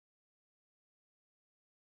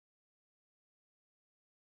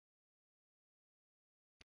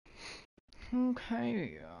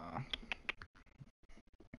Okay.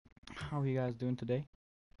 How are you guys doing today?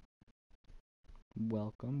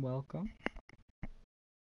 Welcome, welcome.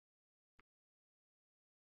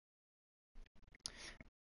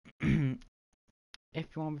 If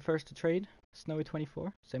you want me first to trade,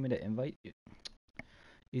 Snowy24, send me the invite.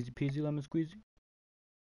 Easy peasy lemon squeezy.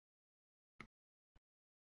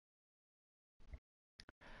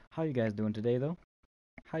 How you guys doing today, though?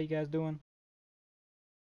 How you guys doing?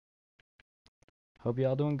 Hope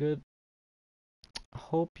y'all doing good.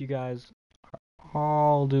 Hope you guys are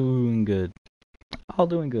all doing good. All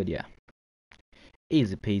doing good, yeah.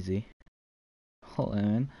 Easy peasy.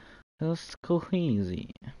 Lemon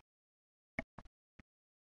squeezy.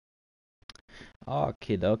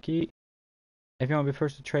 Okie dokie. If you want to be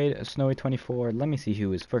first to trade, Snowy24, let me see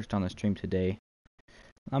who is first on the stream today.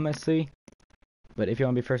 Let me see. But if you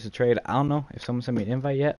want to be first to trade, I don't know if someone sent me an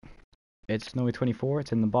invite yet. It's Snowy24.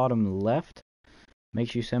 It's in the bottom left. Make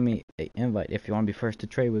sure you send me an invite if you want to be first to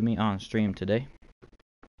trade with me on stream today.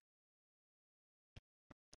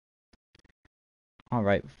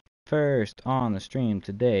 Alright, first on the stream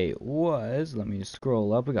today was, let me just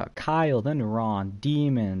scroll up. We got Kyle, then Ron,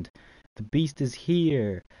 Demon, the Beast is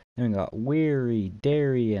here. Then we got Weary,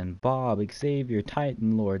 Darian, Bob, Xavier,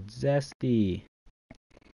 Titan Lord, Zesty,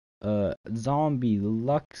 Zombie,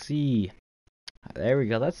 Luxy. There we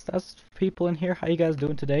go. That's people in here. How you guys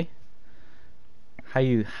doing today? How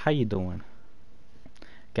you doing?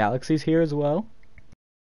 Galaxy's here as well.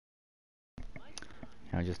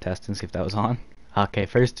 I was just testing, see if that was on. Okay,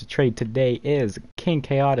 first to trade today is King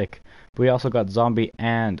Chaotic. But we also got Zombie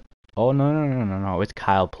and oh no, it's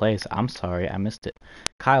Kyle Plays. I'm sorry, I missed it.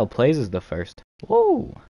 Kyle Plays is the first.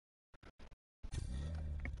 Whoa.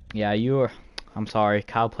 Yeah, I'm sorry.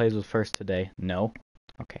 Kyle Plays was first today. No.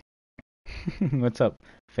 Okay. What's up,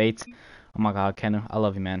 Fates? Oh my God, Kenu, I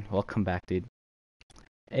love you, man. Welcome back, dude.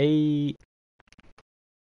 Hey.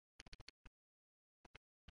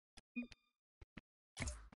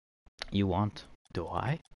 You want? Do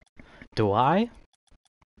I? Do I?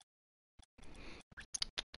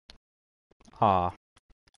 Aw.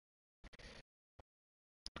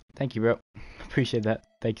 Thank you, bro. Appreciate that.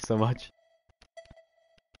 Thank you so much.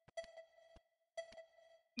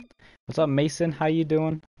 What's up, Mason? How you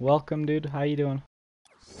doing? Welcome, dude. How you doing?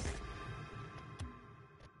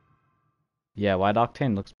 Yeah, White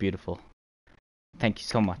Octane looks beautiful. Thank you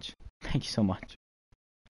so much. Thank you so much.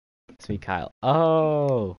 Sweet Kyle.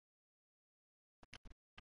 Oh!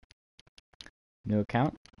 New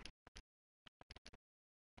account?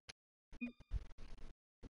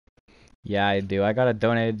 Yeah, I do. I got it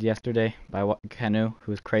donated yesterday by Kenu,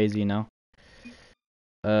 who's crazy, you know.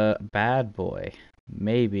 Bad boy.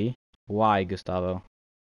 Maybe. Why, Gustavo?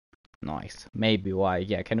 Nice. Maybe why.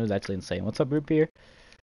 Yeah, Kenu's actually insane. What's up, Root Beer?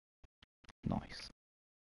 Nice.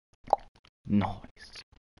 Nice.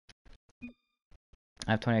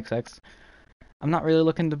 I have 20XX. I'm not really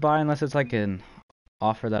looking to buy unless it's like an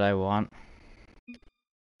offer that I want.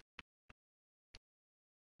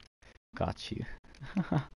 Got you.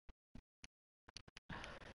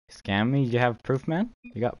 Scam me? You have proof, man?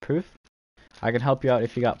 You got proof? I can help you out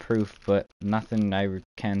if you got proof, but nothing I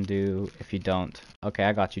can do if you don't. Okay,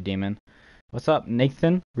 I got you, Demon. What's up,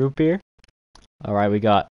 Nathan? Root Beer? Alright, we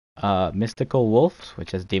got Mystical Wolves,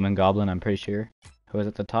 which is Demon Goblin, I'm pretty sure. Who is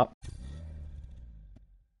at the top?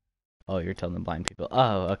 Oh, you're telling the blind people.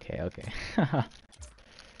 Oh, okay.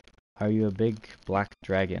 Are you a big black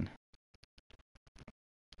dragon?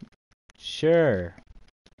 Sure.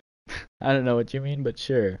 I don't know what you mean, but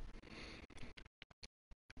sure.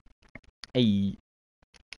 Hey.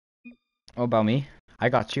 What about me? I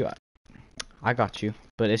got you. I got you.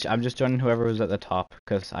 But I'm just joining whoever was at the top,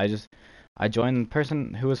 because I joined the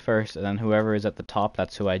person who was first, and then whoever is at the top,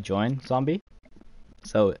 that's who I join, Zombie.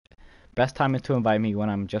 So, best time is to invite me when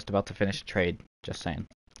I'm just about to finish a trade. Just saying.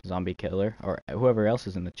 Zombie Killer, or whoever else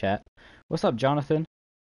is in the chat. What's up, Jonathan?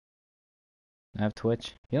 I have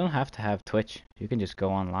Twitch. You don't have to have Twitch. You can just go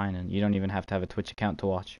online, and you don't even have to have a Twitch account to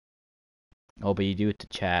watch. Oh, but you do it to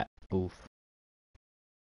chat. Oof.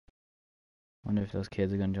 Wonder if those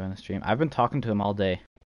kids are gonna join the stream. I've been talking to them all day.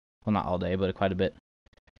 Well, not all day, but quite a bit.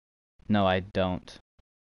 No, I don't.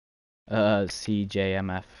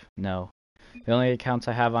 CJMF. No. The only accounts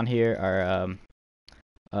I have on here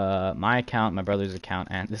are my account, my brother's account,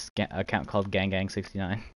 and this account called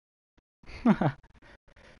GangGang69.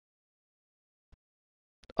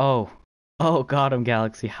 Oh. Oh, got him,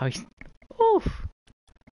 Galaxy. How you... Oof.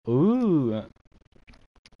 Ooh.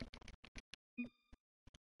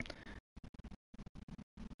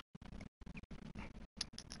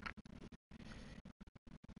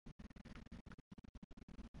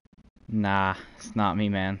 Nah, it's not me,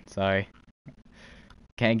 man. Sorry.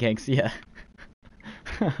 Gang, see ya.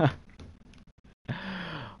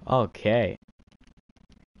 Okay.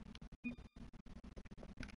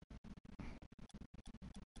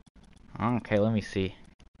 Okay, let me see.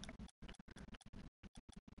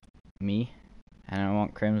 Me? And I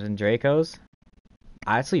want Crimson Dracos?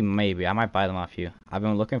 Actually, maybe. I might buy them off you. I've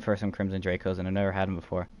been looking for some Crimson Dracos and I've never had them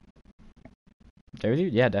before. There's you?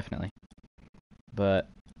 Yeah, definitely. But,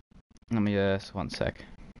 let me just, one sec.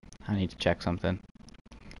 I need to check something.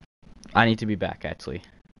 I need to be back, actually.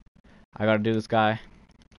 I gotta do this guy.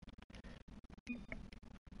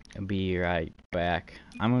 I'll be right back.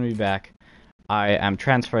 I'm gonna be back. I am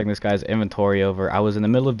transferring this guy's inventory over. I was in the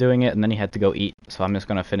middle of doing it and then he had to go eat, so I'm just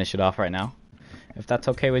gonna finish it off right now. If that's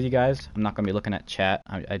okay with you guys, I'm not gonna be looking at chat.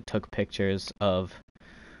 I took pictures of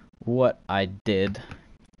what I did.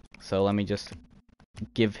 So let me just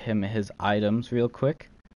give him his items real quick.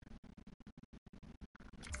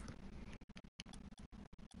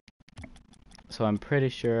 So I'm pretty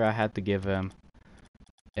sure I had to give him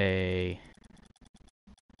a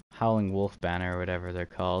Howling Wolf banner or whatever they're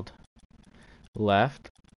called. Left.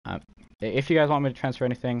 If you guys want me to transfer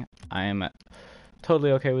anything, I am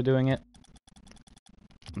totally okay with doing it.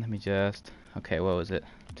 Let me just... Okay, what was it?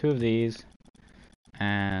 2 of these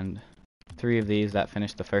and 3 of these. That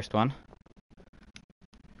finished the first one.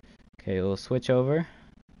 Okay, we'll switch over.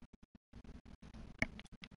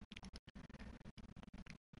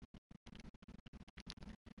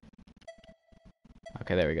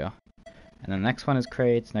 Okay, there we go. And the next one is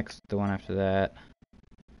crates. Next, the one after that.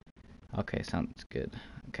 Okay, sounds good.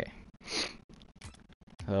 Okay.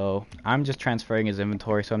 So, I'm just transferring his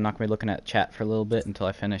inventory, so I'm not going to be looking at chat for a little bit until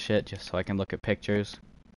I finish it, just so I can look at pictures.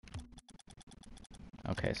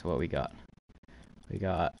 Okay, so what we got? We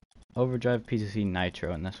got Overdrive, PCC,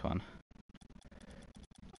 Nitro in this one.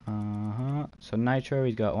 So Nitro,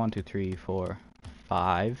 he's got 1, 2, 3, 4,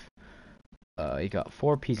 5. He got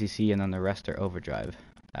 4 PCC, and then the rest are Overdrive.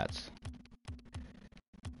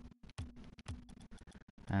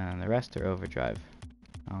 And the rest are Overdrive.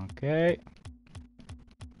 Okay.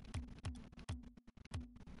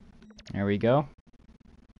 There we go.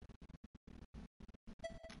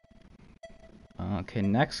 Okay,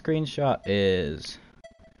 next screenshot is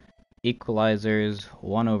equalizers,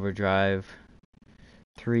 1 overdrive,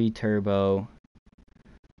 3 turbo,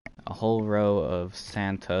 a whole row of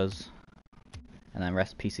Santas, and then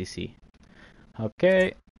rest PCC.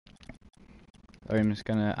 Okay.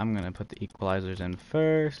 I'm gonna put the equalizers in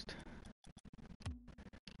first.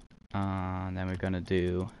 And then we're gonna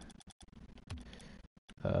do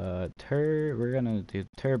we're gonna do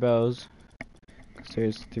turbos. So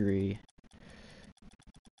there's 3.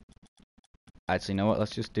 Actually, you know what?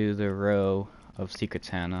 Let's just do the row of Secret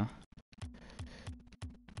Santa.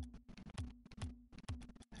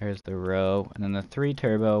 There's the row, and then the 3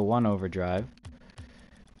 turbo, 1 overdrive.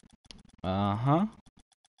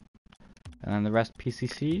 And then the rest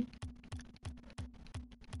PCC.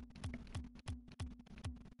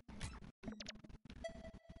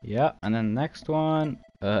 Yeah, and then the next one,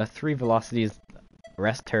 3 velocities,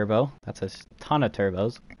 rest turbo. That's a ton of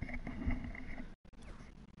turbos.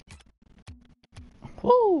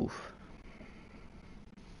 Woo!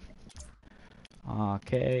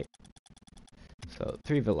 Okay. So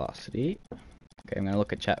 3 velocity. Okay, I'm gonna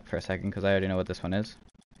look at chat for a second because I already know what this one is.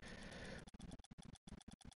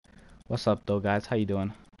 What's up though, guys? How you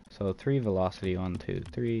doing? So 3 velocity, 1, 2,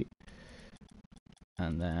 3.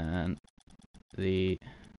 And then the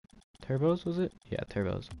turbos, was it? Yeah,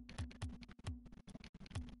 turbos.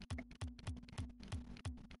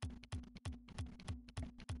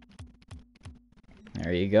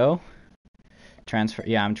 There you go. Transfer.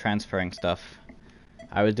 Yeah, I'm transferring stuff.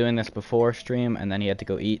 I was doing this before stream, and then he had to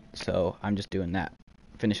go eat, so I'm just doing that.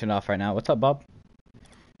 Finishing it off right now. What's up, Bob?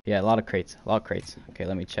 Yeah, a lot of crates. Okay,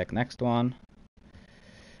 let me check next one.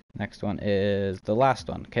 Next one is the last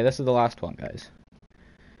one. Okay, this is the last one, guys.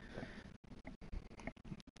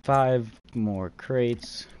 5 more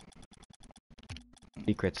crates.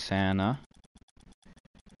 Secret Santa.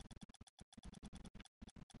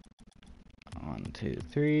 1, 2,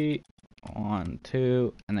 3. 1,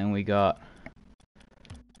 2. And then we got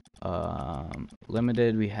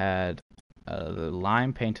limited. We had the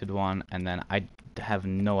lime painted one, and then I have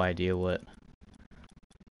no idea what.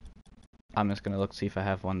 I'm just gonna look see if I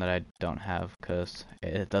have one that I don't have, because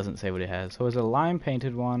it doesn't say what it has. So it was a lime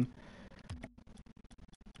painted one.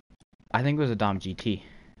 I think it was a Dom GT,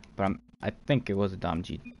 but I think it was a Dom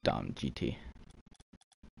GT.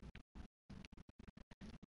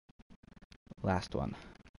 Last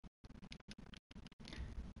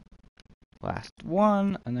last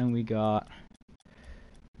one, and then we got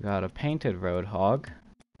a painted Roadhog,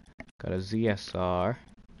 got a ZSR,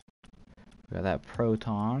 we got that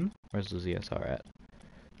Proton. Where's the ZSR at?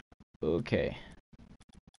 Okay.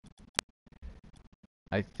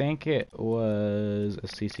 I think it was a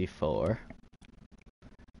CC4.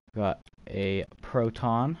 Got a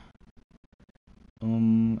Proton.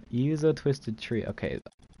 Use a Twisted Tree. Okay.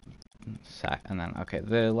 And then, okay,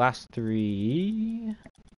 the last three,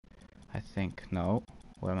 I think, no.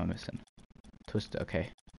 What am I missing? Twisted, okay.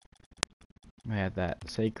 We had that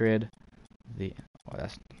Sacred. Oh,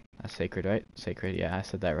 that's Sacred, right? Sacred, yeah, I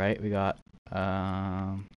said that right. We got,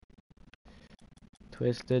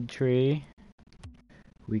 Twisted Tree.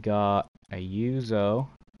 We got a Yuzo.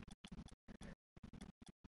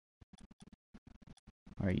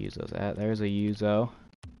 Where are Yuzo's at? There's a Yuzo.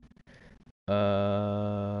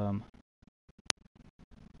 I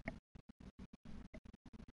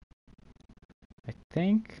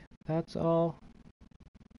think that's all.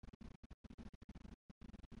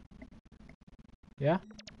 Yeah?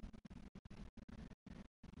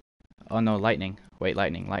 Oh no, lightning. Wait,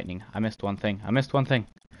 lightning. I missed one thing.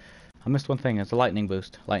 It's a lightning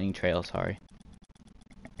boost. Lightning trail, sorry.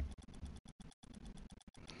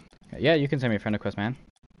 Yeah, you can send me a friend request, man.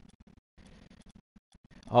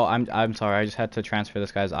 Oh, I'm sorry. I just had to transfer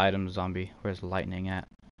this guy's item, zombie. Where's lightning at?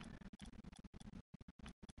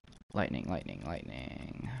 Lightning.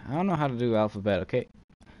 I don't know how to do alphabet, okay?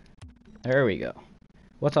 There we go.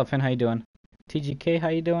 What's up, Finn? How you doing? TGK, how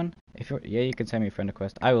you doing? Yeah, you can send me a friend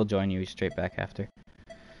request. I will join you straight back after.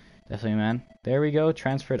 Definitely, man. There we go.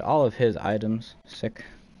 Transferred all of his items. Sick.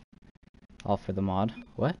 All for the mod.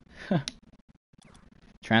 What?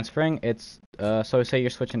 Transferring, it's, so say you're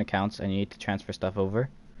switching accounts and you need to transfer stuff over.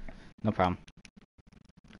 No problem.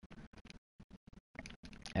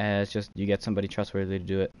 It's just, you get somebody trustworthy to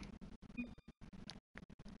do it.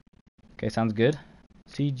 Okay, sounds good.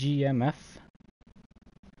 CGMF.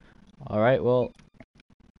 Alright, well,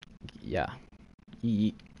 yeah.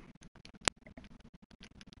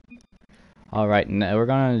 Alright, now we're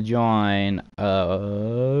gonna join,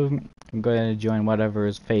 I'm gonna join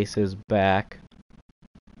whatever's face is back.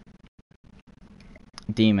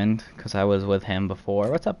 Demon, because I was with him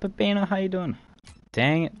before. What's up, Pepino? How you doing?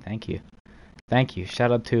 Dang it, thank you. Thank you.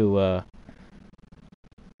 Shout out to,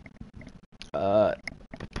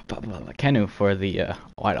 Kenu for the,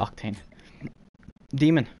 White Octane.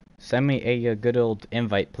 Demon, send me a good old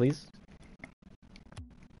invite, please.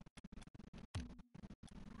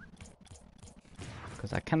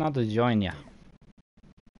 Because I cannot join ya.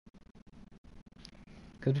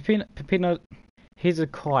 Because Pepino, he's a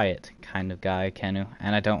quiet kind of guy, Kenu,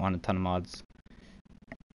 and I don't want a ton of mods.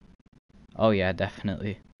 Oh yeah,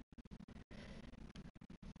 definitely.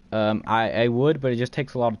 I would, but it just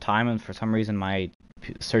takes a lot of time, and for some reason my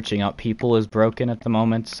searching out people is broken at the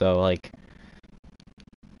moment, so, like,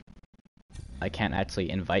 I can't actually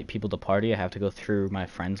invite people to party. I have to go through my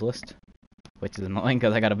friends list, which is annoying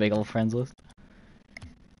because I got a big old friends list.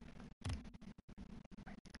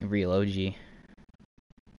 Real OG.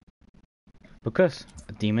 Because,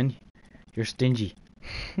 Demon, you're stingy.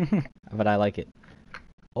 But I like it.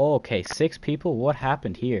 Okay, 6 people? What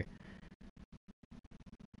happened here?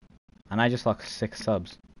 And I just lost 6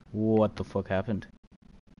 subs. What the fuck happened?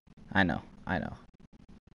 I know.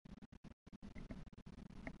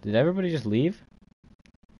 Did everybody just leave?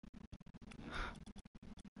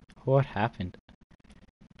 What happened?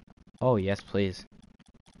 Oh, yes, please.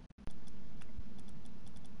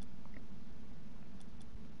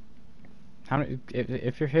 How many,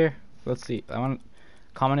 if you're here, let's see. I want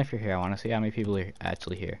comment if you're here. I want to see how many people are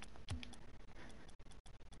actually here.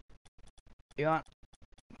 You want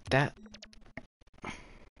that?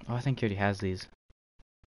 Oh, I think he already has these.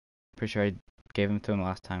 Pretty sure I gave them to him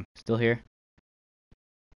last time. Still here?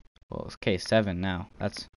 Well, it's okay, 7 now.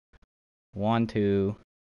 That's 1, 2,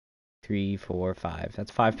 3, 4, 5.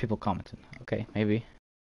 That's 5 people commenting. Okay, maybe.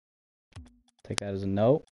 Take that as a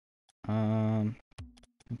no.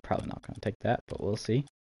 I'm probably not gonna take that, but we'll see.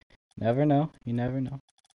 Never know. You never know.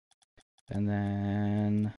 And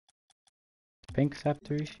then pink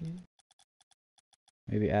Saptorishi.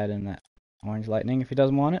 Maybe add in that orange lightning if he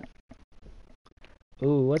doesn't want it.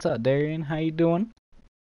 Ooh, what's up, Darian? How you doing?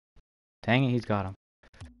 Dang it, he's got him.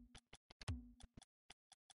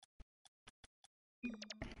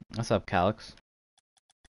 What's up, Calyx?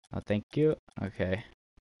 Oh, thank you. Okay.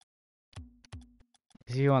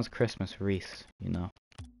 He wants Christmas wreaths, you know.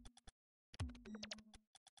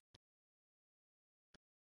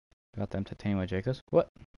 Got them titanium Jacobs. What?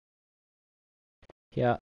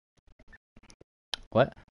 Yeah.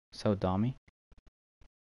 What? So dummy.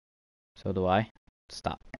 So do I.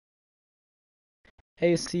 Stop.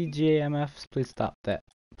 ACGAMFs, please stop that.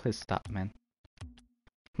 Please stop, man.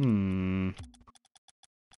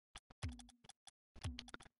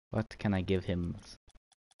 What can I give him?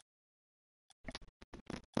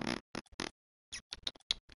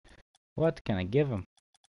 What can I give him?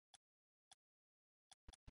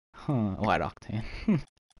 White octane.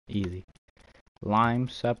 Easy. Lime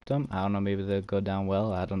septum. I don't know, maybe they'll go down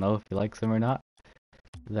well. I don't know if he likes them or not.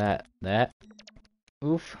 That.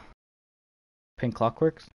 Oof. Pink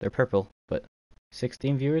clockworks. They're purple, but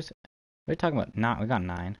 16 viewers? What are you talking about? Nah, we got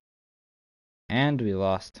 9. And we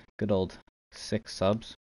lost good old 6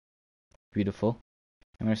 subs. Beautiful.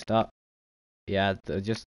 I'm gonna stop. Yeah,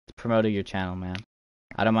 just promoting your channel, man.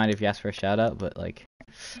 I don't mind if you ask for a shout out, but like,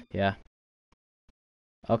 yeah.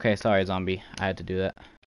 Okay, sorry, zombie. I had to do that.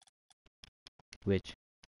 Which?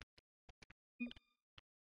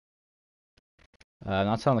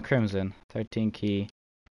 Not selling the crimson. 13 key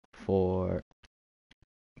for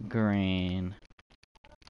green.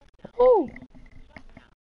 Oh!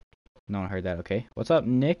 No one heard that, okay. What's up,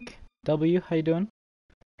 Nick W? How you doing?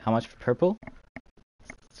 How much for purple?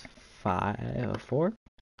 4?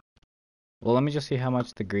 Well, let me just see how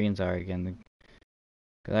much the greens are again.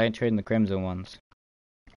 Because I ain't trading the crimson ones.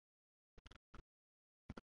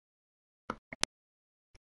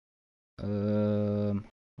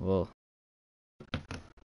 Well.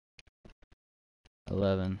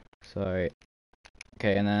 11. Sorry.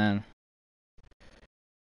 Okay, and then...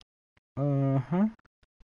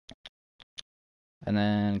 And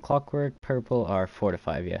then clockwork, purple are 4 to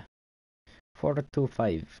 5, yeah. 4 to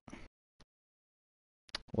 5.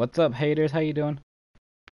 What's up, haters? How you doing?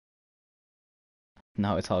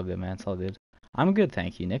 No, it's all good, man. It's all good. I'm good,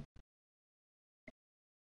 thank you, Nick.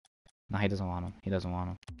 No, he doesn't want him. He doesn't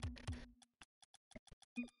want him.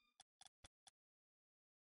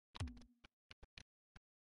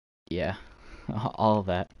 Yeah, all of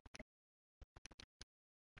that.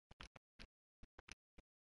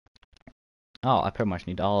 Oh, I pretty much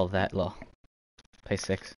need all of that. Well, pay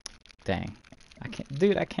 6. Dang. I can't.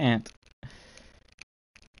 Dude, I can't.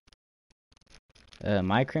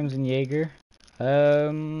 My Crimson Jaeger.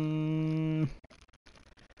 I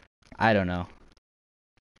don't know.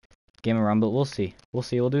 Game of Rumble. We'll see. We'll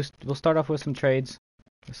see. We'll start off with some trades.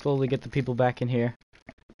 We'll slowly get the people back in here.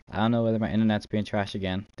 I don't know whether my internet's being trash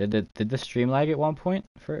again. Did the stream lag at one point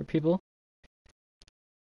for people?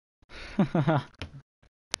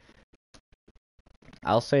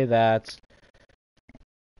 I'll say that's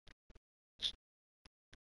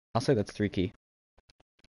 3 key.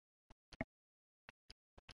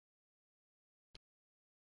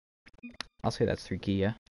 I'll say that's 3 key,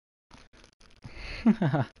 yeah.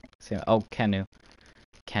 Oh, Canu.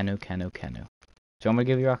 Do you want me to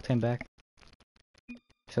give your octane back?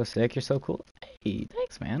 So sick, you're so cool. Hey,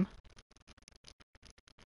 thanks, man.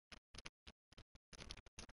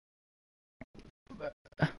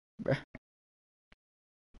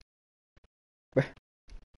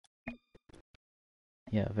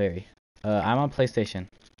 Yeah, very. I'm on PlayStation.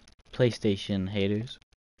 PlayStation haters.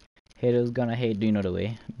 Haters gonna hate. Do you know the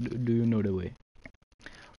way? Do you know the way?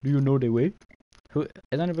 Do you know the way? Who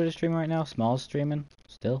is anybody streaming right now? Small streaming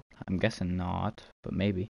still? I'm guessing not, but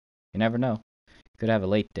maybe. You never know. Could have a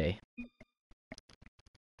late day.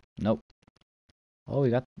 Nope. Oh, we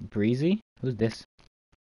got Breezy. Who's this?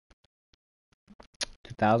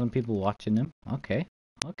 2,000 people watching him. Okay.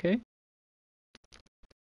 Okay.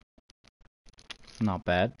 Not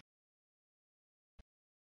bad.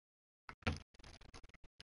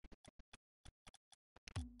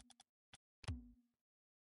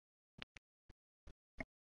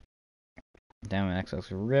 Damn it, XX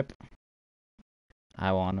rip.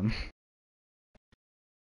 I want him.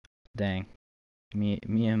 Dang. Me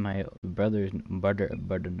and my brother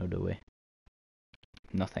know the way.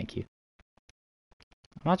 No, thank you.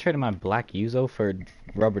 I'm not trading my black Yuzo for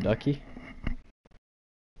rubber ducky.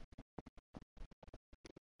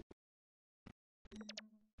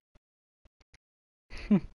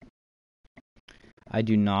 I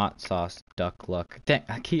do not sauce duck luck. Dang,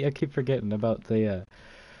 I keep forgetting about the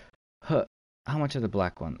how much are the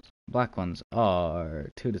black ones? Black ones are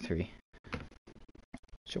 2 to 3.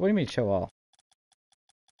 What do you mean show all?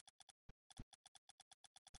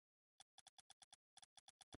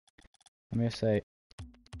 Let me say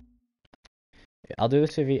I'll do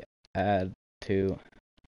this if you add 2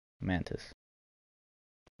 mantis.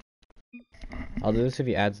 I'll do this if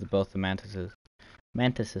he adds both the mantises.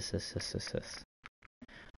 Mantises.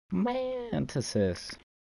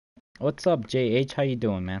 What's up, JH? How you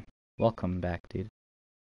doing, man? Welcome back, dude.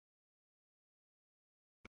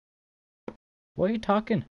 What are you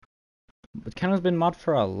talking? But Kenno's been mod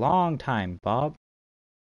for a long time, Bob.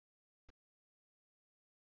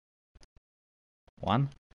 One.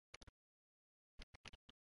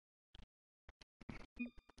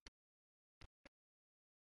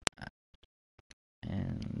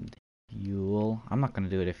 And Yule. I'm not gonna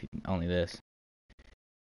do it if you, only this.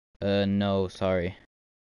 No, sorry.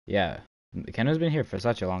 Yeah, Kenno's been here for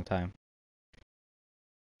such a long time.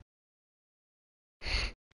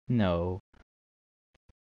 No.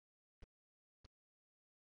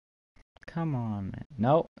 Come on, man.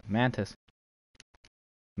 No, Mantis.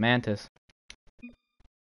 Mantis.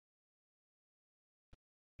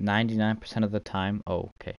 99% of the time. Oh,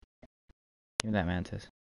 okay. Give me that Mantis.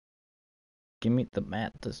 Give me the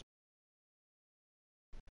Mantis.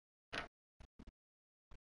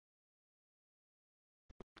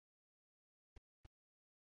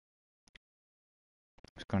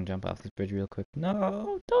 Just gonna jump off this bridge real quick.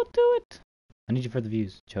 No, don't do it. I need you for the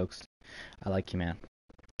views, Chokes. I like you, man.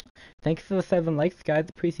 Thanks for the 7 likes, guys.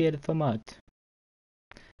 Appreciate it so much.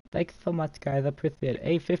 Thanks so much, guys. Appreciate it.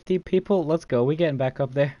 Hey, 50 people. Let's go. We getting back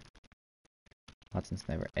up there. Watson's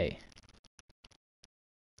never. Hey.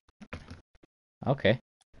 Okay.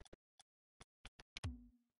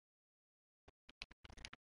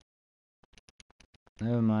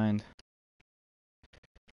 Never mind.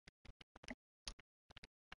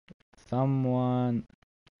 Someone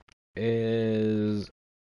is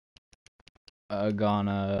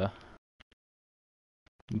gonna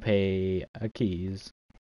pay keys.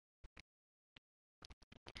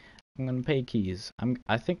 I'm gonna pay keys.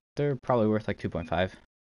 I think they're probably worth like 2.5.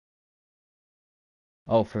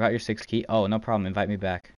 Oh, forgot your 6 key. Oh, no problem. Invite me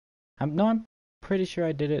back. I'm pretty sure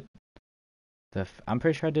I did it. I'm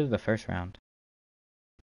pretty sure I did it the first round.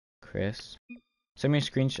 Chris, send me a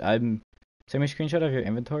screenshot. Send me a screenshot of your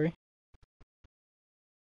inventory.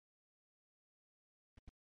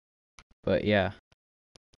 But yeah.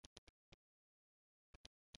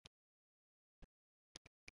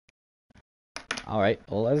 Alright,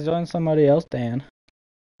 well, let's join somebody else, Dan.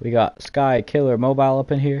 We got Sky Killer Mobile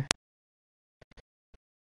up in here.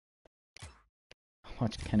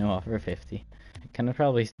 Watch Kenno offer 50. Kenno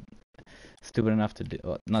probably stupid enough to do,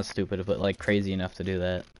 well, not stupid, but like crazy enough to do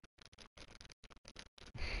that.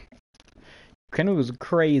 Kenno was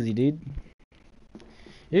crazy, dude.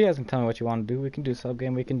 You guys can tell me what you want to do. We can do sub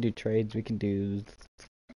game, we can do trades, we can do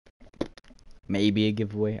maybe a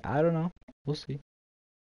giveaway. I don't know. We'll see.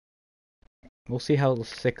 We'll see how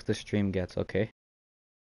sick the stream gets, okay?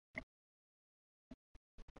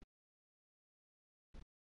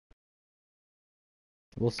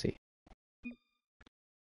 We'll see.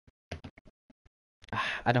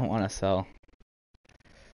 I don't want to sell.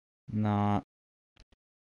 Not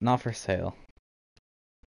for sale.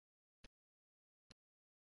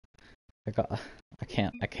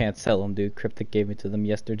 I can't sell them, dude. Cryptic gave me to them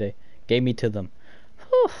yesterday. Gave me to them.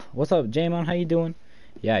 Whew. What's up, Jamon? How you doing?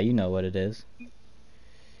 Yeah, you know what it is.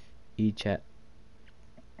 E-chat.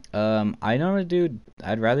 I'd rather do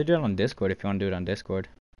it on Discord if you want to do it on Discord.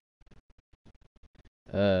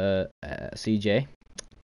 CJ.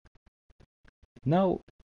 No.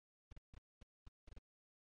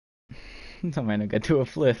 No man, I got to a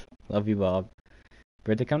flip. Love you, Bob.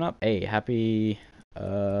 Birthday coming up? Hey, happy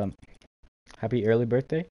early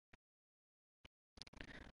birthday.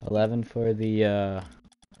 11 for the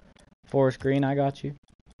forest green. I got you.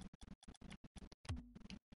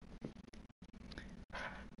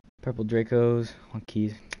 Purple Dracos. 1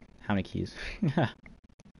 keys. How many keys?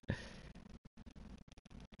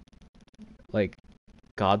 Like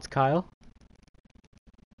God's Kyle.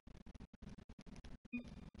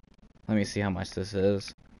 Let me see how much this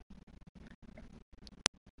is.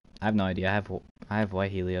 I have no idea. I have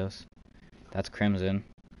white Helios. That's Crimson.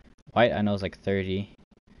 White I know is like 30.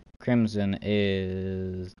 Crimson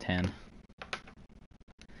is 10.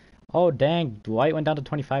 Oh dang, white went down to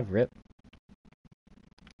 25. Rip.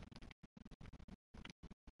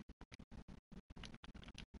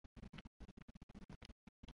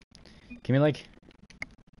 Give me like,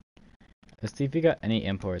 let's see if you got any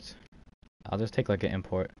imports. I'll just take like an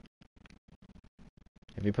import.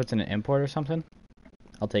 If he puts in an import or something,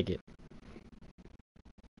 I'll take it.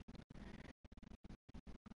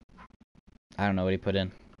 I don't know what he put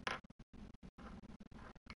in.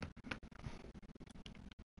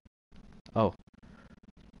 Oh.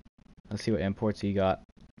 Let's see what imports he got.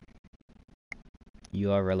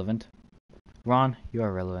 You are relevant. Ron, you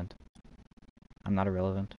are relevant. I'm not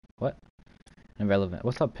irrelevant. What? Irrelevant.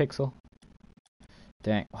 What's up, Pixel?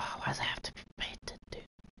 Dang. Wow, why does it have to be painted, dude?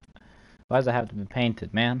 Why does it have to be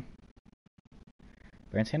painted, man?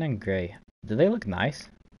 Burnt tan and gray. Do they look nice?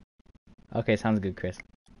 Okay, sounds good, Chris.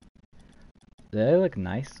 They look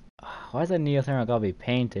nice. Why is that neothermal gotta be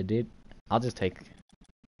painted, dude? I'll just take...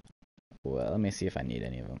 Well, let me see if I need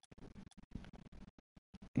any of them.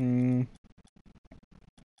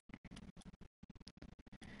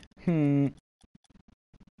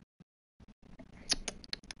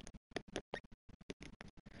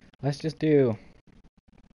 Let's just do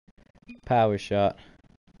power shot.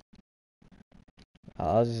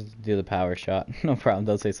 I'll just do the power shot. No problem.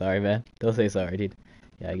 Don't say sorry, man. Don't say sorry, dude.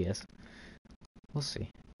 Yeah, I guess. We'll see.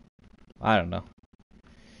 I don't know.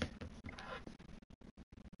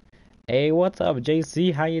 Hey, what's up,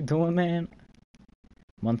 JC? How you doing, man?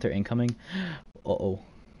 Month incoming. Uh-oh.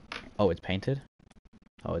 Oh, it's painted?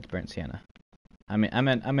 Oh, it's burnt sienna. I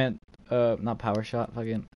meant, not power shot,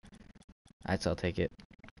 fucking. Alright, so I'll take it.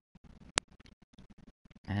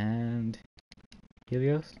 And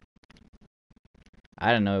Helios? I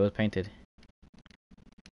didn't know it was painted.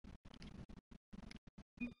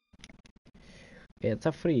 It's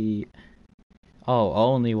a free. Oh,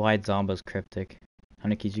 only white Zomba's cryptic. How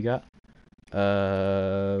many keys you got?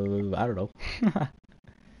 I don't know.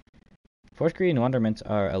 Force Green Wonderments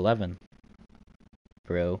are 11.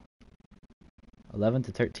 Bro. 11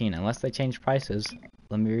 to 13, unless they change prices.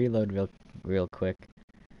 Let me reload real quick.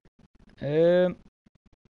 Oh,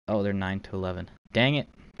 they're 9 to 11. Dang it.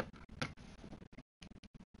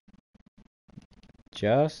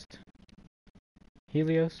 Just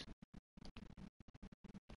Helios.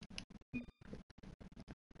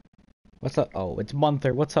 What's up? Oh, it's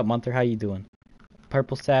Munther. What's up, Munther? How you doing?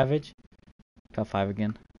 Purple Savage. Got 5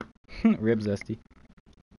 again. Rib Zesty.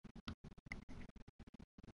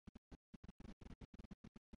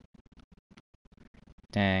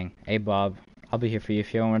 Dang. Hey, Bob. I'll be here for you.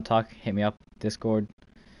 If you want to talk, hit me up. Discord,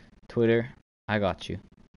 Twitter. I got you.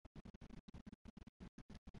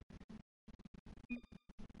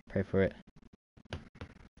 Pray for it.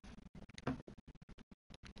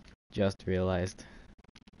 Just realized.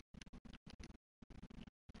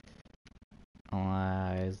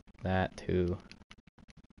 Analyze that too.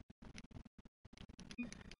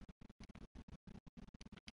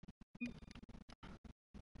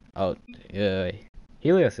 Oh,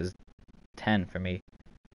 Helios is 10 for me.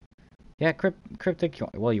 Yeah, Cryptic.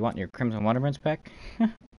 Well, you want your Crimson Wonderments back?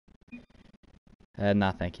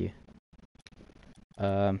 Nah, thank you.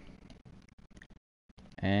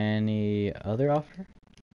 Any other offer?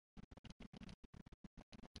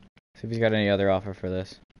 See if you got any other offer for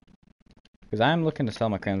this. Because I'm looking to sell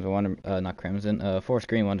my Crimson not Crimson, Forest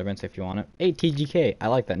Green Wonderments if you want it. 8 TGK. I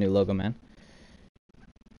like that new logo, man.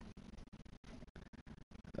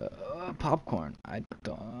 Popcorn. I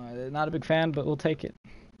don't. Not a big fan, but we'll take it.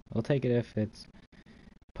 We'll take it if it's.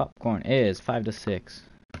 Popcorn is 5 to 6.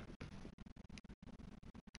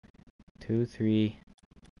 2, 3.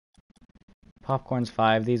 Popcorn's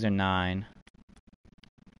 5. These are 9.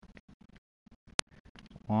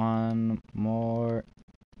 One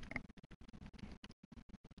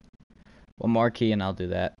more key and I'll do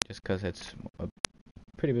that just because it's a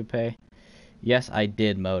pretty good pay. Yes, I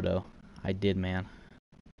did, Moto. I did, man.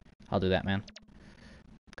 I'll do that, man.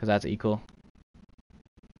 Because that's equal.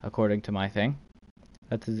 According to my thing.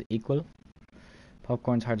 That is equal.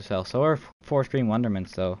 Popcorn's hard to sell. So are Forest Green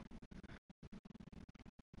Wonderments, though.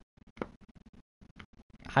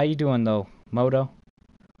 How you doing, though, Moto?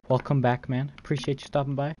 Welcome back, man. Appreciate you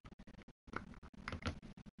stopping by.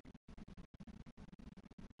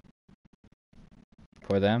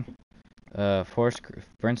 For them. Forest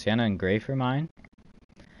Burnt Sienna and Gray for mine.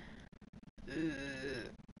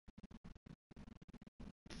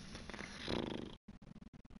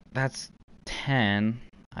 That's 10,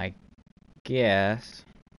 I guess.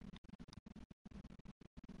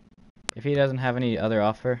 If he doesn't have any other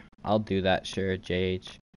offer, I'll do that, sure,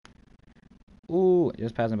 JH. Ooh,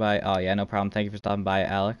 just passing by. Oh, yeah, no problem. Thank you for stopping by,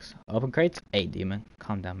 Alex. Open crates? Hey, Demon.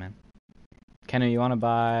 Calm down, man. Kenny, you want to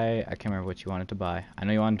buy... I can't remember what you wanted to buy. I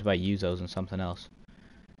know you wanted to buy Uzos and something else.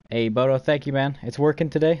 Hey, Bodo, thank you, man. It's working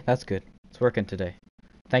today? That's good. It's working today.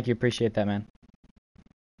 Thank you. Appreciate that, man.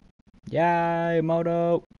 Yay,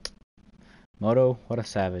 Moto. Moto, what a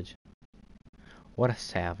savage. What a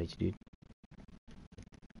savage, dude.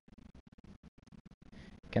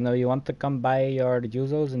 Kendo, you want to come buy your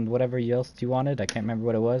Uzos and whatever else you wanted? I can't remember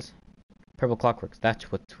what it was. Purple Clockworks,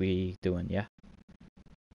 that's what we doing, yeah.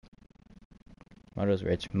 Moto's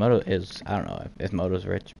rich. Moto is, I don't know if Moto's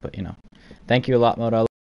rich, but you know. Thank you a lot, Moto.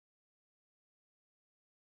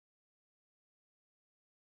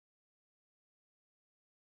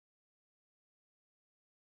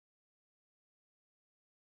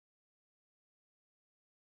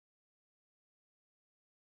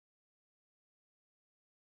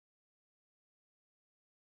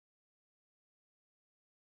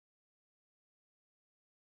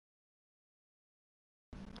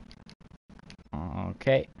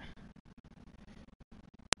 Okay.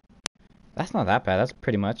 That's not that bad. That's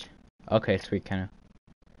pretty much. Okay, sweet, kinda.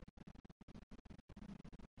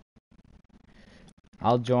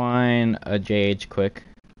 I'll join a JH quick,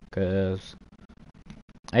 cause.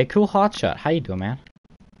 Hey, cool hotshot. How you doing, man?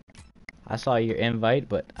 I saw your invite,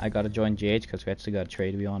 but I gotta join JH because we actually got a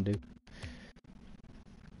trade we want to do.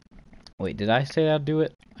 Wait, did I say I'd do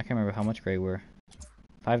it? I can't remember how much grade we're.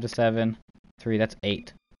 5 to 7, 3. That's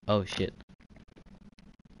 8. Oh shit.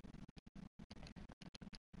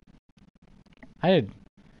 I did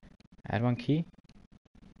add one key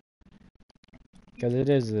because it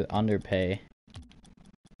is underpay.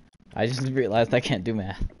 I just realized I can't do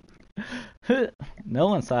math. No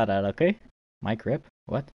one saw that, okay? Mike Rip?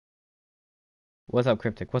 What? What's up,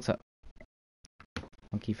 Cryptic? What's up?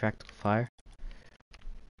 Monkey Fractal Fire.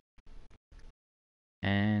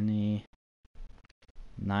 Any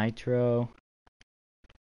Nitro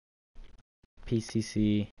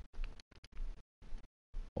PCC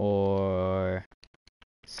or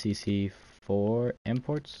CC4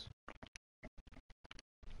 imports?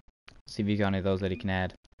 See if you got any of those that he can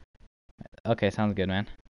add. Okay, sounds good, man.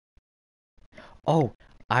 Oh,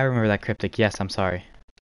 I remember that Cryptic. Yes, I'm sorry.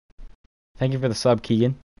 Thank you for the sub,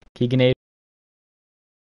 Keegan. Keegan8.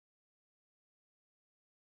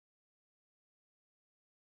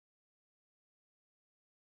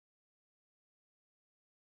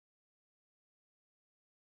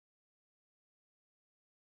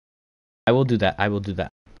 I will do that. I will do that.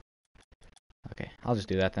 Okay, I'll just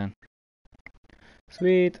do that then.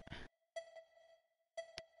 Sweet.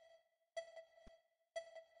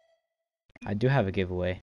 I do have a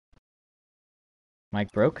giveaway.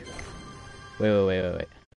 Mic broke? Wait.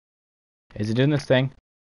 Is it doing this thing?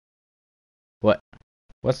 What?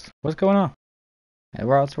 What's going on?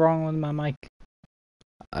 What's wrong with my mic?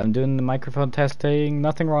 I'm doing the microphone testing.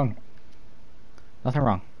 Nothing wrong. Nothing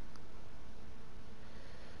wrong.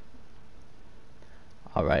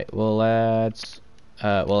 Alright, well let's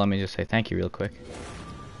let me just say thank you real quick.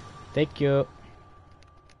 Thank you.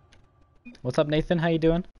 What's up, Nathan? How you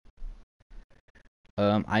doing?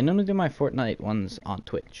 I normally do my Fortnite ones on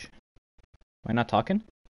Twitch. Am I not talking?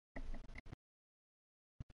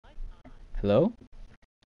 Hello?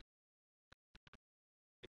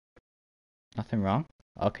 Nothing wrong?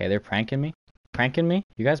 Okay, they're pranking me? Pranking me?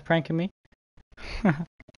 You guys pranking me?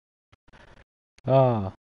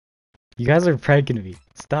 Oh, you guys are pranking me.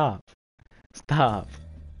 Stop. Stop.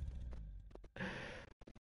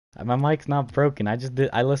 My mic's not broken. I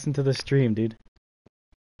listened to the stream, dude.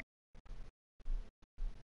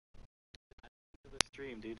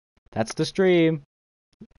 That's the stream.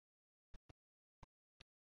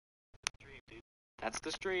 That's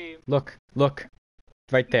the stream. Look.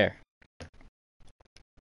 Right there.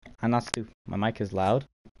 I'm not stupid. My mic is loud.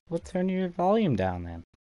 Well, turn your volume down then.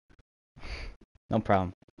 No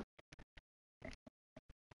problem.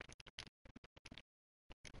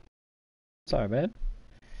 Sorry, man.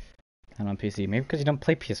 I'm on PC. Maybe because you don't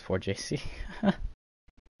play PS4, JC.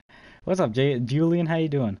 What's up, Julian? How you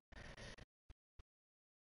doing?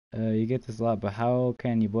 You get this a lot, but how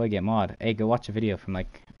can your boy get mod? Hey, go watch a video from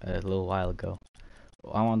like a little while ago.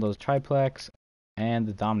 I want those triplex and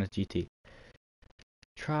the Dominus GT.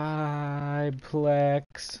 Triplex.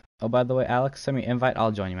 Oh, by the way, Alex, send me an invite.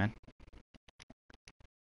 I'll join you, man.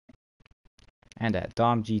 And that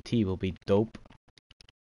Dom GT will be dope.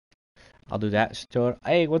 I'll do that. Sure.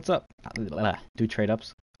 Hey, what's up? Do trade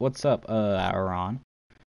ups. What's up, Aaron?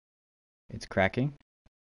 It's cracking.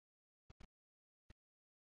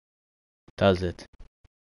 Does it?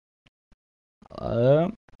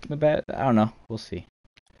 The bet. I don't know. We'll see.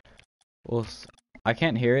 I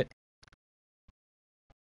can't hear it.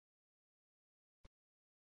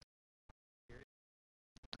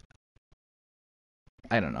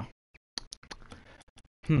 I don't know.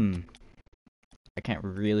 I can't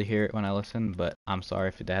really hear it when I listen, but I'm sorry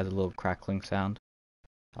if it has a little crackling sound.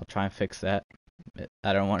 I'll try and fix that.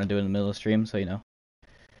 I don't want to do it in the middle of the stream, so you know.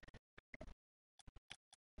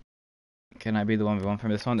 Can I be the 1v1 from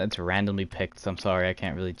this one? It's randomly picked, so I'm sorry, I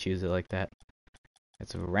can't really choose it like that.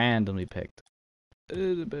 It's randomly picked.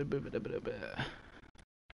 I'll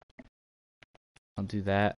do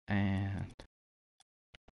that and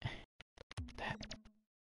that.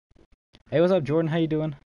 Hey, what's up, Jordan? How you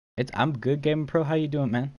doing? I'm good, Gamer Pro. How you doing,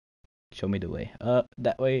 man? Show me the way.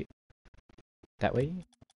 That way. That way.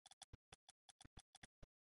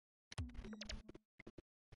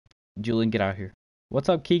 Julian, get out of here. What's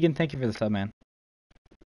up, Keegan? Thank you for the sub, man.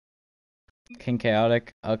 King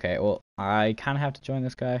Chaotic. Okay, well, I kind of have to join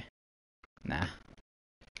this guy. Nah.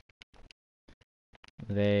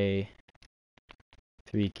 They.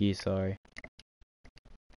 3 keys, sorry.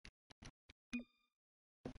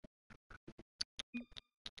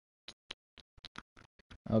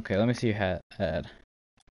 Okay, let me see your ad.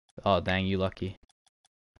 Oh, dang, you lucky.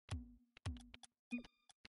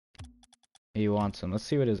 He wants him. Let's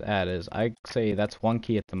see what his ad is. I say that's 1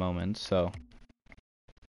 key at the moment, so.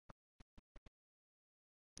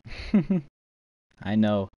 I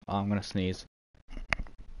know. Oh, I'm gonna sneeze.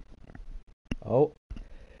 Oh.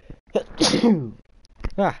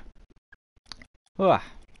 ah. Ah.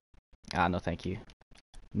 Ah, no thank you.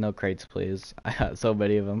 No crates, please. I got so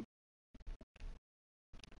many of them.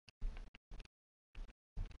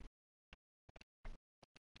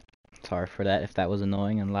 Sorry for that if that was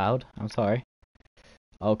annoying and loud. I'm sorry.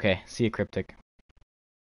 Okay, see you, Cryptic.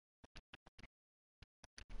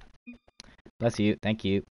 Bless you. Thank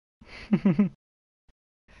you.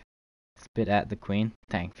 Spit at the queen.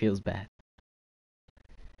 Dang, feels bad.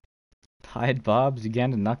 Tide Bob's,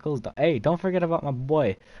 Uganda Knuckles. Hey, don't forget about my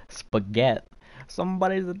boy, Spaghetti.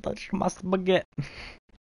 Somebody's touched my spaghetti.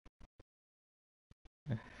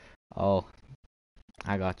 Oh,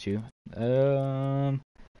 I got you.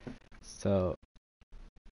 So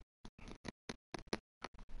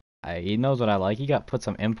he knows what I like. He got put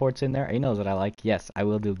some imports in there. He knows what I like. Yes, I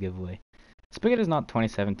will do giveaway. Spaghetti is not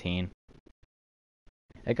 2017.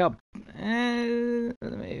 It got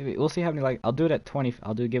maybe we'll see how many I'll do it at 20.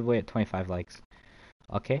 I'll do a giveaway at 25 likes.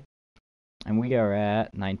 Okay, and we are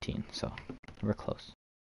at 19, so we're close.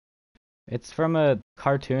 It's from a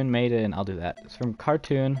cartoon made in. I'll do that. It's from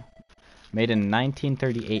cartoon made in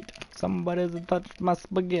 1938. Somebody's touched my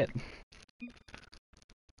spaghetti.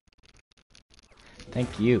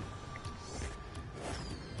 Thank you.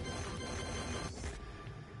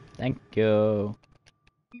 Thank you.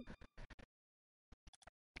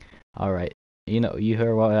 Alright. You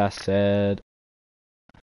heard what I said.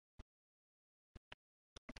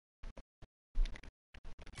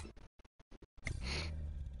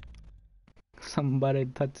 Somebody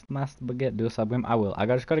touched my spaghetti. Do a sub game. I will. I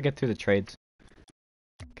just gotta get through the trades.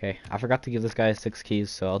 Okay. I forgot to give this guy 6 keys,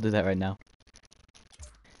 so I'll do that right now.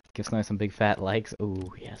 Give Snowy some big fat likes.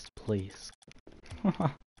 Ooh, yes, please.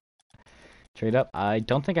 Trade up. I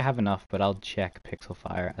don't think I have enough, but I'll check Pixel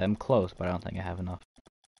Fire. I'm close, but I don't think I have enough.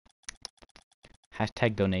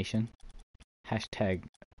 Hashtag donation. Hashtag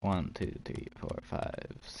 1, 2, 3, 4, 5,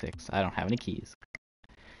 6. I don't have any keys.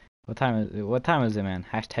 What time is it, man?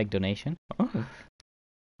 Hashtag donation.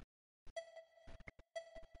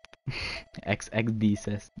 XXD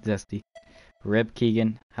says Zesty. Rip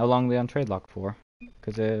Keegan. How long are they on trade lock for?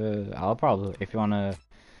 Cause I'll probably, if you wanna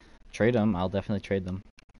trade them, I'll definitely trade them.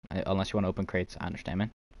 Unless you wanna open crates, I understand,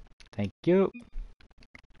 man. Thank you.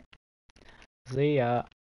 See ya.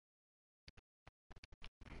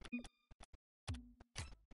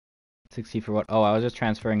 6 key for what? Oh, I was just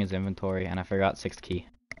transferring his inventory and I forgot 6 key.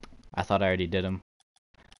 I thought I already did him,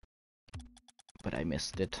 but I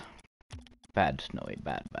missed it. Bad, Snowy.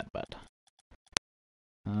 Bad.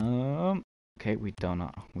 Okay, we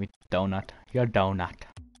donut. Your donut.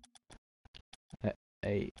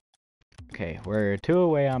 Hey. Okay, we're 2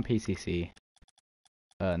 away on PCC.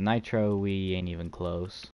 Nitro, we ain't even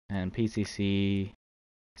close. And PCC,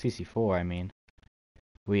 CC4, I mean,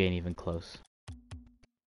 we ain't even close.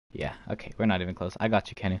 Yeah, okay, we're not even close. I got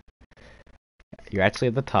you, Kenny. You're actually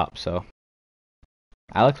at the top, so.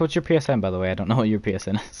 Alex, what's your PSN, by the way? I don't know what your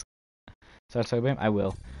PSN is. So, I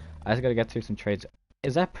will. I just gotta get through some trades.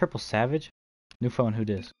 Is that Purple Savage? New phone, who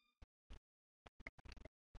dis?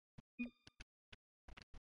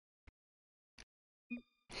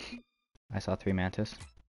 I saw 3 Mantis.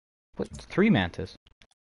 What? 3 Mantis?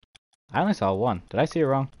 I only saw 1. Did I see it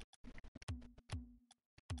wrong?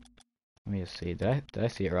 Let me just see. Did I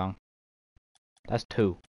see it wrong? That's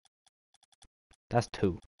 2. That's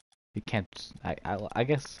 2. You can't. I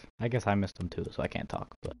guess I missed them too, so I can't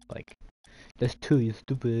talk. But like, that's 2. You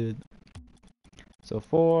stupid. So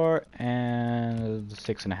 4 and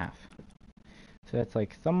 6.5. So that's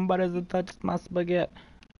like somebody's touched my spaghetti.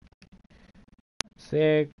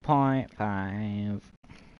 6.5.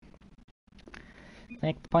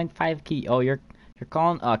 6.5 key. Oh, you're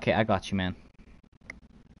calling. Okay, I got you, man.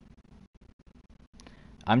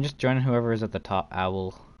 I'm just joining whoever is at the top.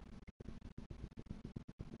 Owl.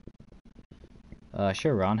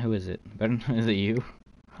 Sure, Ron. Who is it? Is it you?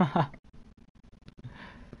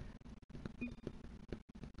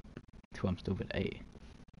 Two, I'm stupid. Hey.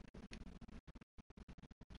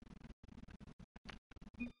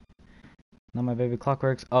 Not my baby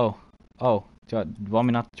clockworks. Oh. Do you want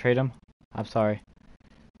me not to trade him? I'm sorry.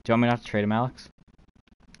 Do you want me not to trade him, Alex?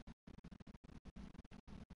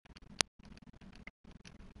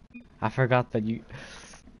 I forgot that you.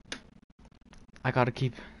 I gotta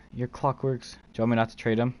keep your clockworks. Do you want me not to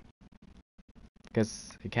trade him?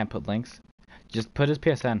 Because you can't put links. Just put his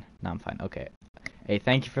PSN. No, I'm fine. Okay. Hey,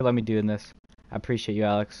 thank you for letting me do this. I appreciate you,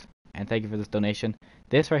 Alex. And thank you for this donation.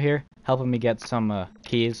 This right here, helping me get some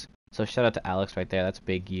keys. So shout out to Alex right there. That's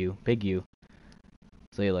big U. Big U.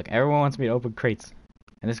 So you look, everyone wants me to open crates.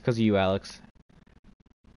 And this is because of you, Alex.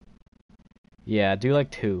 Yeah, do like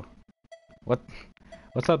 2.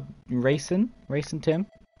 What's up, Racing Tim?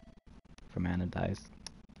 From Anodize.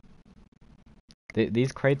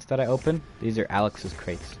 These crates that I open, these are Alex's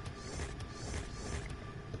crates.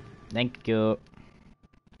 Thank you.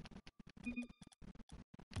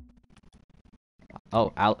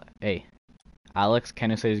 Oh, hey, Alex.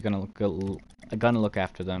 Kenu said he's gonna look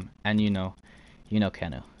after them, and you know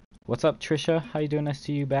Kenu. What's up, Trisha? How you doing? Nice to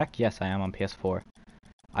see you back. Yes, I am on PS4.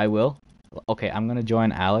 I will. Okay, I'm gonna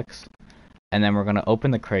join Alex, and then we're gonna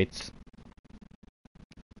open the crates.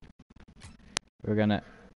 We're gonna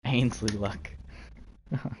Ainsley Luck.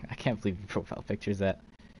 I can't believe your profile picture's that.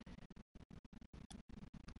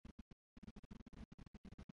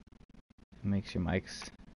 It makes your mics.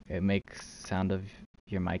 It makes sound of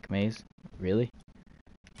your mic maze. Really?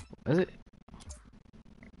 Is it?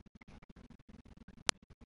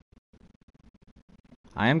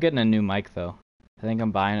 I am getting a new mic though. I think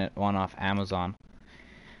I'm buying one off Amazon.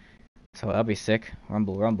 So that'll be sick.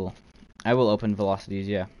 Rumble. I will open velocities,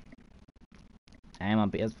 yeah. I am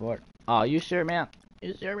on PS4. Oh, you sure, man?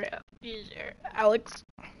 You sure, man? You sure? Alex?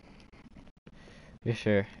 You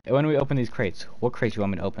sure? When we open these crates, what crates you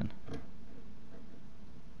want me to open?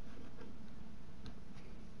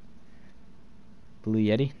 Blue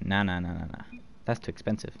Yeti? Nah. That's too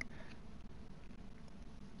expensive.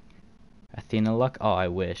 Athena luck? Oh, I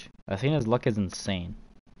wish. Athena's luck is insane.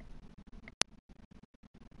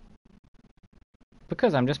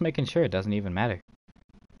 Because I'm just making sure it doesn't even matter.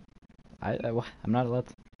 I'm not allowed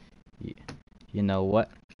to... You know what?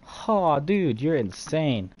 Oh, dude, you're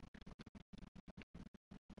insane.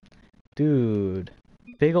 Dude.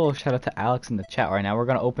 Big ol' shout out to Alex in the chat right now. We're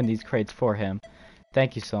gonna open these crates for him.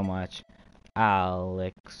 Thank you so much.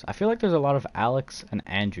 Alex. I feel like there's a lot of Alex and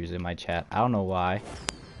Andrews in my chat. I don't know why.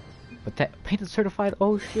 But that painted certified?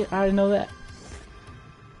 Oh shit, I didn't know that.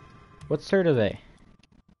 What cert are they?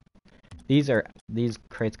 These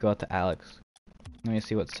crates go out to Alex. Let me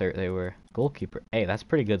see what cert they were. Goalkeeper. Hey, that's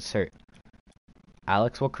pretty good cert.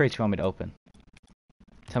 Alex, what crates you want me to open?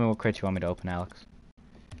 Tell me what crates you want me to open, Alex.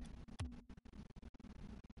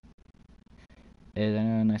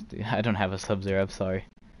 Nice to... I don't have a Sub-Zero, I'm sorry.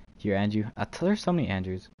 Dear Andrew. There's so many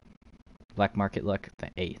Andrews. Black Market Luck.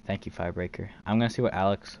 Hey, thank you, Firebreaker. I'm gonna see what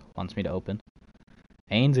Alex wants me to open.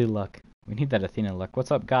 Ainsley Luck. We need that Athena Luck.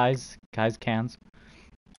 What's up, guys? Guys, cans.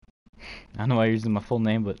 I don't know why you're using my full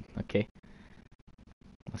name, but okay.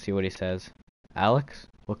 Let's see what he says. Alex?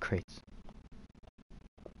 What crates?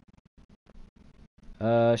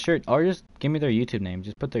 Sure. Or just give me their YouTube name.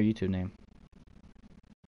 Just put their YouTube name.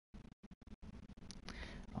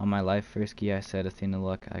 On my life frisky, I said Athena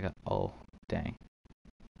Luck. I got... Oh, dang.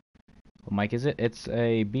 What mic is it? It's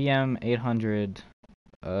a BM800.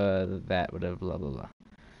 That whatever. Blah blah blah.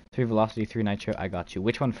 3 velocity, 3 nitro. I got you.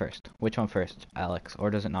 Which one first? Which one first, Alex? Or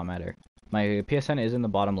does it not matter? My PSN is in the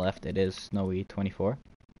bottom left. It is Snowie24.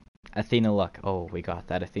 Athena Luck. Oh, we got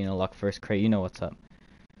that Athena Luck first crate. You know what's up.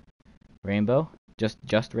 Rainbow?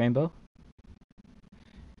 Just Rainbow?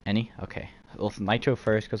 Any? Okay. Well, nitro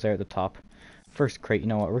first because they're at the top. First crate. You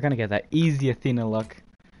know what? We're gonna get that easy Athena Luck.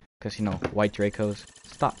 Because, you know, white Dracos.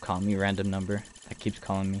 Stop calling me random number. That keeps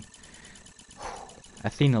calling me.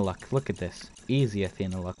 Athena Luck. Look at this. Easy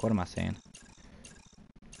Athena Luck. What am I saying?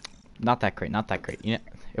 Not that great. Not that great. You know,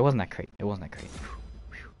 it wasn't that great. It wasn't that great.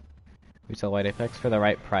 We sell white Apex for the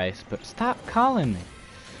right price. But stop calling me.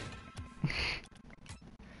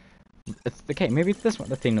 It's okay. Maybe it's this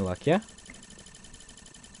one. Athena Luck, yeah?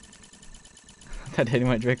 Titanium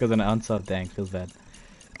White Dracos and an unsub. Dang, feels bad.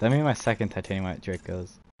 That may be my second Titanium White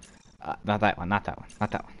Dracos. Not that one, not that one, not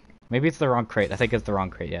that one. Maybe it's the wrong crate. I think it's the wrong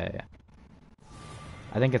crate. Yeah.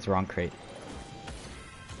 I think it's the wrong crate.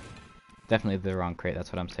 Definitely the wrong crate.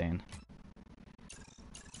 That's what I'm saying.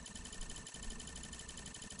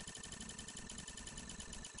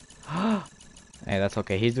 Hey, that's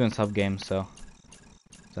okay. He's doing sub games, so.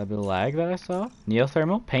 Is that a bit of lag that I saw?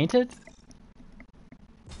 Neothermal? Painted?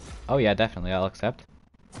 Oh yeah, definitely. I'll accept.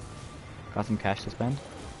 Got some cash to spend.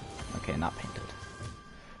 Okay, not painted.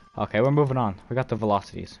 Okay, we're moving on. We got the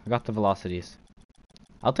velocities.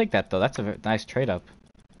 I'll take that, though. That's a nice trade-up.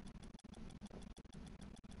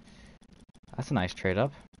 That's a nice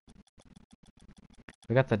trade-up.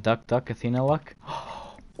 We got the Duck Athena Luck.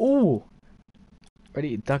 Ooh!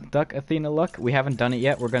 Ready? Duck Athena Luck. We haven't done it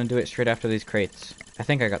yet. We're gonna do it straight after these crates. I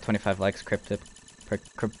think I got 25 likes, Cryptip.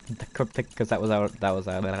 for cryptic, because that was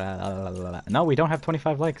no, we don't have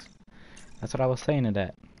 25 likes. That's what I was saying in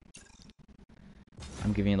that.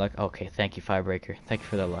 I'm giving you luck. Okay, thank you, Firebreaker. Thank you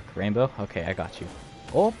for the luck. Rainbow? Okay, I got you.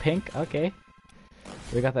 Oh, pink. Okay.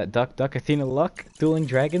 We got that Duck, Athena luck. Dueling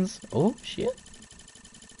Dragons. Oh, shit.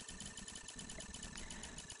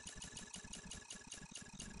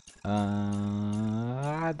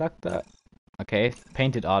 Duck. Okay,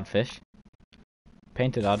 painted Oddfish.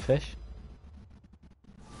 Painted Oddfish.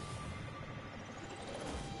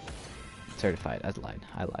 Certified.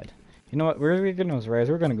 I lied. You know what? We're gonna those rares.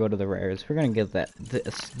 We're gonna go to the rares. We're gonna get that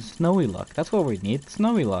snowy luck. That's what we need.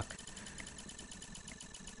 Snowy luck.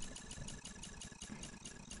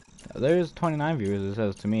 There's 29 viewers. It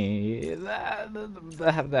says to me.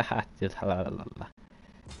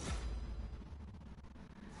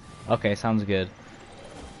 Okay, sounds good.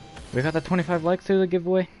 We got the 25 likes to the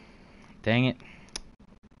giveaway. Dang it.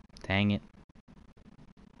 Dang it.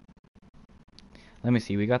 Let me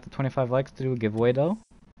see. We got the 25 likes to do a giveaway though.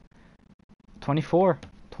 24.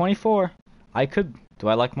 24. I could. Do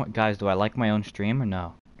I like my guys? Do I like my own stream or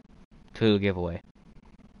no? To do a giveaway.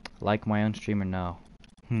 Like my own stream or no?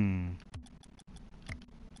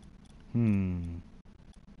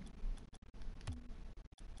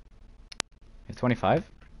 It's 25.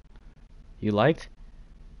 You liked?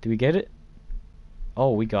 Do we get it?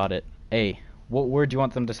 Oh, we got it. Hey, what word do you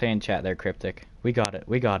want them to say in chat there, Cryptic? We got it.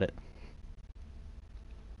 We got it.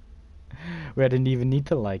 I didn't even need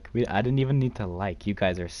to like. I didn't even need to like. You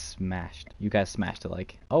guys are smashed. You guys smashed the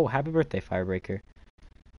like. Oh, happy birthday, Firebreaker.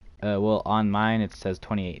 Well, on mine it says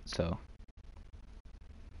 28, so.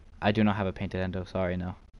 I do not have a painted endo. Sorry,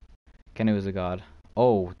 no. Kenny was a god.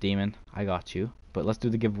 Oh, demon. I got you. But let's do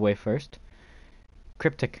the giveaway first.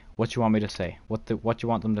 Cryptic, what you want me to say? What you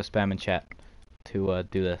want them to spam in chat to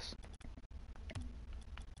do this?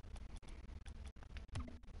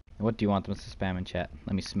 What do you want them to spam in chat?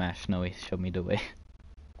 Let me smash Snowy. Show me the way.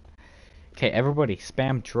 Okay, everybody,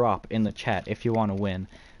 spam drop in the chat if you want to win.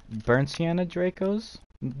 Burnt Sienna Dracos?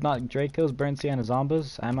 Not Dracos, Burnt Sienna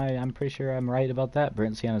Zombas. I'm pretty sure I'm right about that.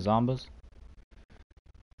 Burnt Sienna Zombas.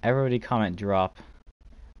 Everybody comment drop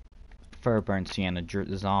for Burnt Sienna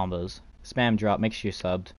Zombas. Spam drop, make sure you're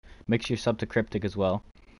subbed. Make sure you sub to Cryptic as well.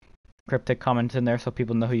 Cryptic, comment in there so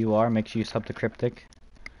people know who you are. Make sure you sub to Cryptic.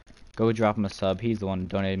 Go drop him a sub. He's the one who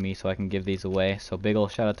donated me so I can give these away. So big ol'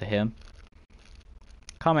 shout out to him.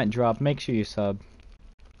 Comment drop, make sure you sub.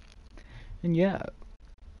 And yeah,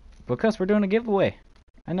 because we're doing a giveaway.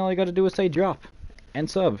 And all you gotta do is say drop. And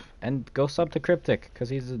sub. And go sub to Cryptic, because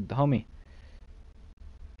he's a homie.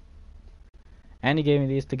 And he gave me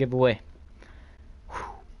these to give away.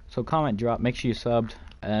 So comment drop, make sure you subbed,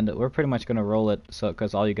 and we're pretty much gonna roll it. So,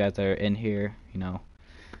 because all you guys that are in here, you know,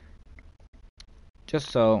 just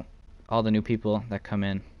so all the new people that come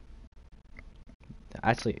in.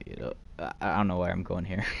 Actually, you know, I don't know where I'm going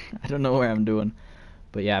here. I don't know where I'm doing,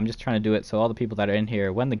 but yeah, I'm just trying to do it so all the people that are in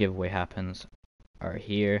here when the giveaway happens are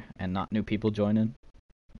here and not new people joining.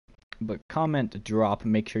 But comment drop,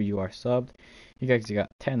 make sure you are subbed. You guys got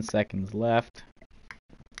 10 seconds left.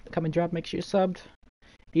 Comment drop, make sure you're subbed.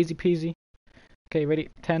 Easy peasy. Okay, ready?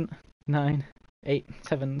 10, 9, 8,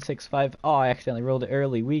 7, 6, 5. Oh, I accidentally rolled it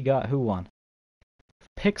early. We got who won?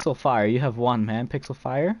 Pixel Fire, you have won, man. Pixel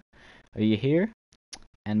Fire, are you here?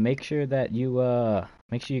 And make sure that you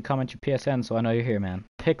comment your PSN so I know you're here, man.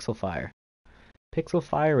 Pixel Fire. Pixel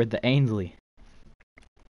Fire with the Ainsley.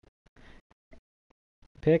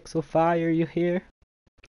 Pixel Fire, you here?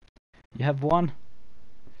 You have won.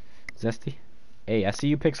 Zesty. Hey, I see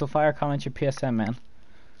you, Pixel Fire. Comment your PSN, man.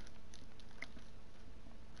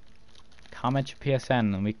 Comment your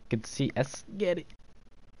PSN and we can see. Let's get it.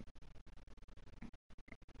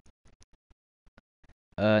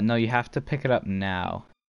 No, you have to pick it up now.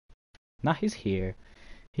 Nah, he's here.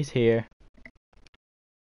 He's here.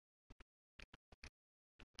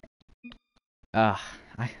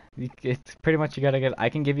 It's pretty much you gotta get. I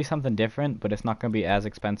can give you something different, but it's not gonna be as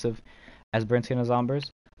expensive as Burnt Sienna Zombers.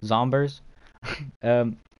 It's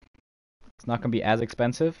not gonna be as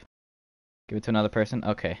expensive. Give it to another person.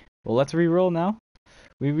 Okay. Well, let's re-roll now.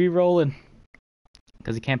 We re-rolling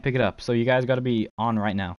because he can't pick it up. So you guys gotta be on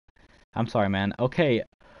right now. I'm sorry, man. Okay.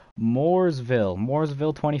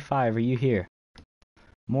 Mooresville 25. Are you here?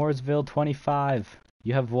 Mooresville 25.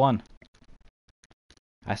 You have won.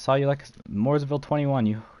 I saw you like Mooresville 21.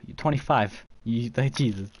 You 25. You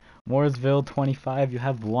Jesus. Mooresville 25. You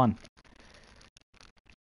have won.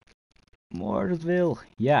 Mooresville.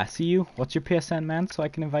 Yeah, see you. What's your PSN, man? So I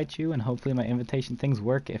can invite you, and hopefully my invitation things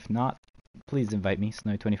work. If not, please invite me,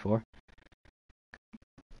 Snowy24.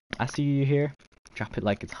 I see you here. Drop it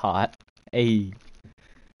like it's hot. Hey.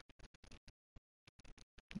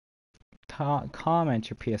 comment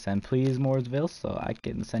your PSN, please, Mooresville, so I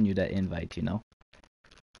can send you that invite, you know.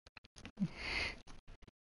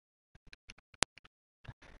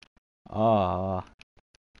 Oh,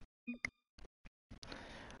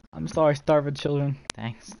 I'm sorry, starving children.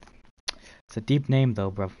 Thanks. It's a deep name,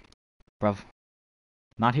 though, bruv.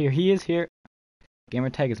 Not here. He is here. Gamer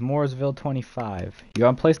tag is Mooresville25. You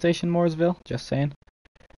on PlayStation, Mooresville? Just saying.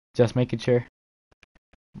 Just making sure.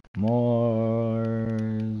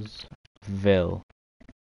 Mooresville.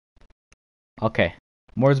 Okay.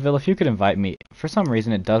 Mooresville, if you could invite me. For some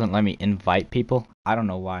reason, it doesn't let me invite people. I don't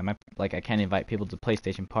know why. I can't invite people to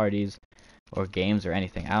PlayStation parties or games or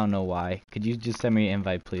anything. I don't know why. Could you just send me an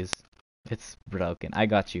invite, please? It's broken. I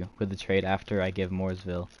got you with the trade after I give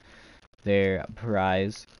Mooresville their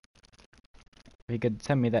prize. If you could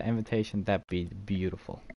send me that invitation, that'd be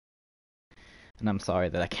beautiful. And I'm sorry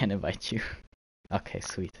that I can't invite you. Okay,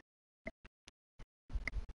 sweet.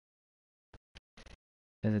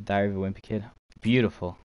 There's a Diary of a Wimpy Kid.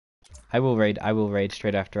 Beautiful. I will raid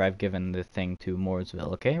straight after I've given the thing to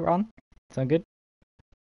Mooresville, okay, Ron? Sound good?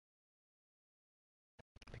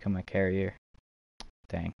 Become a carrier.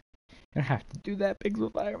 Dang. You don't have to do that,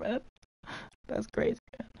 Pixel Fire, man. That's crazy,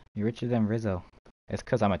 man. You're richer than Rizzo. It's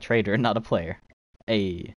because I'm a trader, not a player.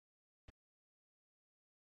 Hey.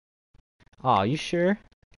 Aw, you sure?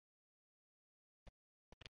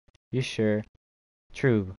 You sure?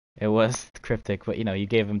 True. It was cryptic, but you know, you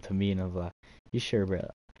gave him to me and I was like, you sure, bro?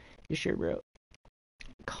 You sure, bro?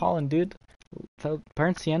 Colin, dude. Tell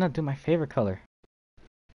Burnt Sienna, do my favorite color.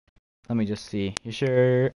 Let me just see. You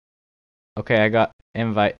sure? Okay, I got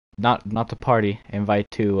invite. Not to party. Invite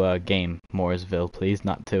to game Mooresville, please.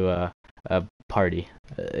 Not to a party.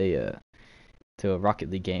 To a Rocket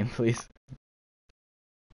League game, please.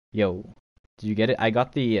 Yo, did you get it? I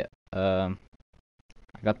got the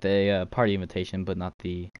party invitation, but not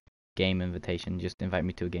the game invitation. Just invite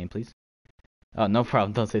me to a game, please. Oh, no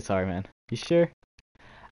problem. Don't say sorry, man. You sure?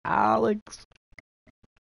 Alex,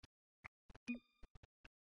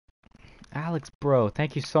 bro,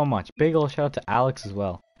 thank you so much. Big ol' shout out to Alex as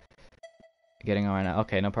well. Getting on right now.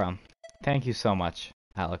 Okay, no problem. Thank you so much,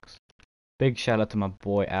 Alex. Big shout out to my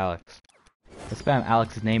boy Alex. Let's spam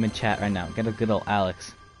Alex's name in chat right now. Get a good old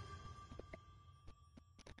Alex.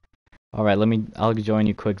 Alright, I'll join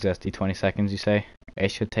you quick, Zesty. 20 seconds, you say? It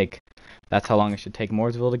should take, that's how long it should take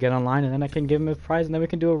Mooresville to get online, and then I can give him a prize, and then we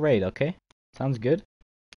can do a raid, okay? Sounds good?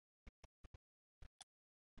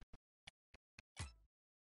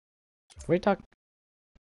 What are you talking?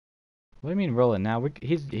 What do you mean rolling now?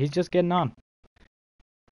 He's just getting on.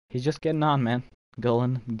 He's just getting on, man.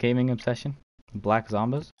 Golan, gaming obsession. Black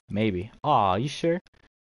Zombas? Maybe. Aw, you sure?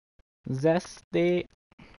 Zesty.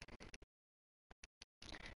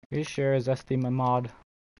 You sure, Zesty, my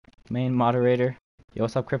main moderator? Yo,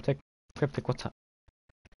 what's up, Cryptic? Cryptic, what's up?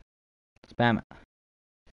 Spam it.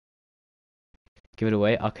 Give it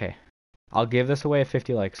away? Okay. I'll give this away at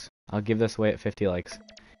 50 likes.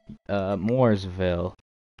 Mooresville.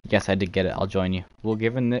 Yes, I did get it. I'll join you. We're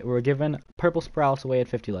giving Purple Sprouts away at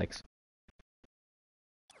 50 likes.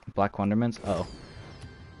 Black Wonderments? Oh.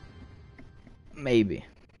 Maybe.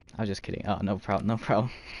 I was just kidding. Oh, no problem.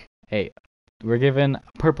 Hey, we're giving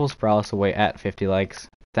Purple Sprouts away at 50 likes.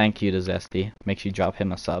 Thank you to Zesty. Make sure you drop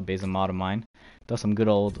him a sub. He's a mod of mine. Does some good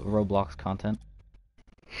old Roblox content.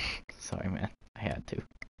 Sorry, man. I had to.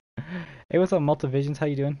 Hey, what's up, Multivisions? How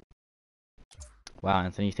you doing? Wow,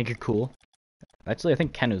 Anthony, you think you're cool? Actually, I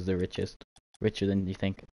think Kenu's the richest. Richer than you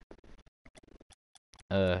think.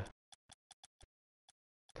 The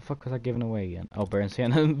fuck was I giving away again? Oh, Burn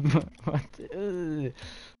Sienna. What?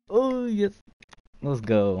 Oh, yes. Let's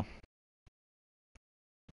go.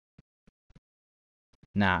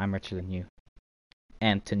 Nah, I'm richer than you.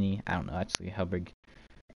 Anthony. I don't know actually how big.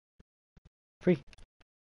 Free.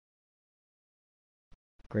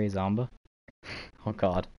 Grey Zomba. Oh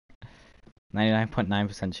god.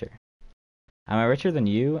 99.9% sure. Am I richer than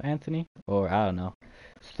you, Anthony? Or I don't know.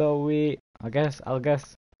 So I'll guess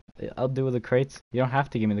I'll do with the crates. You don't have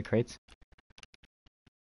to give me the crates.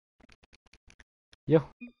 Yo,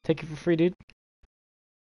 take it for free, dude.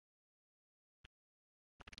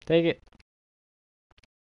 Take it.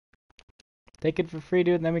 Take it for free,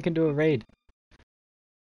 dude, and then we can do a raid.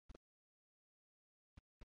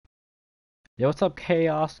 Yo, what's up,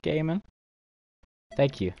 Chaos Gaming?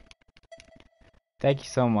 Thank you. Thank you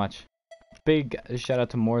so much. Big shout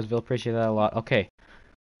out to Mooresville. Appreciate that a lot. Okay.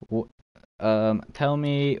 Tell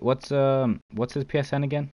me what's his PSN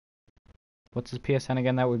again? What's his PSN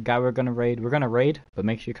again? That guy we're gonna raid. We're gonna raid, but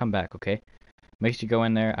make sure you come back, okay? Make sure you go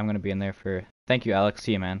in there. I'm gonna be in there for. Thank you, Alex.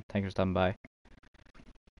 See you, man. Thanks for stopping by.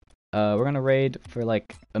 We're gonna raid for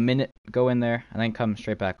like a minute, go in there, and then come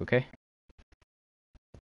straight back, okay?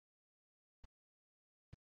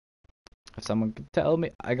 If someone could tell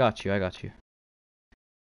me, I got you, I got you.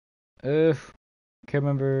 Can't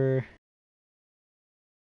remember.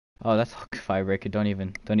 Oh, that's Firebreaker.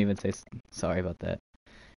 Don't even say sorry about that.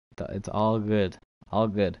 It's all good, all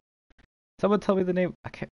good. Someone tell me the name. I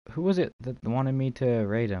can't. Who was it that wanted me to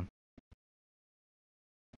raid him?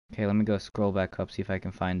 Okay, let me go scroll back up, see if I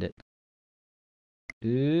can find it.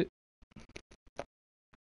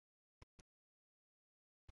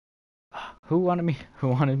 Who wanted me? Who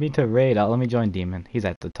wanted me to raid? Let me join Demon. He's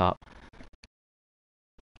at the top.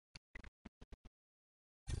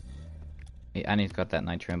 Yeah, and he's got that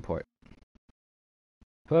nitro import.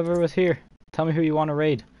 Whoever was here, tell me who you want to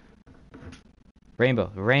raid.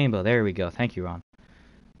 Rainbow, Rainbow. There we go. Thank you, Ron.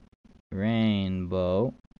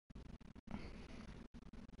 Rainbow.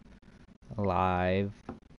 Live.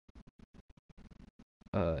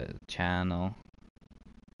 Channel.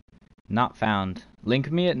 Not found.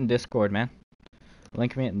 Link me it in Discord, man.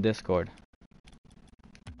 Link me it in Discord.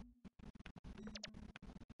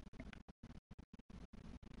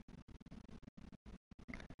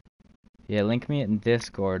 Yeah, link me it in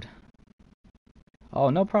Discord. Oh,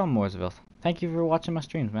 no problem, Mooresville. Thank you for watching my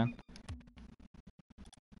streams, man.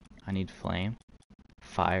 I need flame.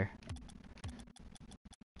 Fire.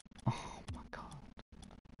 Oh my god.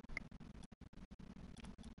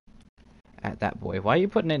 At that boy. Why are you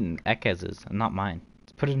putting it in Ekez's and not mine?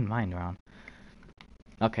 Let's put it in mine, Ron.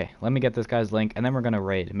 Okay, let me get this guy's link, and then we're gonna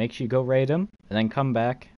raid. Make sure you go raid him, and then come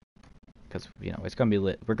back. Because, you know, it's gonna be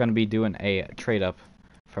lit. We're gonna be doing a trade up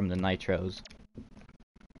from the nitros.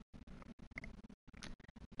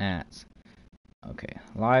 That's okay.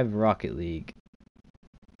 Live Rocket League.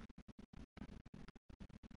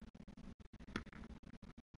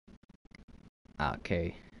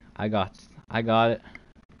 Okay, I got it.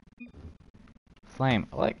 Flame.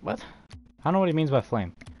 Like what? I don't know what he means by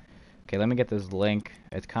flame. Okay, let me get this link.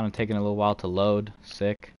 It's kind of taking a little while to load.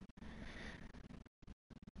 Sick.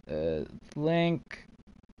 Link.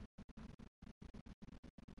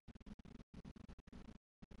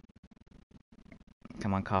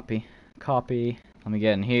 Come on, copy. Copy. Let me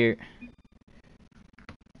get in here.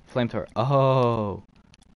 Flamethrower. Oh.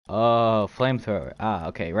 Oh, flamethrower. Ah,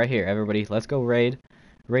 okay. Right here, everybody. Let's go raid.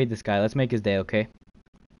 Raid this guy. Let's make his day, okay?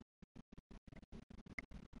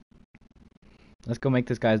 Let's go make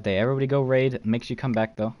this guy's day. Everybody go raid. Make sure you come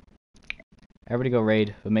back, though. Everybody go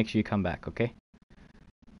raid, but make sure you come back, okay?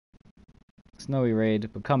 Snowy raid,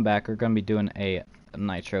 but come back. We're going to be doing a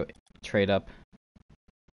nitro trade up.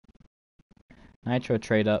 Nitro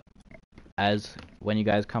trade up as when you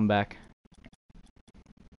guys come back.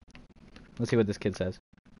 Let's see what this kid says.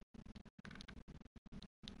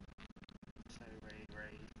 So raid.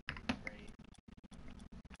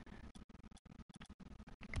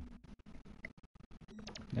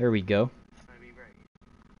 There we go. Snowy raid.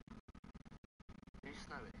 Who's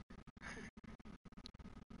Snowy?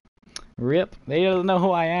 Rip. They don't know who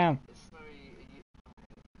I am. It's Snowy.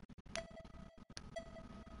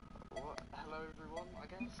 What? Hello everyone, I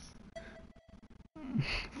guess?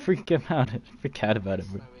 Freak him out. Freak out about it,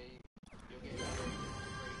 bro. Snowy, you're getting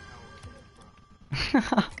raided out of here,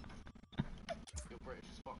 bro. You're British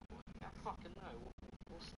as fuck, boy. I fucking know.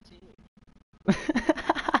 What's to you?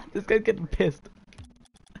 This guy's getting pissed.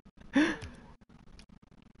 Yeah,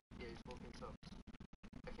 he's walking subs.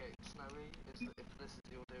 Okay, Snowy, if this is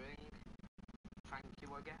what you're doing, thank you,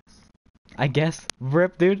 I guess. I guess.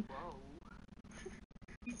 Rip, dude. Whoa.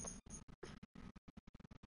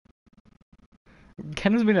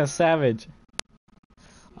 Ken has been a savage.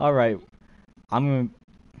 Alright. I'm gonna...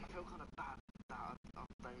 I feel kind of bad that I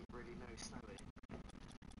don't really know Snowy.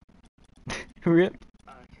 Rip. Okay,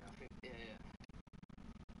 I think, yeah.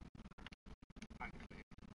 Thank you.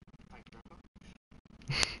 Thank you very much.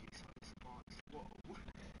 You so smart. Whoa.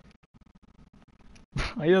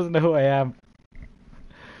 He doesn't know who I am.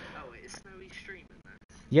 Oh wait, is Snowy streaming then?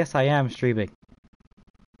 Yes, I am streaming.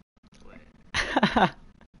 Wait.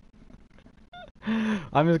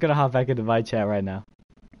 I'm just gonna hop back into my chat right now.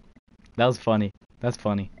 That was funny. That's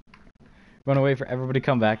funny. We're gonna wait for everybody to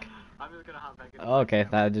come back. I'm just gonna hop back in. Okay,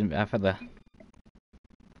 that didn't after the.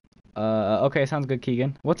 Okay, sounds good,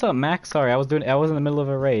 Keegan. What's up, Max? Sorry, I was in the middle of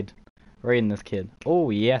a raiding this kid. Oh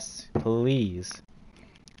yes, please.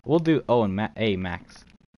 We'll do. Oh, and Max.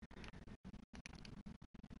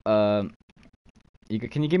 Can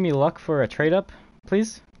you give me luck for a trade up,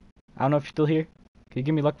 please? I don't know if you're still here. Can you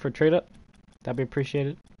give me luck for a trade up? That'd be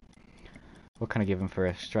appreciated. What can I give him for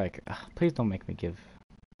a striker? Ugh, please don't make me give.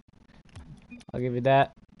 I'll give you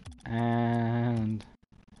that. And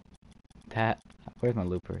that. Where's my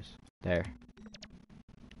loopers? There.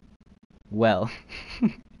 Well.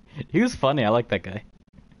 He was funny. I like that guy.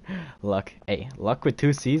 Luck. Hey, luck with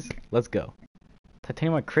 2 C's? Let's go.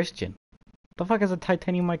 Titanium Christian. What the fuck is a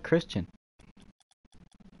Titanium Christian?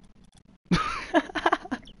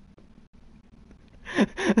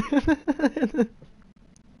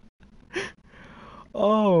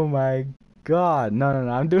 Oh my god. No, no,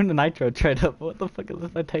 no. I'm doing the nitro trade up. What the fuck is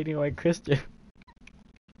this Titanium Christian?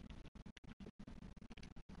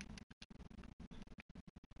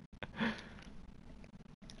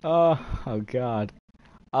 Oh god.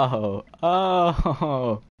 Oh.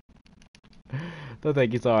 Oh. No,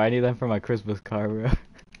 thank you, sorry. I need them for my Christmas card, bro.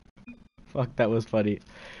 Fuck, that was funny.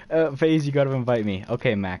 FaZe, you gotta invite me.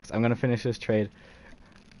 Okay, Max. I'm gonna finish this trade.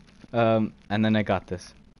 And then I got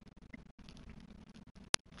this.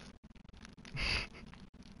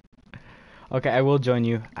 Okay, I will join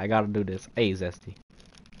you. I gotta do this. Hey, Zesty.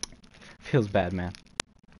 Feels bad, man.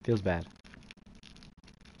 Feels bad.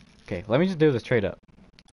 Okay, let me just do this trade up.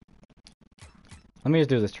 Let me just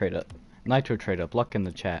do this trade up. Nitro trade up. Luck in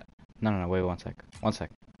the chat. No, no, no. Wait 1 sec. 1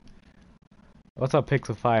 sec. What's up,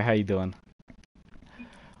 Pixel Fire? How you doing?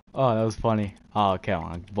 Oh, that was funny. Oh, come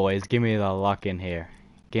on, boys. Give me the luck in here.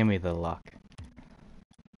 Give me the luck.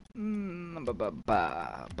 Give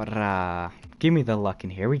me the luck in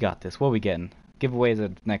here. We got this. What are we getting? Giveaways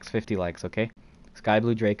the next 50 likes, okay? Sky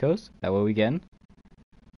Blue Dracos. That what we getting?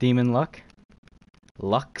 Demon Luck.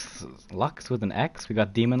 Lux with an X. We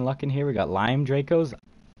got Demon Luck in here. We got Lime Dracos.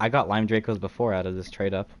 I got Lime Dracos before out of this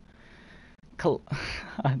trade up.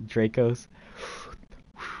 Dracos.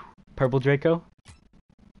 Purple Draco.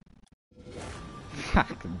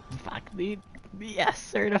 Fuck, dude. Yes,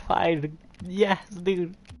 certified. Yes,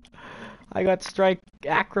 dude. I got Strike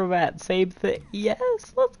Acrobat. Same thing.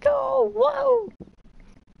 Yes, let's go. Whoa.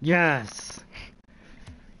 Yes.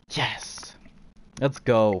 Yes. Let's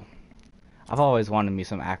go. I've always wanted me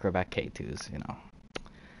some Acrobat K2s, you know.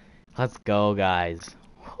 Let's go, guys.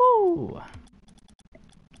 Whoo!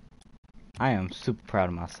 I am super proud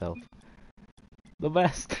of myself. The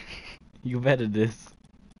best. You bet it is.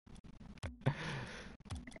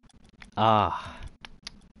 Ah.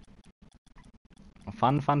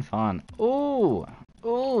 Fun, fun, fun. Ooh!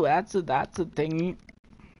 Ooh, that's a thing.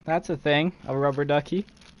 That's a thing. A rubber ducky.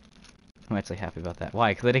 I'm actually happy about that.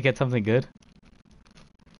 Why? 'Cause I didn't get something good?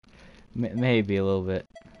 Maybe a little bit.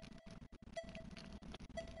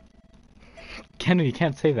 Kenny, you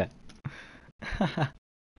can't say that.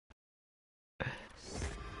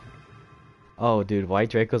 Oh, dude, white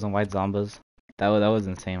Dracos and white Zombas. That was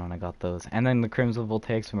insane when I got those. And then the Crimson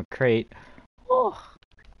Voltaics from a crate. Oh.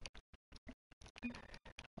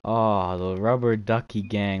 Oh, the rubber ducky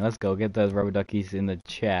gang. Let's go get those rubber duckies in the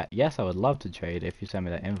chat. Yes, I would love to trade if you send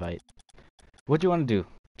me that invite. What do you want to do?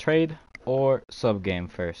 Trade or sub game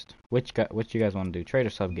first? Which you guys want to do? Trade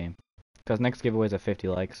or sub game? Because next giveaway is at 50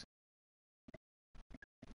 likes.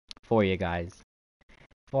 For you guys.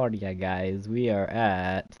 For you guys. We are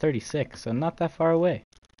at 36, so not that far away.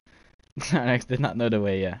 Next did not know the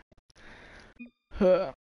way, yeah.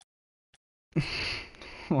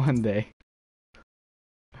 One day.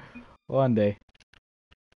 One day.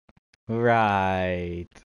 Right.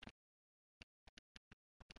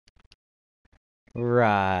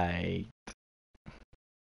 Right.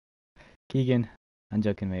 Keegan, I'm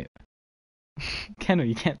joking, mate. Kendall,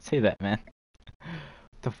 you can't say that, man.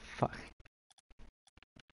 What the fuck?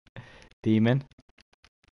 Demon?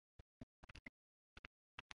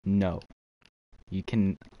 No. You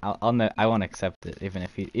can. I won't accept it, even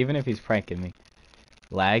if he's pranking me.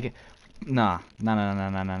 Lag? Nah. Nah.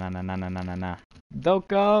 Nah. Don't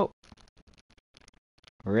go.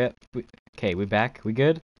 Rip. Okay, we back. We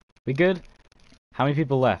good? We good? How many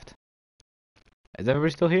people left? Is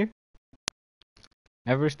everybody still here?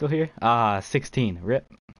 Everybody still here? Ah, 16. Rip.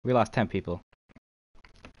 We lost 10 people.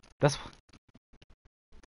 That's.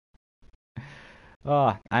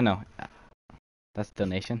 Oh, I know. That's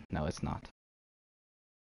donation? No, it's not.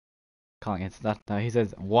 Calling it's not. No, he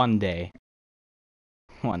says one day.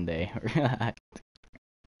 One day. Right.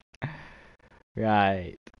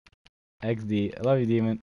 Right. XD. I love you,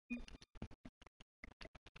 Demon.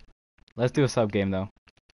 Let's do a sub game though.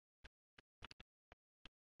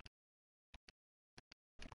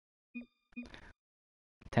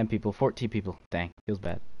 $10 people, 14 people. Dang, feels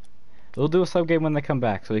bad. We'll do a sub game when they come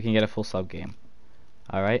back so we can get a full sub game.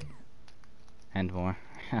 Alright? And more.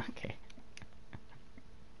 Okay.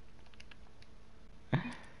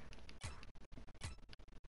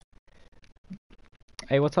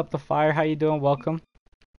 Hey, what's up, The Fire? How you doing? Welcome.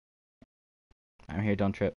 I'm here,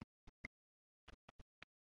 don't trip.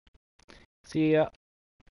 See ya.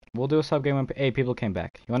 We'll do a sub game when people came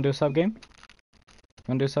back. You wanna do a sub game? You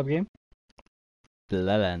wanna do a sub game?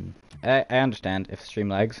 Blah. I understand if stream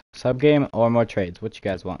lags. Sub game or more trades. What you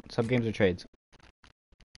guys want? Sub games or trades?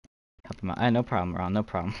 Help him out. No problem, Ron. No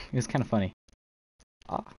problem. It was kind of funny.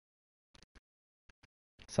 Ah.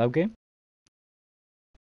 Sub game?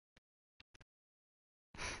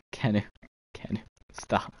 Kenu.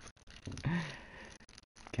 Stop.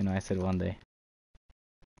 Kenu, I said one day.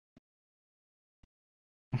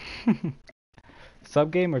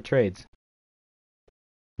 Sub game or trades?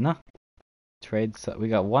 No. Trades. We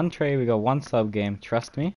got one trade. We got one sub game.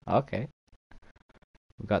 Trust me. Okay.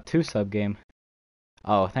 We got two sub game.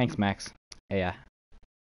 Oh, thanks, Max. Yeah.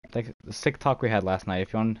 Like the sick talk we had last night.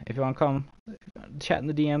 If you want to come chat in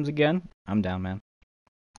the DMs again, I'm down, man.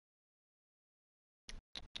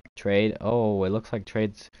 Trade. Oh, it looks like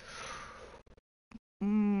trades.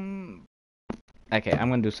 Okay, I'm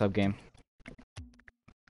gonna do sub game.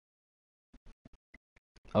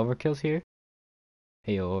 Overkill's here.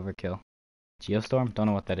 Hey yo, Overkill. Geostorm? Don't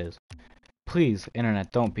know what that is. Please,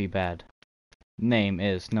 internet, don't be bad. Name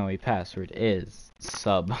is Snowy. Password is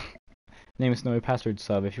sub. Name is Snowy. Password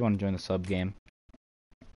sub. If you want to join the sub game.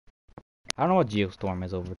 I don't know what Geostorm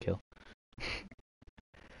is. Overkill.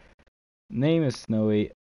 Name is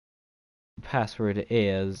Snowy. Password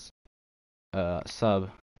is sub.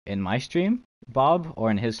 In my stream, Bob, or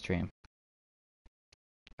in his stream?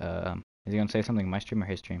 Is he gonna say something in my stream or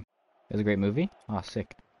his stream? It was a great movie. Oh,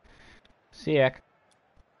 sick. Sick.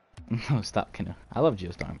 No, stop, Kenu. I love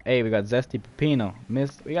Geostorm. Hey, we got Zesty Pepino.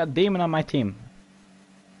 We got Demon on my team.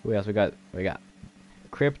 Who else we got? We got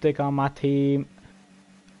Cryptic on my team.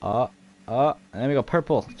 And then we got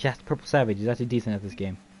Purple. Yes, Purple Savage. He's actually decent at this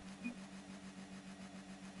game.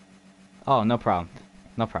 Oh, no problem.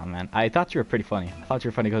 No problem, man. I thought you were pretty funny. I thought you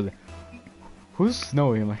were funny because who's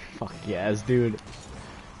Snowy? I'm like, fuck yes, dude.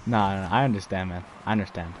 Nah, I understand, man. I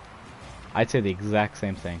understand. I'd say the exact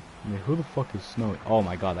same thing. I mean, who the fuck is Snowy? Oh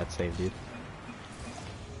my god, that's safe, dude.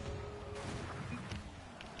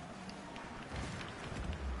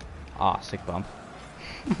 Ah, sick bump.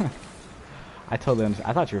 I totally understand.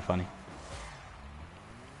 I thought you were funny.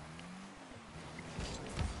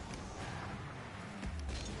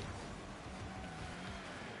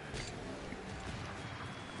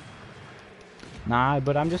 Nah,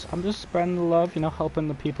 but I'm just spreading the love, you know, helping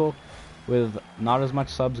the people with not as much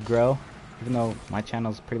subs grow, even though my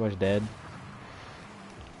channel's pretty much dead.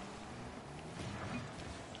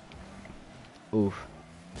 Oof.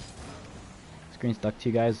 Screen stuck to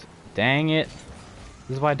you guys. Dang it.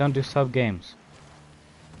 This is why I don't do sub games.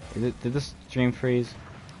 Did this stream freeze?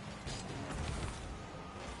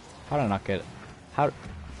 How did I not get it? How?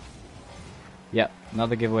 Yep,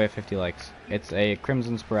 another giveaway of 50 likes. It's a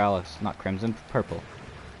Crimson Spiralis. Not Crimson, purple.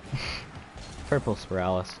 Purple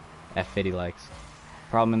Spiralis. F50 likes.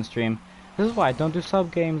 Problem in the stream. This is why I don't do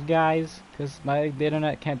sub games, guys. Because the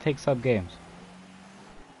internet can't take sub games.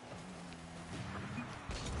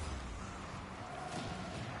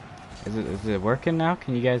 Is it working now?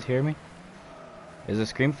 Can you guys hear me? Is the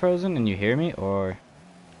screen frozen and you hear me? Or...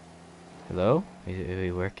 Hello? Is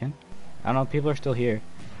it working? I don't know, people are still here.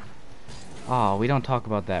 Oh, we don't talk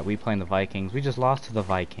about that. We playing the Vikings. We just lost to the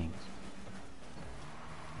Vikings.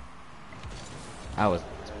 I was...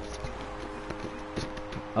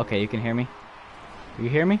 Okay, you can hear me? You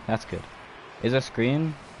hear me? That's good. Is the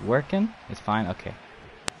screen working? It's fine? Okay.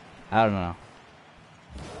 I don't know.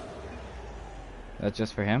 That's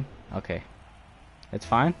just for him? Okay. It's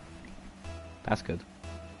fine? That's good.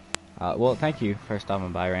 Well, thank you for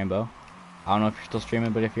stopping by, Rainbow. I don't know if you're still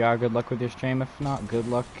streaming, but if you are, good luck with your stream. If not, good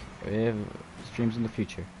luck with streams in the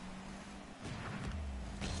future.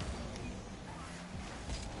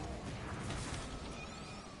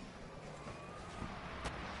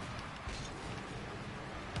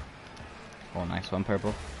 Oh, nice one,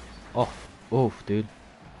 Purple. Oh, oof, dude.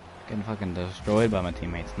 Getting fucking destroyed by my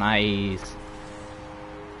teammates. Nice.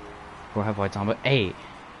 4 have whites on, but hey,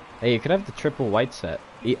 you could have the triple white set.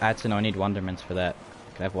 Actually, no, I need Wonderments for that.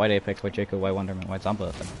 Could I have white Apex, white Jacob, white Wonderment, white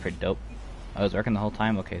Zomba? That'd be pretty dope. I was working the whole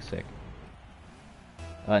time. Okay, sick.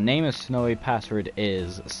 Name is Snowy. Password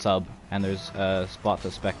is sub, and there's a spot to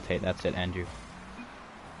spectate. That's it, Andrew.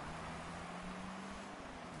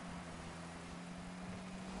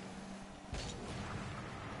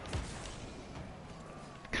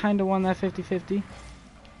 Kinda won that 50-50.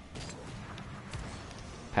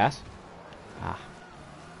 Pass. Ah.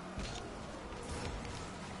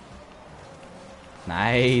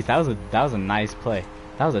 Nice. That was a nice play.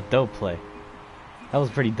 That was a dope play. That was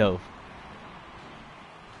pretty dope.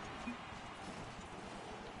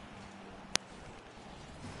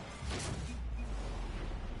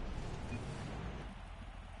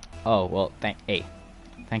 Oh, well, thank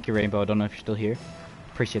you, Rainbow. I don't know if you're still here.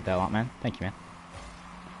 Appreciate that a lot, man. Thank you, man.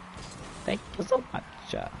 Thank you so much.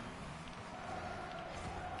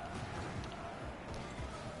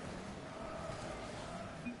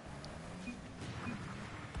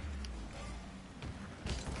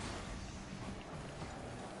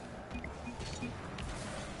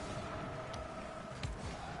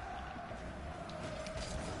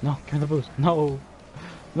 No, give me the boost. No,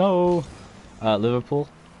 no. Liverpool.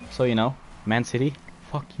 So you know, Man City.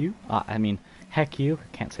 Fuck you. I mean, heck you.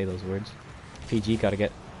 Can't say those words. PG. Gotta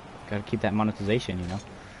keep that monetization. You know.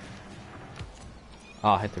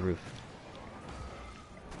 Oh, hit the roof.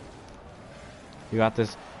 You got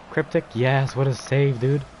this. Cryptic. Yes. What a save,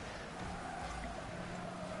 dude.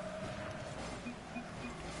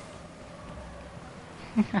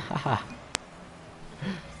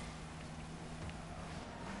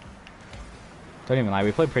 Don't even lie.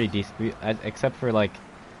 We played pretty decent. Except for like,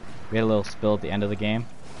 we had a little spill at the end of the game,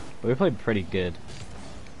 but we played pretty good.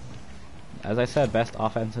 As I said, best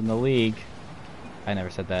offense in the league. I never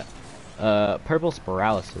said that. Purple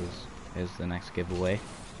Spiralysis is the next giveaway.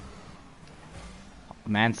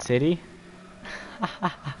 Man City?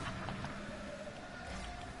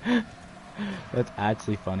 That's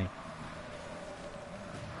actually funny.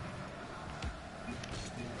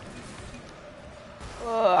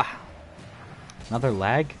 Ugh. Another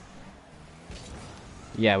lag?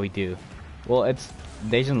 Yeah, we do. Well, it's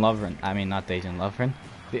Dejan Lovren. I mean, not Dejan Lovren.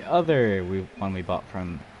 The other one we bought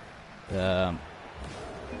from the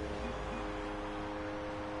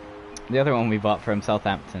other one we bought from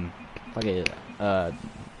Southampton. Fuck it.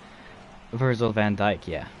 Virgil van Dijk,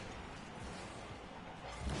 yeah.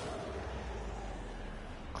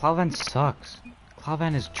 Clauvan sucks.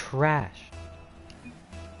 Clauvan is trash.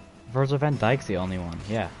 Virgil van Dijk's the only one,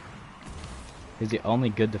 yeah. He's the only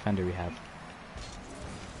good defender we have.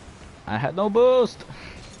 I had no boost!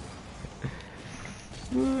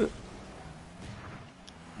 No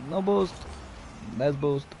boost. Let's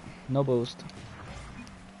boost. No boost.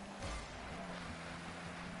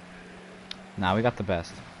 Nah, we got the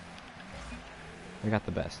best. We got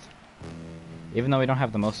the best. Even though we don't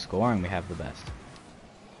have the most scoring, we have the best.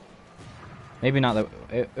 Maybe not that.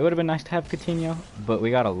 It would have been nice to have Coutinho, but we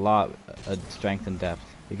got a lot of strength and depth.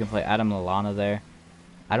 You can play Adam Lallana there.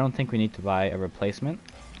 I don't think we need to buy a replacement.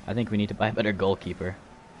 I think we need to buy a better goalkeeper.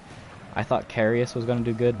 I thought Karius was going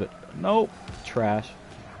to do good, but nope. Trash.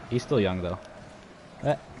 He's still young, though.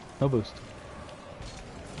 No boost.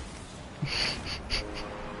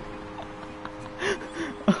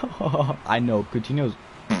 I know, Coutinho's...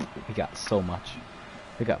 We got so much.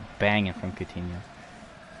 We got banging from Coutinho.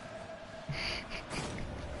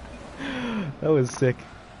 That was sick.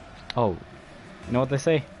 Oh, you know what they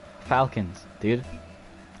say? Falcons, dude.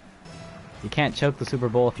 You can't choke the Super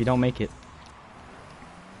Bowl if you don't make it.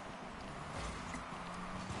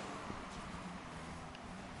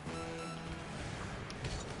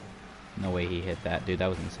 No way he hit that, dude. That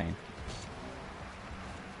was insane.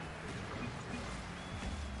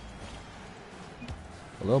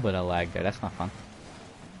 A little bit of lag there. That's not fun.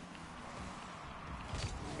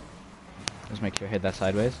 Just make sure I hit that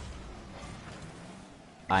sideways.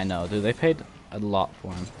 I know, dude. They paid a lot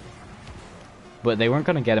for him. But they weren't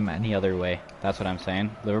going to get him any other way. That's what I'm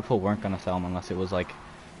saying. Liverpool weren't going to sell him unless it was like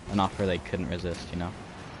an offer they couldn't resist, you know?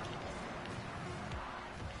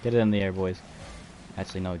 Get it in the air, boys.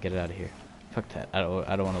 Actually, no, get it out of here. Fuck that. I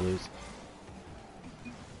don't want to lose.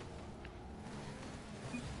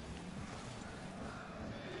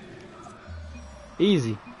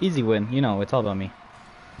 Easy win. You know, it's all about me.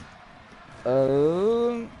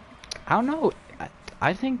 I don't know.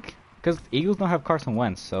 I think because Eagles don't have Carson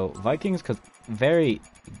Wentz, so Vikings could they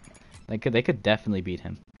could definitely beat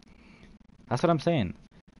him. That's what I'm saying.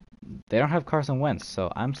 They don't have Carson Wentz,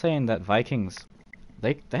 so I'm saying that Vikings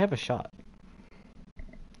they have a shot.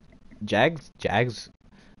 Jags,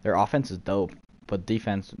 their offense is dope, but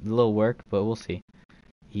defense a little work, but we'll see.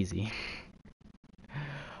 Easy.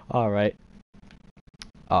 All right.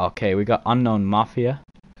 Okay, we got Unknown Mafia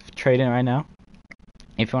trading right now.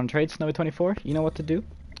 If you want to trade Snowy24, you know what to do.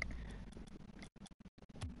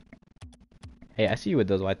 Hey, I see you with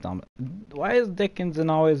those white thumbs. Why is Dickinson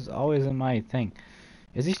always in my thing?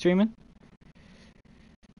 Is he streaming?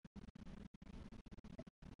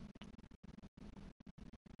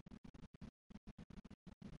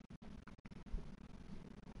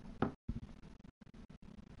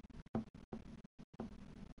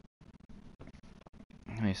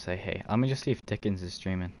 Let me say, hey, let me just see if Dickens is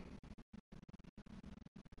streaming.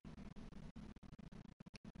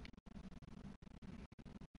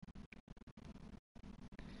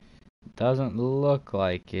 Doesn't look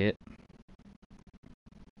like it.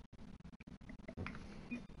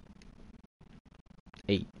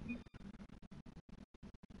 Eight.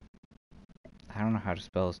 I don't know how to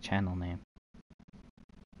spell his channel name.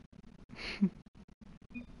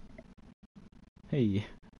 Hey.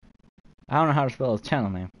 I don't know how to spell his channel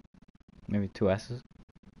name. Maybe 2 S's.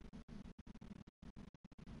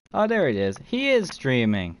 Oh, there it is. He is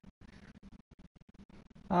streaming.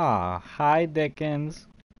 Ah, hi Dickens.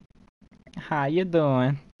 How you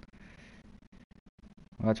doing?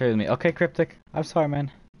 Well, trade with me. Okay, Cryptic. I'm sorry,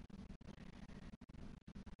 man.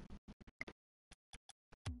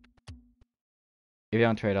 If you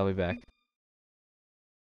don't trade, I'll be back.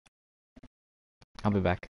 I'll be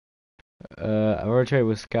back. I will trade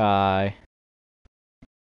with Sky.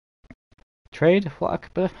 Trade? Fuck.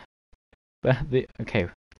 Okay,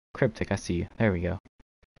 Cryptic, I see you. There we go.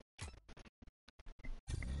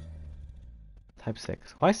 Type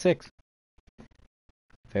 6. Why 6?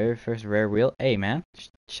 Very first rare wheel. Hey, man.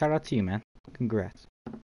 Shout out to you, man. Congrats.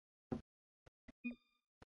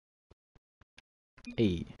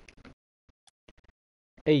 Hey.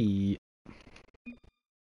 Hey.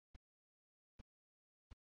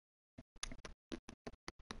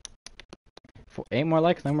 For 8 more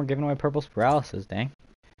likes, then we're giving away purple paralysis. Dang.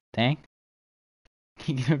 Dang.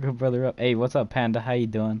 You gotta go brother up. Hey, what's up, Panda? How you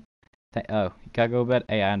doing? Oh, you gotta go to bed?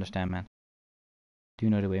 Hey, I understand, man. Do you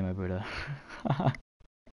know the way, my brother?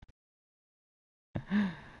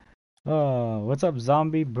 Oh, what's up,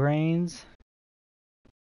 zombie brains?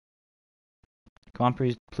 Come on,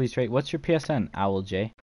 please trade. What's your PSN, Owl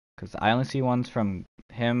J? Because I only see ones from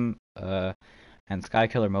him, and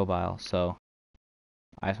Skykiller Mobile, so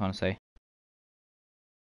I just want to say,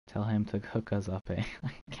 tell him to hook us up, eh?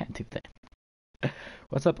 I can't do that.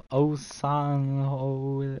 What's up,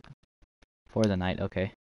 Osan for the night?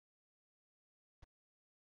 Okay.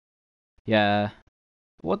 Yeah.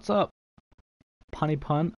 What's up, Punny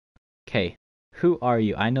Pun? Okay. Who are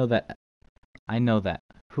you? I know that. I know that.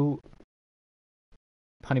 Who?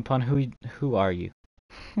 Punny Pun. Who are you?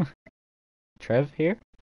 Trev here?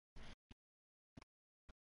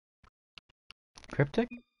 Cryptic?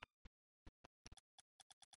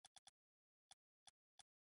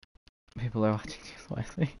 People are watching you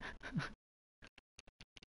wisely.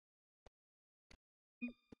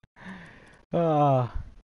 Ah,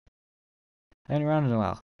 I haven't around in a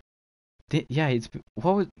while. Yeah,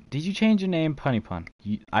 did you change your name, Punny Pun?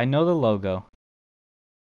 I know the logo.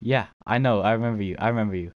 Yeah, I know. I remember you. I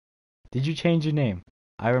remember you. Did you change your name?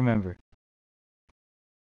 I remember.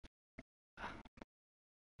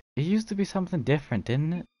 It used to be something different,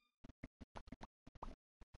 didn't it?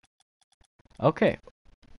 Okay,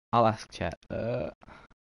 I'll ask chat.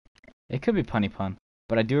 It could be Punny Pun,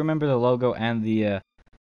 but I do remember the logo and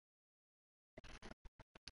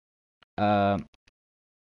uh,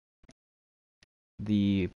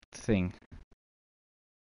 the thing.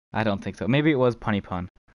 I don't think so. Maybe it was Punny Pun.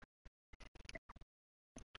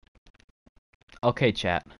 Okay,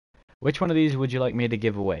 chat. Which one of these would you like me to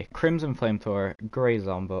give away? Crimson Flamethrower, Grey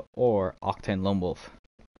Zomba, or Octane Lone Wolf?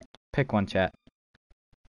 Pick one, chat.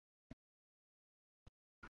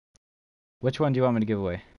 Which one do you want me to give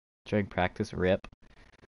away? During practice, rip.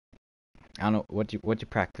 I don't know what you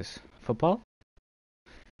practice. Football?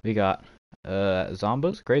 We got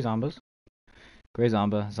Zombas, Grey Zombas, Grey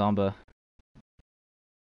Zomba.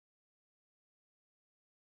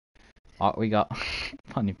 Oh, we got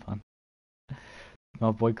Funny Pun. My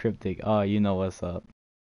boy Cryptic. Oh, you know what's up.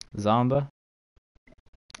 Zomba?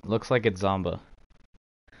 Looks like it's Zomba.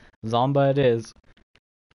 Zomba it is.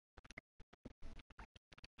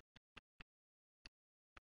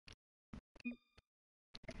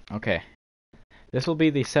 Okay. This will be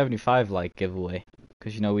the 75 like giveaway.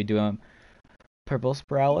 Because you know we do purple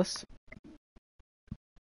spiralis.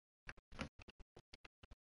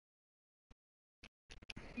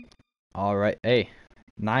 Alright, hey.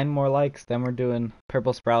 9 more likes, then we're doing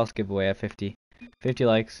purple spiralis giveaway at 50. 50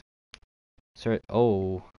 likes. Sir,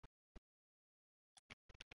 oh.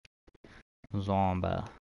 Zomba.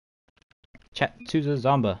 Chat, choose a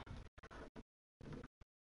Zomba.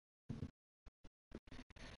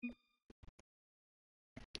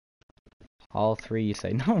 All 3 you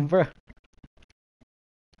say. No, bro.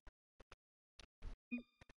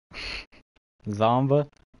 Zomba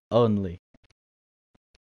only.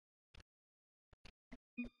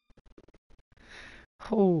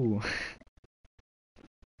 Oh.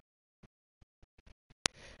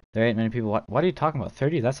 There ain't many people. What are you talking about?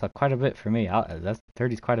 30? That's quite a bit for me. That's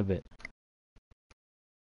 30's quite a bit.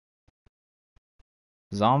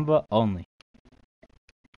 Zomba only.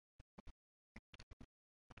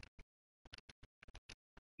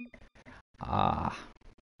 Ah,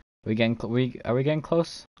 are we getting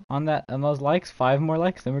close on those likes? 5 more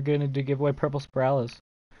likes, then we're gonna give away purple spiralis.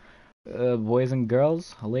 Boys and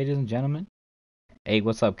girls, ladies and gentlemen. Hey,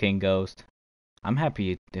 what's up, King Ghost? I'm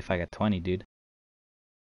happy if I get 20, dude.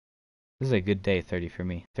 This is a good day, 30 for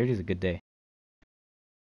me. 30 is a good day.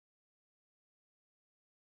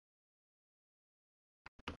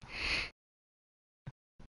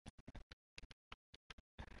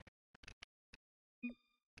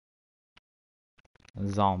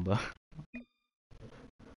 Zomba.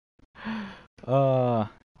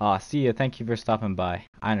 See ya. Thank you for stopping by.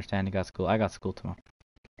 I understand you got school. I got school tomorrow.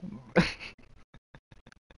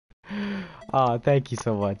 Thank you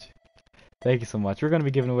so much. Thank you so much. We're gonna be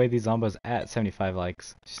giving away these zombas at 75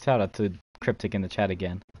 likes. Shout out to Cryptic in the chat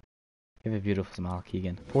again. Give a beautiful smile,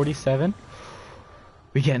 Keegan. 47.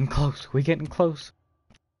 We getting close. We getting close.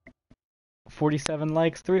 47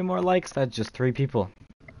 likes. 3 more likes. That's just 3 people.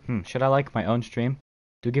 Should I like my own stream?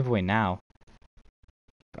 Do giveaway now.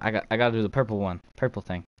 I gotta do the purple one. Purple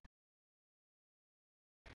thing.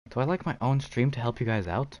 Do I like my own stream to help you guys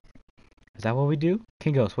out? Is that what we do?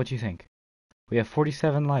 King Ghost, what do you think? We have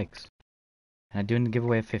 47 likes. And I'm doing the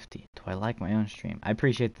giveaway of 50. Do I like my own stream? I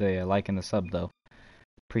appreciate the like and the sub though.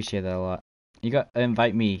 Appreciate that a lot. You gotta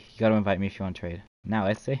invite me if you want to trade. Now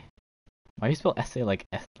essay? Why do you spell essay like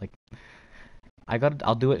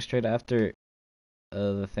I'll do it straight after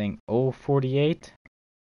the thing. 48.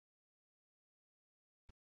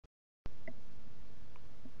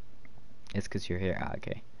 It's cause you're here.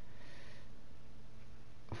 Okay.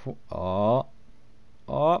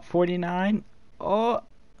 49.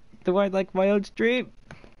 Do I like my own stream?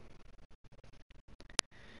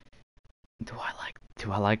 Do I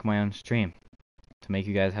like my own stream? To make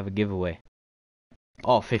you guys have a giveaway.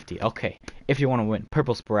 50. Okay. If you want to win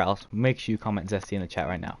purple spirals, make sure you comment Zesty in the chat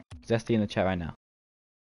right now. Zesty in the chat right now.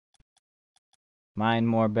 Mine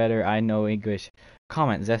more better. I know English.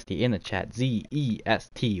 Comment Zesty in the chat. ZESTY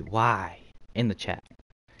in the chat.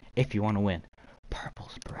 If you want to win purple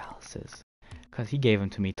spiralysis. Because he gave them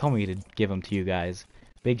to me. Told me to give them to you guys.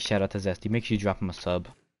 Big shout out to Zesty. Make sure you drop him a sub.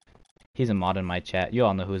 He's a mod in my chat. You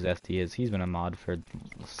all know who Zesty is. He's been a mod for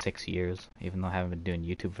 6 years. Even though I haven't been doing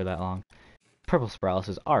YouTube for that long. Purple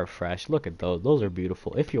spiralysis are fresh. Look at those. Those are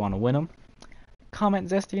beautiful. If you want to win them, comment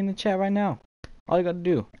Zesty in the chat right now. All you gotta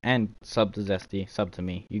do. And sub to Zesty. Sub to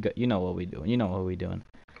me. You know what we doing. You know what we doing.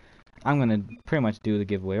 I'm gonna pretty much do the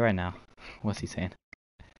giveaway right now. What's he saying?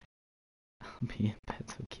 Be in bed,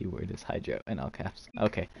 so keyword is hydro in all caps.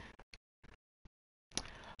 Okay.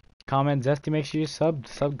 Comment Zesty, make sure you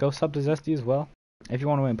go sub to Zesty as well. If you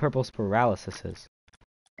want to win purple spiralysis.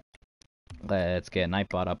 Let's get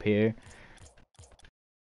Nightbot up here.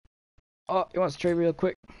 Oh, you want to trade real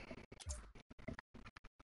quick?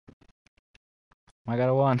 I got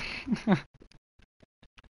a 1.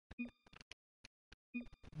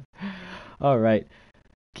 Alright.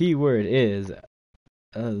 Keyword is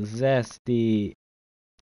Zesty.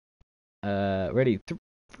 Ready?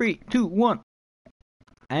 3, 2, 1.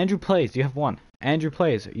 Andrew plays. You have 1. Andrew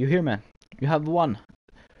plays. You hear, man? You have 1.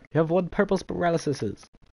 You have 1 purple paralysis.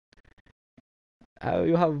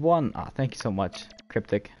 You have 1. Thank you so much,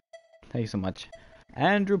 Cryptic. Thank you so much.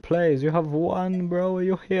 Andrew plays. You have 1, bro.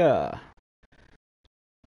 You here?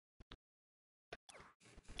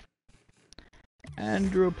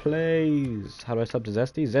 Andrew plays. How do I sub to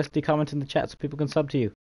Zesty? Zesty, comment in the chat so people can sub to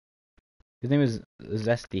you. His name is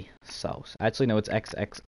Zesty Sauce. Actually, no, it's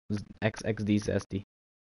XXD Zesty.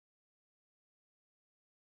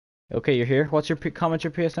 Okay, you're here. What's your comment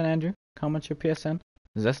your PSN, Andrew? Comment your PSN.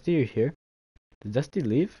 Zesty, you here? Did Zesty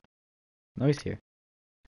leave? No, he's here.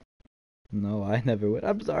 No, I never would.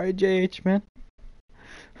 I'm sorry, JH, man.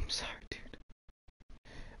 I'm sorry, dude.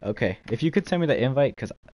 Okay, if you could send me the invite,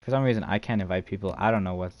 because for some reason I can't invite people. I don't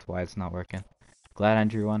know why it's not working. Glad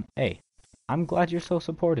Andrew won. Hey, I'm glad you're so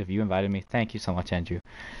supportive. You invited me. Thank you so much, Andrew.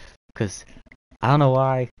 Because I don't know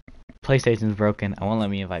why PlayStation's broken. I won't let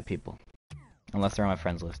me invite people. Unless they're on my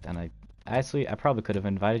friends list. And I probably could have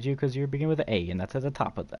invited you because you're beginning with an A, and that's at the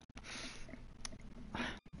top of that.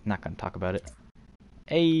 Not gonna talk about it.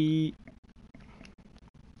 A.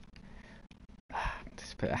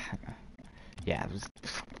 Yeah, just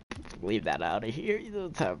leave that out of here.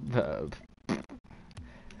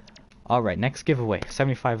 Alright, next giveaway.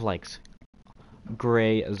 75 likes.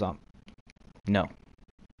 Gray zombie. No.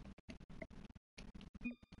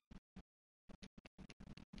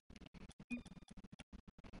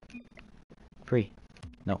 Free.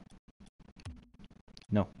 No.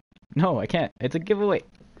 No. No, I can't. It's a giveaway.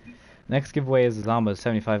 Next giveaway is Zomba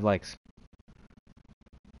 75 likes.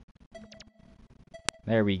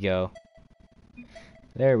 There we go.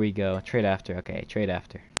 There we go. Trade after. Okay, trade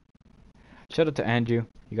after. Shout out to Andrew.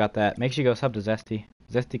 You got that. Make sure you go sub to Zesty.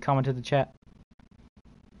 Zesty, comment to the chat.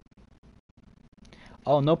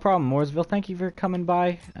 Oh, no problem, Mooresville. Thank you for coming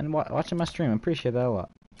by and watching my stream. I appreciate that a lot.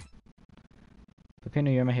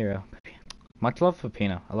 Pepino, you're my hero. Much love,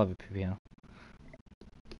 Pepino. I love you, Pepino.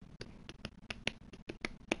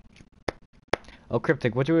 Oh,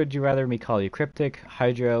 Cryptic. What would you rather me call you? Cryptic,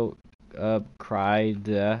 Hydro, Cried,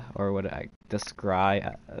 or what I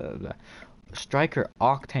describe? Striker,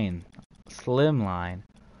 Octane, Slimline.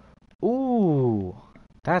 Ooh,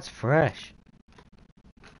 that's fresh.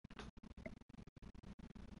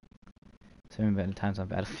 7 better times on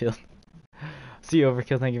Battlefield. See you,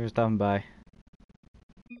 Overkill. Thank you for stopping by.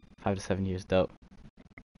 5 to 7 years, dope.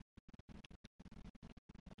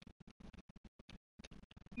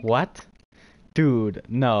 What? Dude,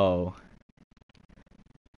 no.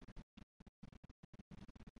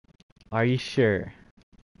 Are you sure?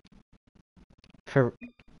 For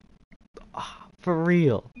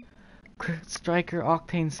real. Striker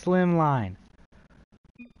Octane Slimline.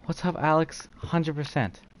 What's up, Alex?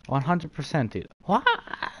 100%. 100%, dude. What?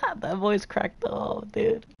 That voice cracked off,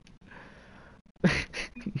 dude.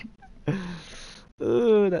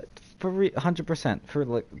 Ooh, that for 100% for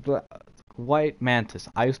like White Mantis.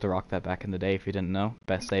 I used to rock that back in the day. If you didn't know,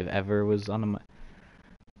 best save ever was on a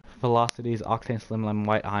Velocities Octane Slimline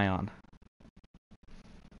White Ion.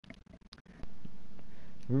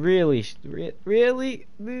 Really, really,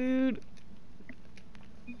 dude.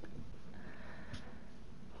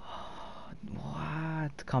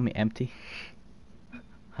 What? Call me empty.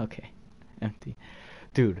 Okay, empty.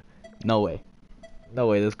 Dude, no way. No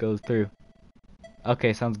way this goes through.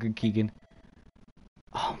 Okay, sounds good, Keegan.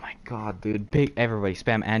 Oh my god, dude. Everybody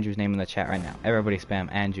spam Andrew's name in the chat right now. Everybody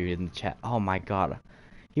spam Andrew in the chat. Oh my god.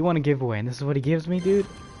 He won a giveaway and this is what he gives me, dude?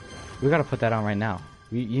 We gotta put that on right now.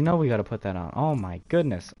 You know we gotta put that on. Oh my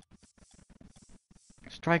goodness.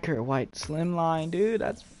 Striker White Slimline, dude.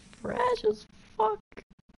 That's fresh as fuck.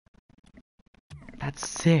 That's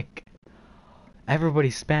sick. Everybody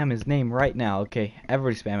spam his name right now, okay?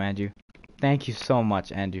 Everybody spam Andrew. Thank you so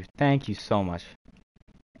much, Andrew. Thank you so much.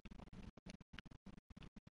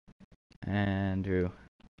 Andrew.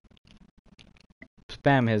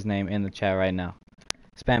 Spam his name in the chat right now.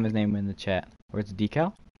 Spam his name in the chat. Where's the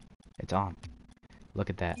decal? It's on. Look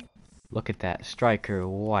at that. Look at that. Striker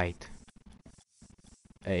White.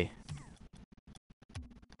 Hey.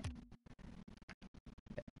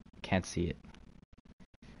 Can't see it.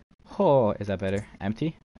 Oh, is that better?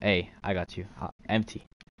 Empty? Hey, I got you. Empty.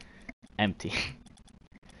 Empty.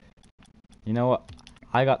 You know what?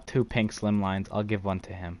 I got 2 pink slimlines. I'll give one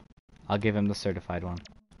to him. I'll give him the certified one.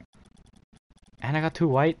 And I got 2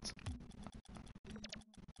 whites.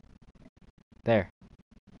 There.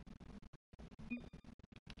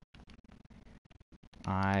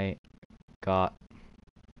 I got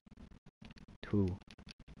 2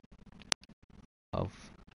 of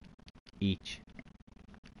each.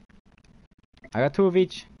 I got 2 of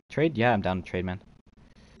each. Trade? Yeah, I'm down to trade, man.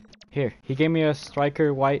 Here, he gave me a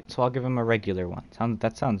striker white, so I'll give him a regular one.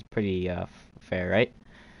 That sounds pretty fair, right?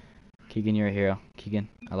 Keegan, you're a hero. Keegan,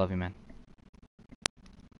 I love you, man.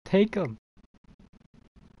 Take him.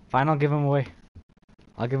 Fine, I'll give him away.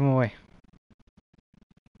 I'll give him away.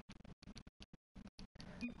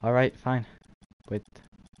 Alright, fine. Wait,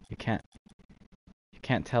 you can't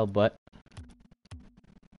tell, but...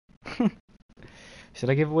 Should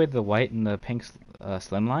I give away the white and the pink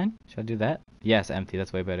slimline? Should I do that? Yes, empty.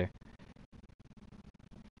 That's way better.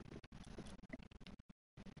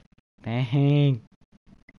 Dang.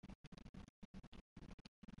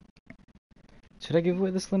 Should I give away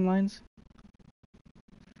the slimlines?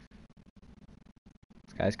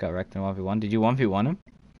 This guy's got wrecked in 1v1. Did you 1v1 him?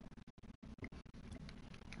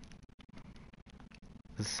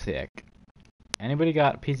 Sick. Anybody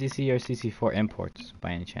got PCC or CC4 imports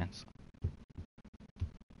by any chance?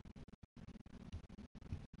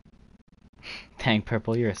 Dang,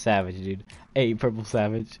 Purple, you're a savage, dude. Hey, Purple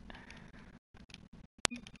Savage.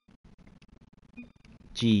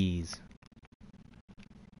 Jeez.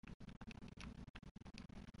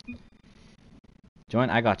 Join,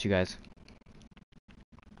 I got you guys.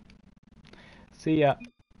 See ya.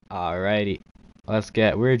 Alrighty.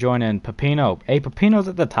 We're joining Pepino. Hey, Pepino's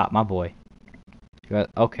at the top, my boy.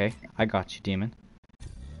 Okay, I got you, Demon.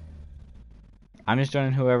 I'm just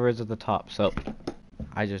joining whoever is at the top, so...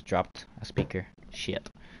 I just dropped a speaker. Shit.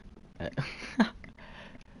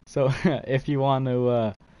 So, if you want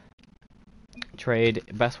to trade,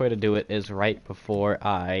 best way to do it is right before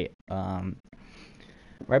I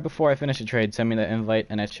finish a trade, send me the invite,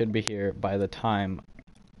 and it should be here by the time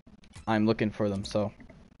I'm looking for them. So,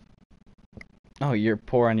 Oh, you're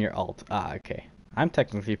poor on your alt. Ah, okay. I'm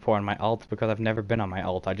technically poor on my alt because I've never been on my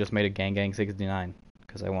alt. I just made a Gang 69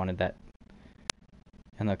 because I wanted that.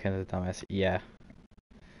 And look at the dumbass. Yeah,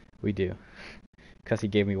 we do. Because he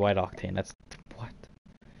gave me white octane. That's what?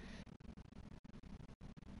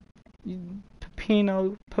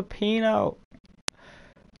 Pepino, Pepino,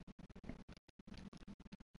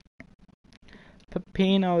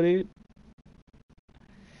 Pepino, dude.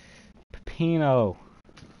 Pepino.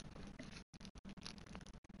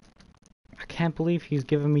 I can't believe he's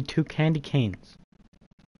giving me 2 candy canes.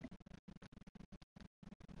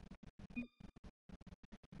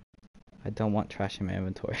 I don't want trash in my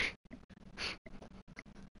inventory.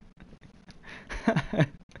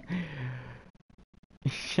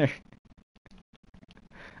 Sure.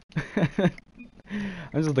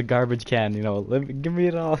 I'm just a garbage can, you know. Give me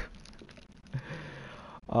it all.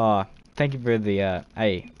 Thank you for the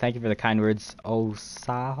thank you for the kind words,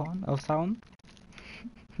 Osahon. Osahon.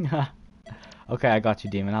 Okay, I got you,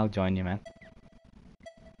 Demon. I'll join you, man.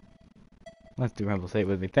 Let's do Rumble. Say it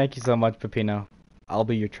with me. Thank you so much, Pepino. I'll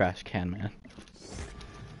be your trash can, man.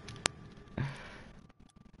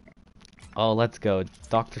 Oh, let's go.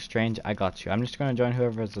 Doctor Strange, I got you. I'm just gonna join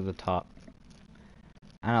whoever's at the top.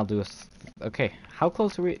 And I'll do a... Okay, how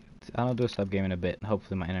close are we? I'll do a sub game in a bit.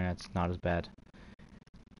 Hopefully my internet's not as bad.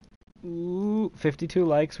 Ooh, 52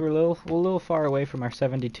 likes. We're a little far away from our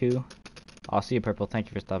 72. I'll see you, Purple. Thank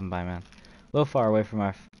you for stopping by, man. A little far away from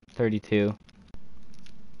our 32.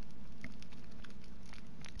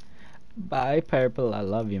 Bye, Purple. I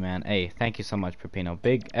love you, man. Hey, thank you so much, Pepino.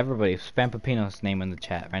 Big, everybody, spam Pepino's name in the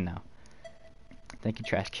chat right now. Thank you,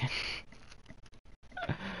 Trash Can.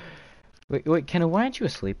 Wait, Kenna, why aren't you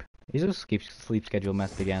asleep? Is your sleep schedule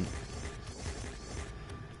messed again?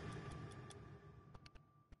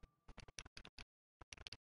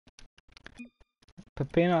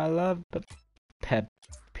 Pepino, I love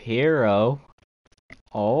Pepiro.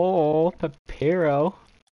 Oh, Pepiro.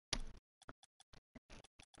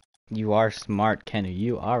 You are smart, Kenny.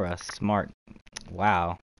 You are a smart.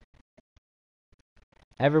 Wow.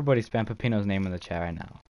 Everybody spam Pepino's name in the chat right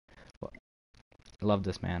now. Love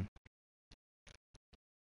this man.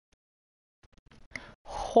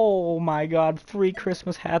 Oh my god, free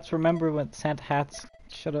Christmas hats. Remember when Santa hats?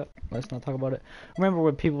 Shut up. Let's not talk about it. Remember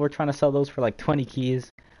when people were trying to sell those for like 20 keys?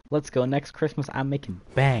 Let's go. Next Christmas, I'm making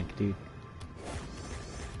bank, dude.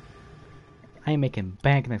 I am making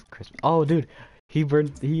bank next Christmas. Oh, dude. He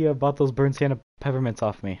bought those burnt Santa peppermints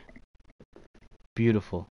off me.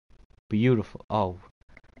 Beautiful. Beautiful. Oh.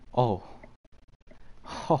 Oh.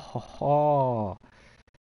 Ho ho ho.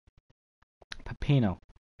 Pepino.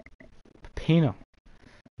 Pepino.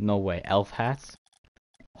 No way. Elf hats?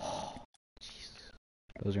 Oh, Jesus.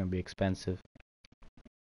 Those are gonna be expensive.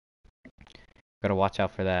 Gotta watch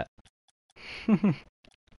out for that.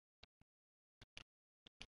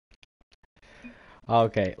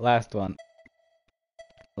 Okay, last one.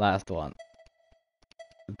 Last one.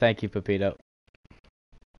 Thank you, Pepito.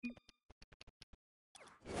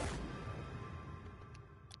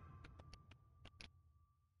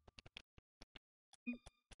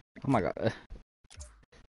 Oh my god.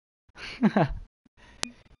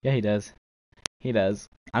 Yeah, he does. He does.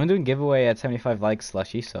 I'm doing giveaway at 75 likes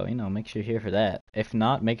slushy, so, you know, make sure you're here for that. If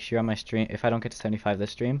not, make sure on my stream, if I don't get to 75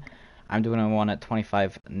 this stream, I'm doing one at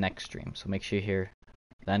 25 next stream. So make sure you're here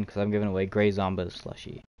then, because I'm giving away Grey Zombas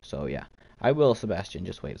slushy. So, yeah. I will, Sebastian.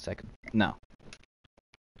 Just wait a second. No.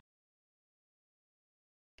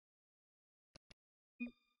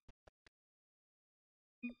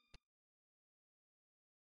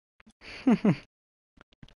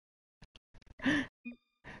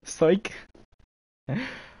 Psych.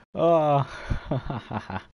 Oh.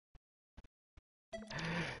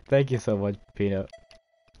 Thank you so much, Pepino.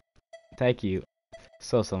 Thank you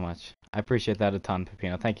so much. I appreciate that a ton,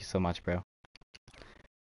 Pepino. Thank you so much, bro.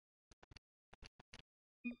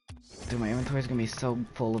 Dude, my inventory's gonna be so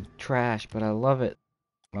full of trash, but I love it.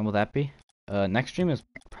 When will that be? Next stream is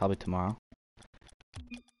probably tomorrow.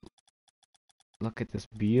 Look at this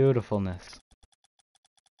beautifulness.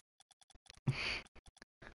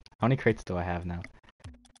 How many crates do I have now?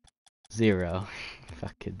 0.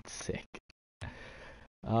 Fucking sick.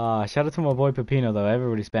 Shout out to my boy Pepino though.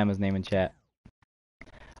 Everybody spam his name in chat.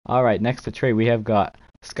 Alright, next to trade we have got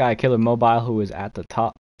Sky Killer Mobile, who is at the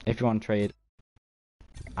top. If you want to trade,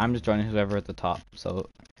 I'm just joining whoever at the top. So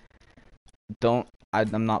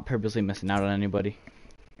I'm not purposely missing out on anybody.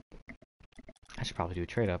 I should probably do a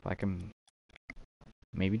trade up. I can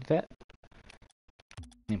maybe do that.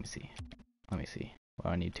 Let me see.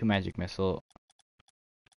 Well, I need 2 magic missile.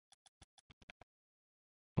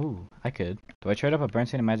 Ooh, I could. Do I trade up a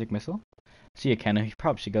Bernstein and Magic Missile? See you, Kenna. You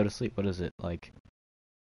probably should go to sleep. What is it? Like,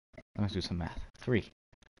 let's do some math. 3.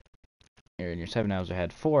 You're 7 hours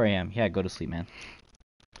ahead. 4 a.m. Yeah, go to sleep, man.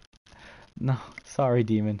 No, sorry,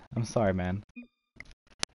 demon. I'm sorry, man.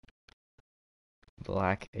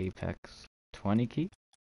 Black Apex 20 key?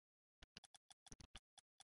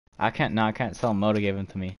 I can't, no, I can't sell them. Moto gave them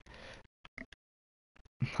to me.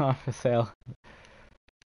 Not for sale.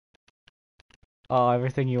 Oh,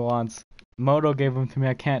 everything he wants. Moto gave them to me.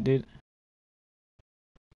 I can't, dude.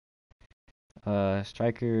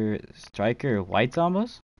 Striker, white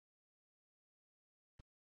zombos?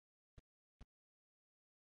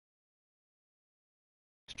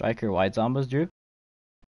 Striker, white zombos, Drew?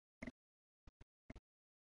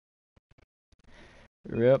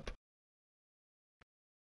 Rip.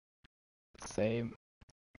 Same.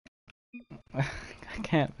 I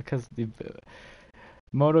can't because the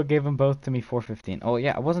Moto gave them both to me 415. Oh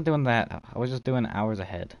yeah, I wasn't doing that. I was just doing hours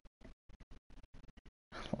ahead.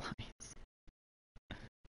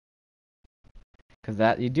 Cause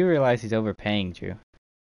that you do realize he's overpaying, Drew.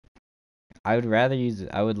 I would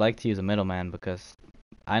like to use a middleman because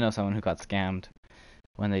I know someone who got scammed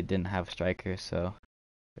when they didn't have Striker, so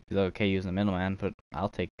it's okay using a middleman, but I'll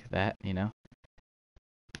take that, you know.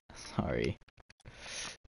 Sorry.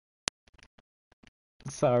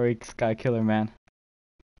 Sorry, Sky Killer man.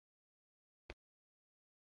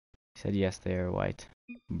 He said yes, they are white.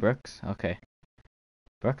 Brooks? Okay.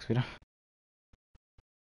 Brooks, we don't...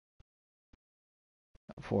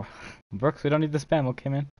 4. Brooks, we don't need the spam, okay,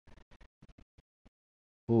 man?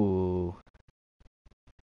 Ooh.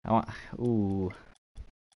 I want... Ooh.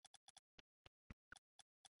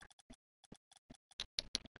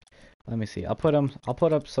 Let me see. I'll put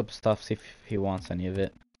up some stuff, see if he wants any of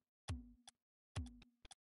it.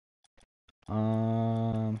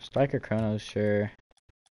 Striker Chronos, sure.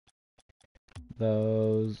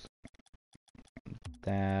 Those.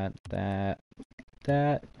 That.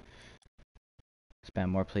 Spam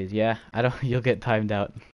more, please. Yeah, I don't. You'll get timed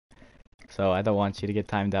out. So I don't want you to get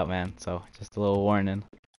timed out, man. So just a little warning.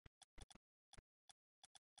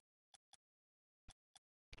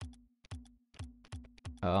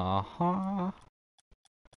 Uh-huh.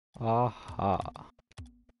 Uh-huh.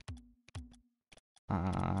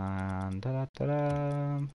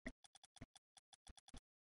 Da-da-da-da.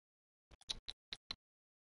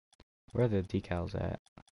 Where are the decals at?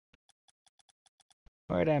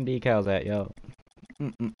 Where are damn decals at, yo?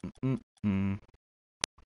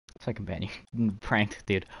 Second ban you. Pranked,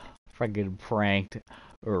 dude. Freaking pranked.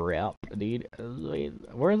 Rip, dude.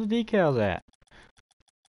 Where are the decals at?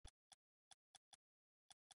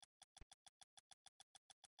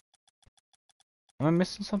 Am I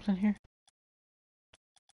missing something here?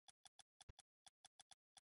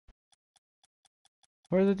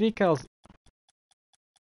 Where are the decals?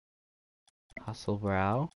 Hustle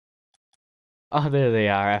brow. Oh, there they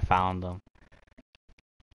are. I found them.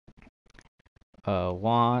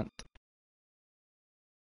 Want.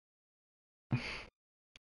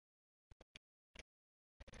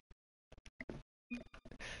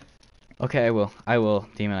 Okay, I will. I will.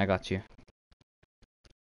 Demon, I got you.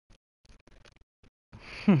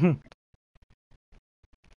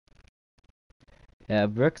 Yeah,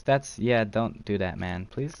 Brooks, yeah, don't do that, man.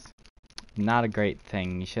 Please. Not a great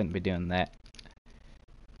thing. You shouldn't be doing that.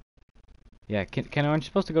 Yeah, aren't you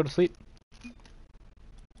supposed to go to sleep?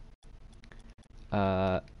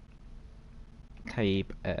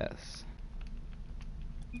 Type S.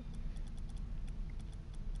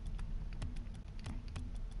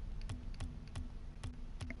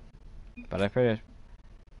 But I figured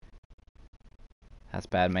that's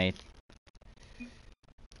bad, mate.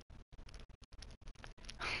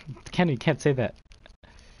 You can't say that.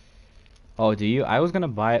 Oh, do you? I was gonna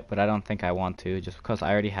buy it, but I don't think I want to, just because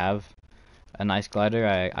I already have a nice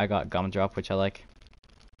glider. I got Gumdrop, which I like.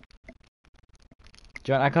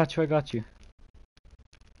 John, I got you.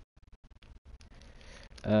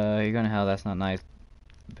 You're gonna hell, that's not nice.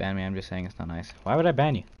 Ban me, I'm just saying it's not nice. Why would I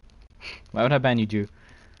ban you? Why would I ban you, Drew?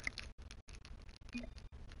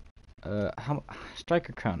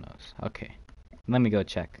 Striker Chronos. Okay. Let me go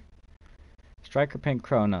check. Striker Pink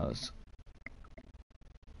Chronos.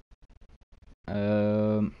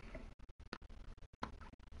 I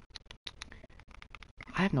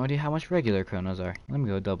have no idea how much regular Chronos are. Let me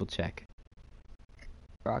go double check.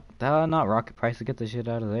 Not Rocket Price to get the shit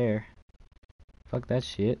out of there. Fuck that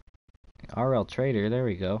shit. RL Trader, there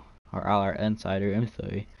we go. Or RL Insider, I'm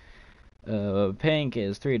sorry. Pink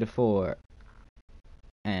is 3 to 4.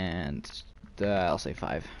 And I'll say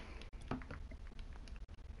 5.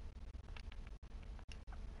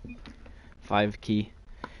 5 key.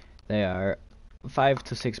 They are 5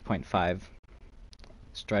 to 6.5.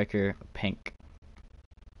 Striker pink.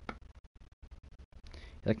 You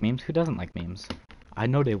like memes? Who doesn't like memes? I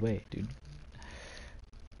know they weigh, dude.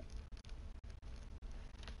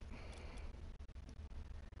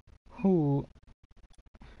 Who?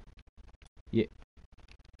 Yeah.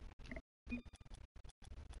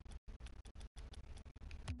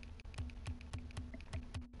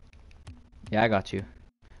 Yeah, I got you.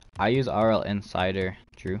 I use RL Insider,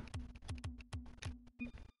 Drew.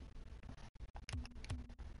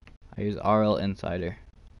 I use RL Insider.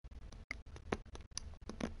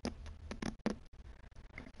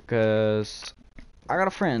 Cause I got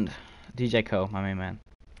a friend, DJ Co, my main man,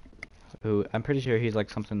 who I'm pretty sure he's like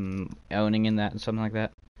something owning in that and something like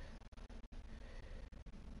that.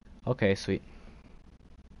 Okay, sweet.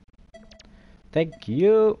 Thank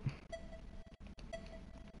you.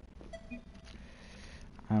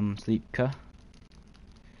 Sleepka.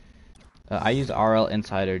 I use RL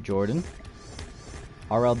Insider Jordan.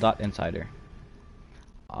 RL.Insider.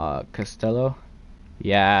 Costello.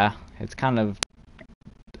 Yeah, it's kind of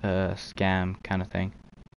a scam kind of thing.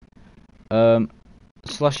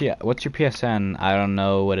 Slushy, what's your PSN? I don't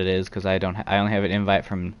know what it is because I only have an invite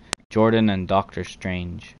from Jordan and Doctor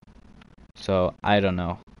Strange. So I don't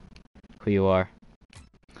know who you are.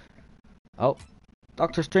 Oh,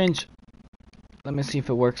 Doctor Strange. Let me see if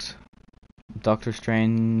it works. Doctor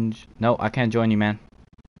Strange. No, I can't join you, man.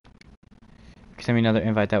 Send me another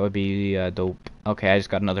invite. That would be dope. Okay, I just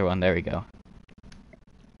got another one. There we go.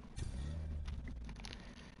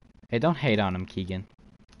 Hey, don't hate on him, Keegan.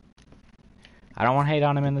 I don't want to hate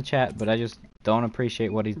on him in the chat, but I just don't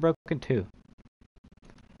appreciate what he's broken too.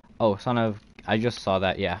 Oh, son of... I just saw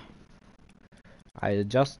that, yeah. I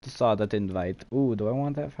just saw that invite. Ooh, do I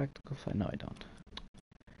want that practical flight? No, I don't.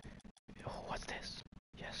 Oh, what's this?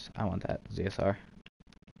 Yes, I want that ZSR.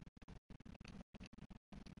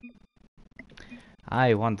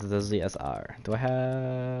 I want the ZSR. Do I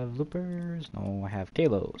have loopers? No, I have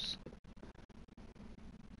Kalos.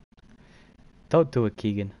 Don't do it,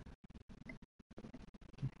 Keegan.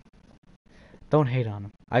 Don't hate on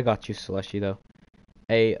him. I got you, Celestia, though.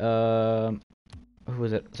 Hey, who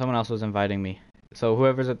was it? Someone else was inviting me. So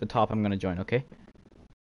whoever's at the top, I'm gonna join, okay?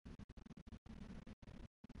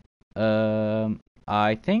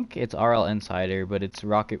 I think it's RL Insider, but it's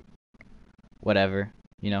Rocket... whatever,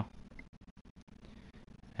 you know?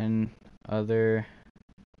 And other...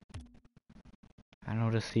 I don't know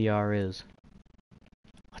what a CR is.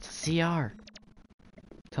 What's a CR?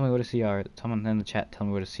 Tell me what a CR is. Someone in the chat tell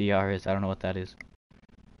me what a CR is. I don't know what that is.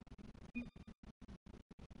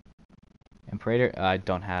 Imperator? I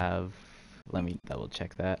don't have... Let me double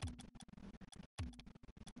check that.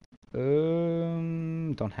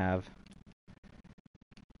 Don't have.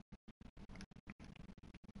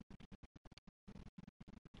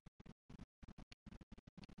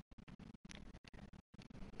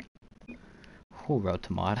 Who wrote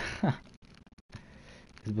to mod?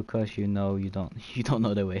 It's because you don't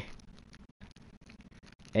know the way.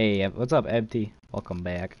 Hey, what's up, Empty? Welcome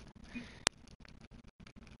back.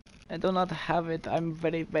 I do not have it. I'm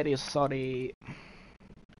very, very sorry.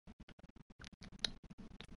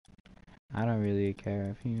 I don't really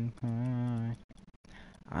care if you cry.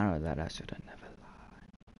 I know that I should have never lied.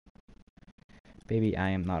 Baby, I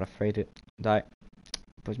am not afraid to die.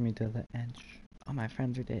 Push me to the edge. All my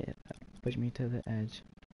friends are dead. Push me to the edge.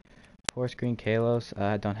 4 screen Kalos?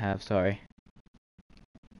 I don't have, sorry.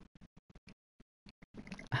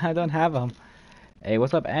 I don't have them. Hey,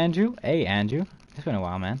 what's up, Andrew? Hey, Andrew. It's been a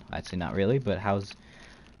while, man. Actually, not really, but how's...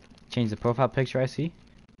 Change the profile picture I see.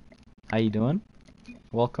 How you doing?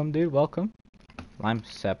 Welcome, dude, welcome. Lime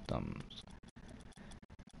septums.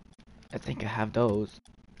 I think I have those.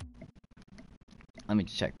 Let me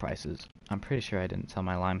check prices. I'm pretty sure I didn't sell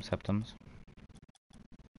my lime septums.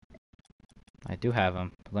 I do have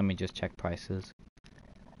them, but let me just check prices.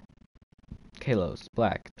 Kalos,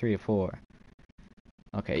 black, 3 or 4.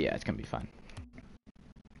 Okay, yeah, it's gonna be fine.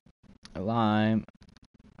 Lime.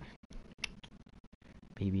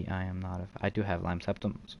 Baby, I am not I do have lime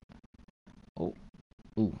septums. Oh,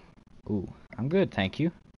 ooh, ooh. I'm good, thank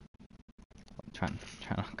you. I'm trying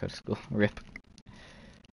to go to school. Rip.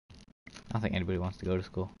 I don't think anybody wants to go to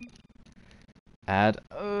school. Add.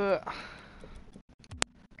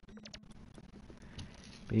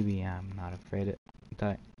 Baby, I'm not afraid to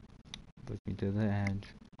die. Push me to the edge.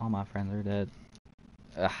 All my friends are dead.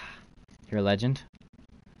 Ugh. You're a legend.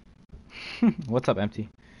 What's up, Empty?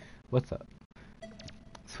 What's up?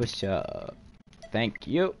 Switch up. Thank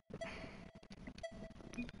you.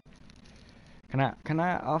 Can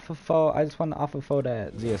I offer foe? I just want to offer foe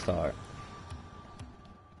that ZSR.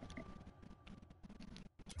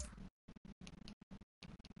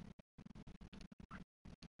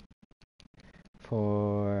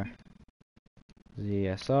 for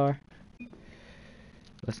ZSR.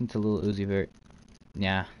 Listen to Lil Uzi Vert.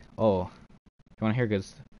 Yeah. Oh, you wanna hear good?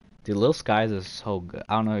 Dude, Lil Skies is so good.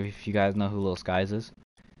 I don't know if you guys know who Lil Skies is.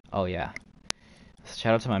 Oh yeah.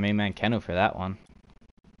 Shout out to my main man Kenu for that one.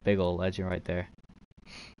 Big old legend right there.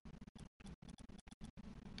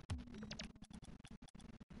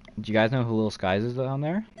 Do you guys know who Lil Skies is on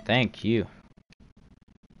there? Thank you.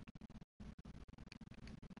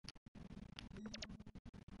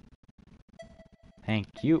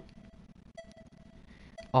 Thank you.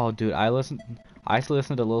 Oh, dude, I used to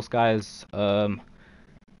listen to Lil Skies.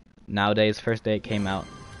 Nowadays, first day it came out.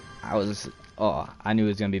 I knew it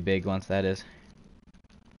was gonna be big once that is.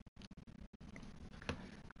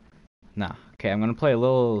 Nah. Okay, I'm gonna play a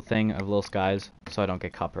little thing of Lil Skies so I don't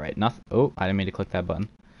get copyright. Nothing. Oh, I didn't mean to click that button.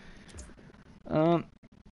 But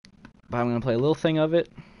I'm gonna play a little thing of it,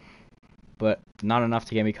 but not enough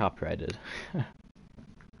to get me copyrighted.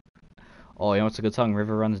 Oh, you know what's a good song?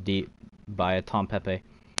 River Runs Deep by Tom Pepe.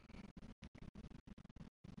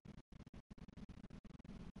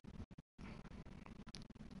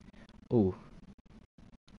 Ooh.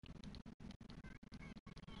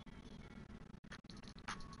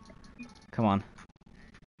 Come on.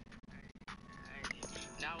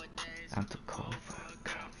 I'm too cold for a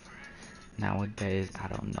girlfriend. Nowadays, I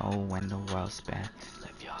don't know when the world's spent.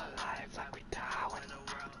 Live your life like we die when the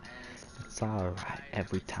world ends. It's alright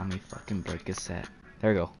every time we fucking break a set.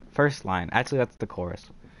 There we go. First line. Actually, that's the chorus.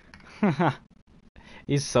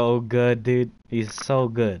 He's so good, dude. He's so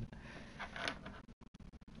good.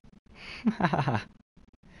 You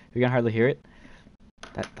can hardly hear it.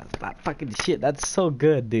 That fucking shit. That's so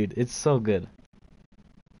good, dude. It's so good.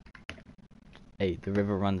 Hey, the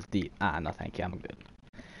river runs deep. Ah, no thank you. I'm good.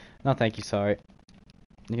 No thank you. Sorry.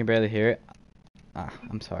 You can barely hear it. Ah,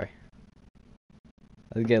 I'm sorry.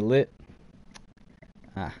 Let's get lit.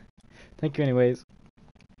 Ah, thank you anyways.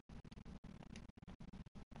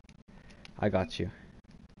 I got you.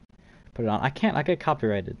 Put it on. I can't. I get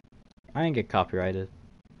copyrighted. I ain't get copyrighted.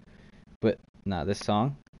 But nah, this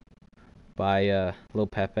song by Lil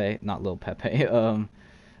Pepe, not Lil Pepe,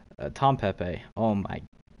 Tom Pepe. Oh my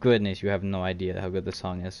goodness, you have no idea how good this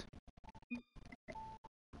song is.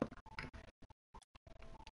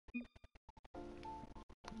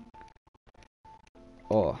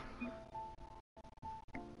 Oh.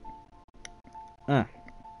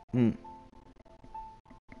 Mm.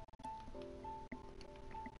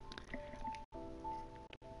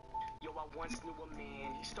 Yo, I once knew a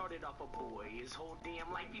man, he started off a boy. His whole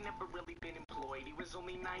damn life, he never really been employed. He was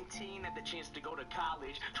only 19, had the chance to go to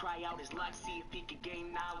college. Try out his luck, see if he could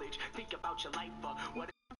gain knowledge. Think about your life, what...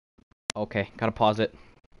 Okay, gotta pause it.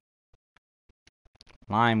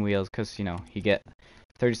 Lime wheels, cause you know, you get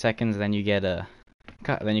 30 seconds, then you get a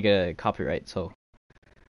copyright, so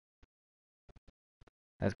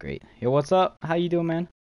that's great. Yo, what's up? How you doing, man?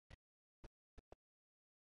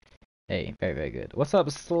 Hey, very, very good. What's up,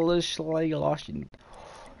 Sloshin?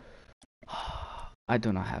 I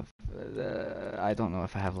do not have. I don't know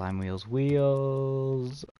if I have lime wheels.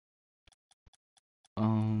 Wheels.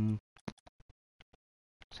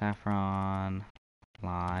 Saffron,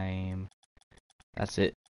 lime. That's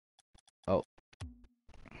it. Oh,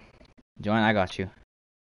 join. I got you.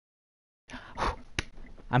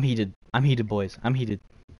 I'm heated. I'm heated, boys. I'm heated.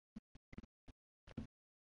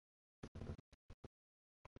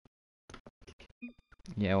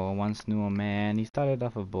 Yeah, well, once knew a man. He started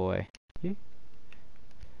off a boy. Yeah.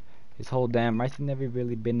 His whole damn life never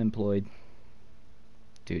really been employed.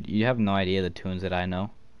 Dude, you have no idea the tunes that I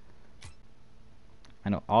know. I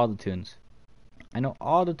know all the tunes. I know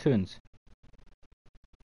all the tunes.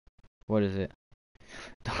 What is it?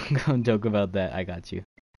 Don't go joke about that. I got you.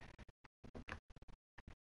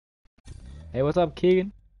 Hey, what's up,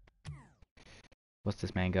 Keegan? What's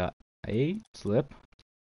this man got? A slip.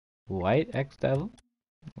 White X Devil.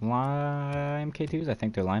 Lime K2s. I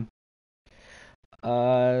think they're lime.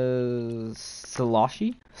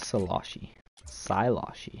 Silashi. Silashi.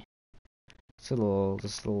 Silashi.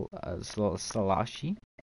 Silashi.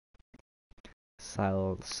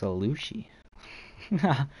 Salushi.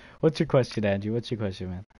 What's your question, Andrew? What's your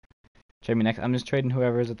question, man? Trade me next. I'm just trading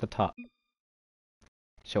whoever is at the top.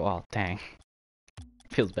 Show all. Dang.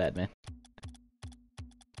 Feels bad, man.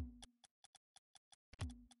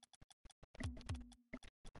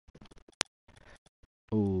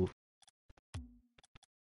 Ooh.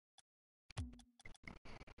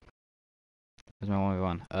 Where's my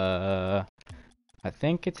 1v1? I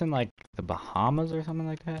think it's in like the Bahamas or something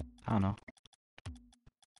like that. I don't know.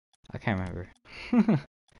 I can't remember.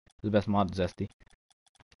 The best mod is Zesty.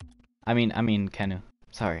 I mean Kenu.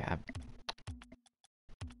 Sorry,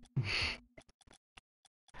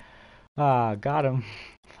 Ah, got him.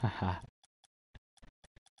 I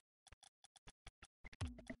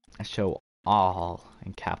show all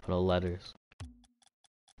in capital letters.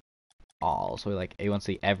 All. So like you want to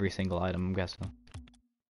see every single item, I'm guessing.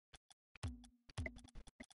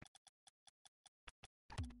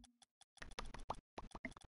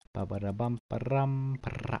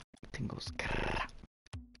 Tingles.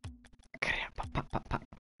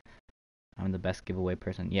 I'm the best giveaway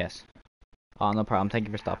person. Yes. Oh, no problem. Thank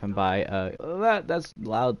you for stopping by. That's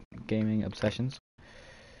loud gaming obsessions.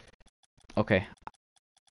 Okay.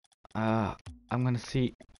 I'm gonna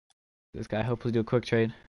see this guy. Hopefully, do a quick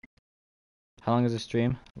trade. How long is the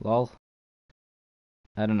stream? Lol.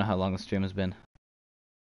 I don't know how long the stream has been.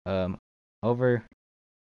 Over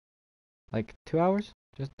like 2 hours?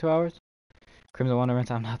 Just 2 hours? Crimson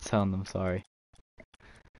Wonderments. I'm not selling them. Sorry.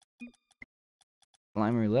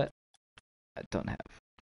 Lime Roulette. I don't have.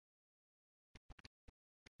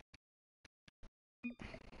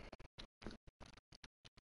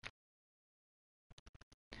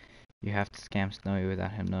 You have to scam Snowy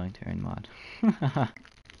without him knowing to earn mod.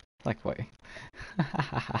 Like what?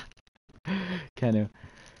 Kenu.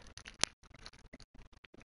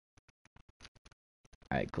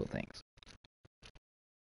 Alright, cool, thanks.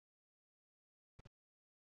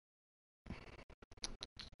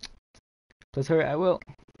 Please hurry, I will.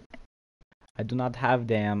 I do not have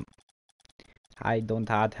them. I don't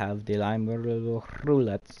have the lime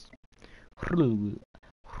roulettes.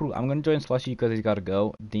 I'm gonna join Slushy because he's gotta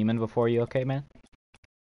go. Demon before you, okay, man?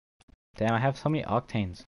 Damn, I have so many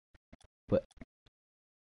octanes. But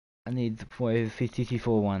I need the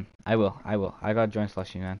 54 one. I will. I gotta join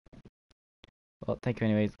Slushy, man. Well, thank you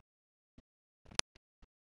anyways.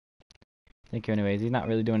 He's not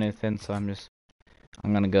really doing anything, so I'm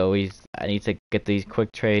gonna go. I need to get these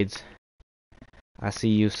quick trades. I see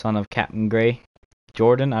you, son of Captain Gray.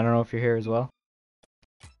 Jordan, I don't know if you're here as well.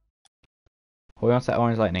 Who wants that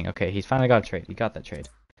orange lightning? Okay, he's finally got a trade. He got that trade.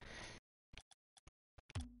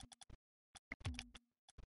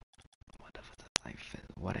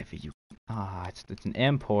 Whatever you. It's an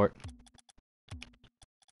import.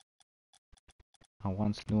 I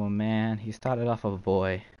once knew a man. He started off a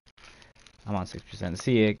boy. I'm on 6%.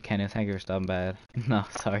 See ya, Kenneth. Thank you for stopping by. No,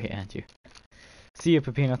 sorry, Andrew. See ya,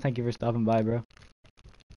 Pepino. Thank you for stopping by, bro.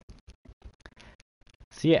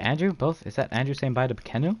 See ya, Andrew. Both. Is that Andrew saying bye to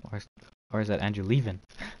Kenu, or is that Andrew leaving?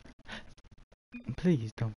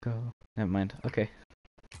 Please don't go. Never mind. Okay.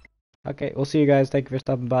 Okay, we'll see you guys. Thank you for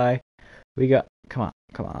stopping by. We got. Come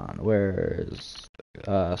on. Where's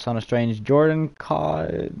Son of Strange? Jordan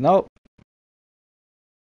called. Nope.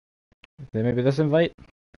 Maybe this invite.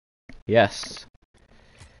 Yes.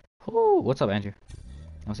 Ooh, what's up, Andrew?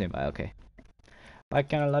 I'm saying bye. Okay. Bye,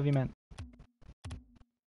 Ken. I love you, man.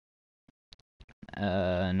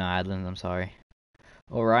 No, Adlin. I'm sorry.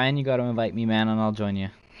 Orion, you gotta invite me, man, and I'll join you.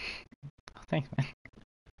 Oh, thanks, man.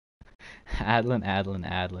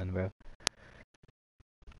 Adlin, bro.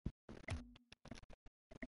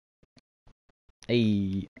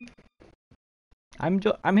 Hey. I'm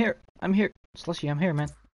here. Slushy, I'm here, man.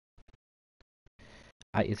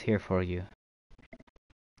 I is here for you.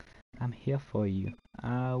 I'm here for you.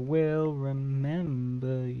 I will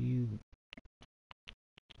remember you.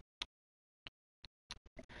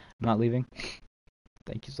 I'm not leaving.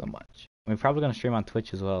 Thank you so much. We're probably gonna stream on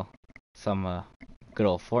Twitch as well. Some good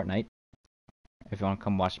old Fortnite. If you wanna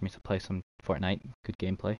come watch me to play some Fortnite, good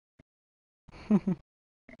gameplay.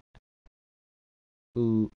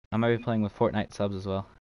 Ooh, I might be playing with Fortnite subs as well.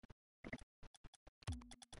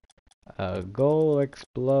 Goal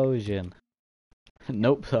explosion.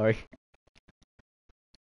 Nope, sorry.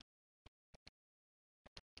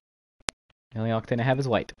 The only octane I have is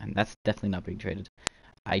white, and that's definitely not being traded.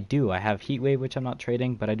 I have Heatwave, which I'm not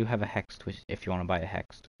trading, but I do have a Hexed, which if you want to buy a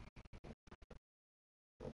Hexed.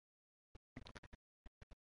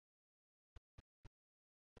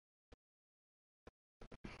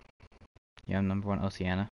 Yeah, I'm number 1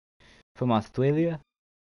 Oceania. From Australia?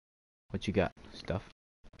 What you got? Stuff.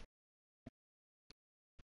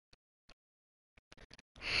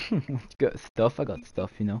 You got stuff? I got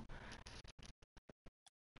stuff, you know.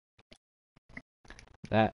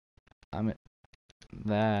 That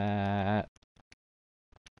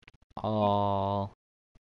all.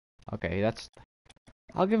 Okay,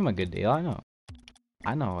 I'll give him a good deal. I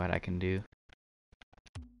know what I can do.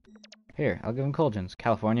 Here, I'll give him Colgins.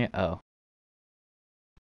 California. Oh,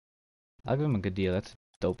 I'll give him a good deal. That's a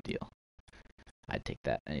dope deal. I'd take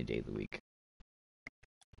that any day of the week.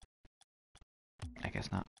 I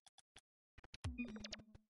guess not.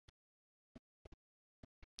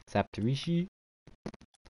 Saptorishi.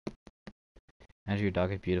 Andrew, your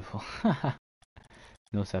dog is beautiful.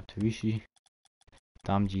 No Saptorishi.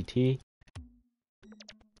 Dom GT.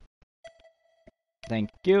 Thank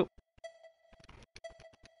you.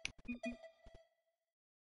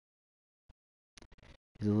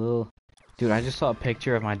 He's a little... Dude, I just saw a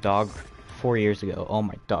picture of my dog 4 years ago. Oh,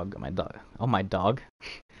 my dog. My dog. Oh, my dog.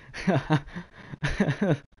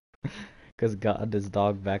 Because God, this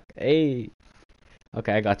dog back... Hey!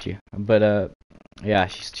 Okay, I got you. But, yeah,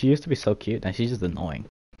 she used to be so cute, and she's just annoying.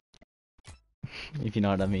 If you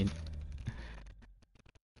know what I mean.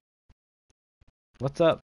 What's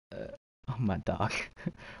up? Oh, my dog.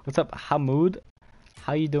 What's up, Hamoud?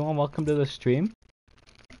 How you doing? Welcome to the stream.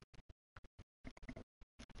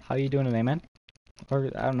 How you doing today, man? Or,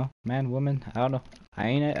 I don't know. Man, woman, I don't know. I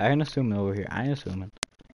ain't assuming over here. I ain't assuming.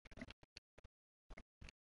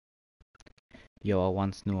 Yo, I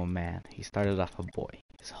once knew a man. He started off a boy.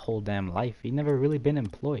 His whole damn life, he'd never really been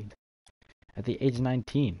employed. At the age of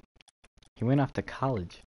 19, he went off to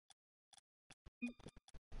college.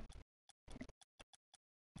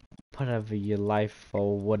 Whatever your life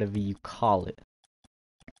or whatever you call it.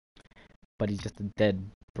 But he's just a dead,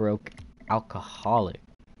 broke alcoholic.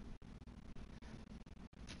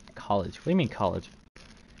 College? What do you mean college?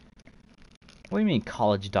 What do you mean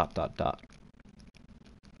college ...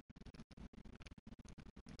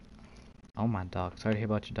 Oh, my dog. Sorry to hear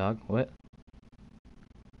about your dog. What?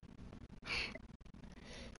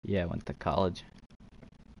 Yeah, I went to college.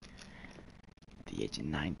 At the age of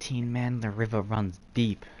 19, man, the river runs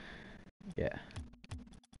deep. Yeah.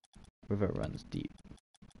 River runs deep.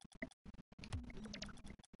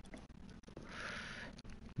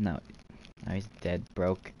 No, now he's dead,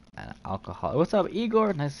 broke, and alcoholic. What's up,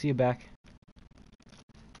 Igor? Nice to see you back.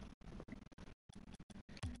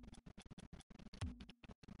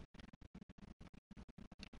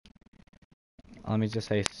 Let me just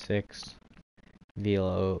say 6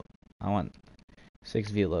 velo. I want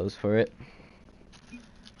 6 velos for it.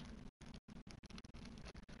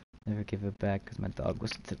 Never give it back because my dog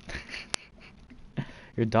was...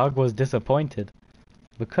 Your dog was disappointed.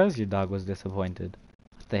 Because your dog was disappointed.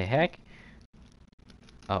 What the heck?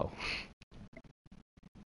 Oh.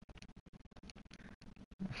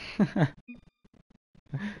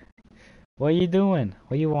 What are you doing?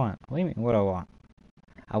 What do you want? What do you mean, what do I want?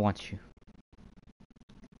 I want you.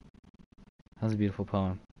 That was a beautiful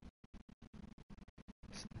poem.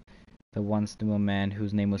 The once knew a man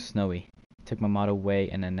whose name was Snowy. He took my model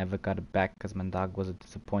away and I never got it back because my dog was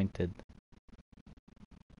disappointed.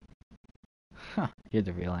 Huh, you're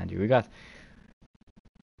the real Andrew. We got...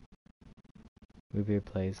 Ruby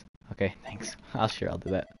plays. Okay, thanks. I'll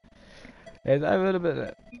do that. Hey, I have a little bit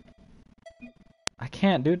of... I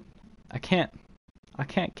can't, dude. I can't,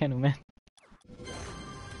 Kenu, man.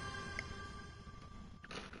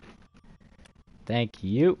 Thank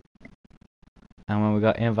you. And when we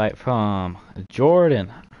got invite from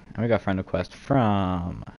Jordan, and we got friend request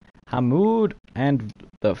from Hamoud and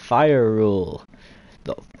the Fire Rule.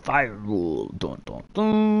 The Fire Rule. Dun, dun,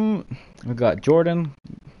 dun. We got Jordan.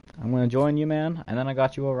 I'm gonna join you, man. And then I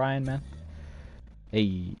got you, Orion, man.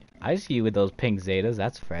 Hey, I see you with those pink Zetas.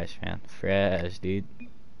 That's fresh, man. Fresh, dude.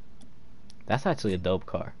 That's actually a dope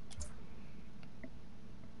car.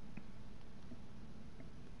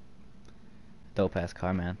 Dope ass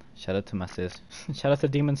car, man. Shout out to my sis. Shout out to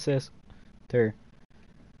Demon Sis. What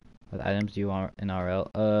items do you want in RL?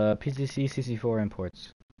 PCC CC4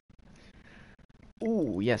 imports.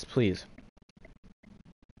 Ooh, yes, please.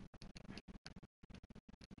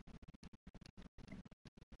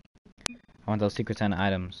 I want those Secret Santa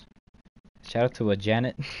items. Shout out to a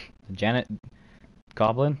Janet. Janet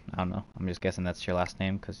Goblin? I don't know. I'm just guessing that's your last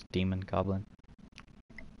name because Demon Goblin.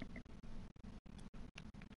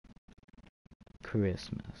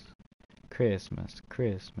 Christmas.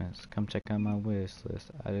 Come check out my wish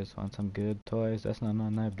list. I just want some good toys. That's none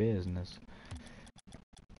of my business.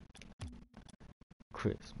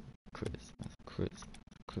 Christmas.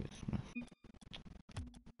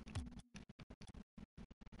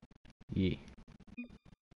 Yeah.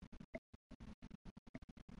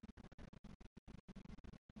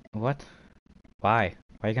 What? Why?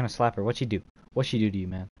 Why are you gonna slap her? What'd she do? What'd she do to you,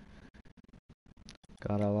 man?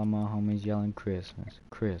 Got all of my homies yelling Christmas.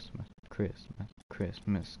 Come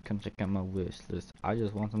check out my wish list. I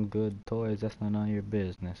just want some good toys. That's none of your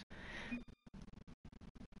business.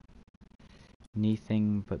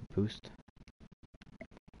 Anything but boost.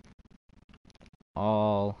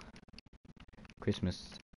 All Christmas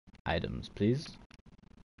items, please.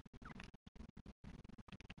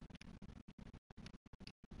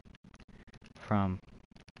 From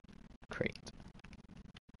crate.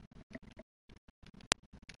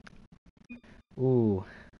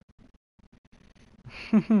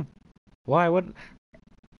 Why? What?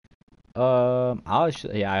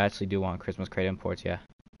 Yeah, I actually do want Christmas crate imports. Yeah.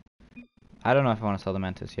 I don't know if I want to sell the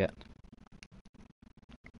Mantis yet.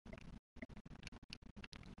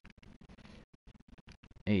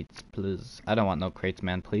 Eights, please. I don't want no crates,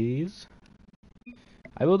 man. Please.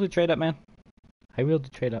 I will do trade up, man. I will do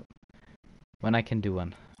trade up when I can do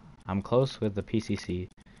one. I'm close with the PCC.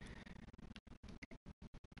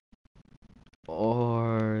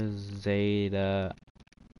 Or Zeta.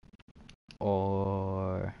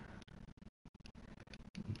 Or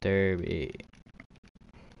Derby.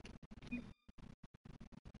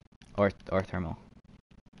 Or thermal.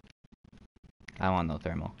 I want no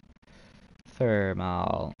thermal.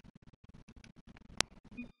 Thermal.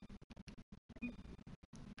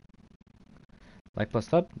 Like plus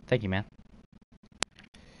sub? Thank you, man.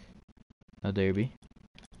 No Derby.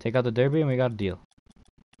 Take out the Derby and we got a deal.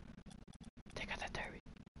 Take out that Derby.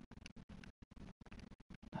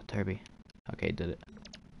 No Derby. Okay, did it.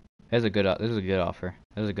 This is a good offer.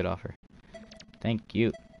 This is a good offer. Thank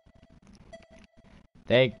you.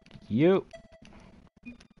 Thank you.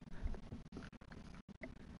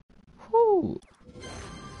 Whoo.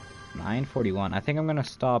 9:41. I think I'm gonna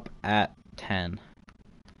stop at 10.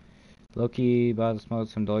 Loki about to smoke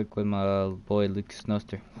some doik with my boy Luke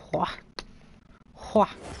Snowster. Wha? Wha?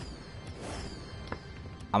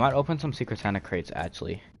 I might open some Secret Santa crates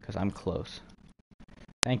actually, because I'm close.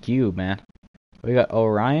 Thank you, man. We got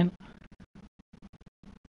Orion.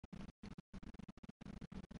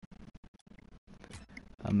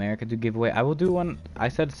 America do giveaway. I will do one. I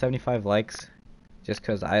said 75 likes, just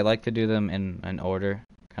because I like to do them in an order,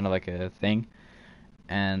 kind of like a thing.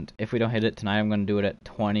 And if we don't hit it tonight, I'm going to do it at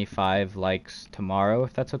 25 likes tomorrow,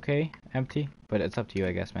 if that's okay, Empty. But it's up to you,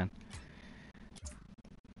 I guess, man.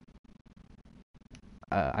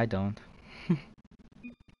 I don't.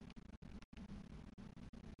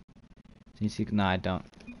 You see? No, I don't.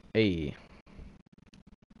 Hey.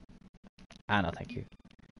 Ah, no, thank you.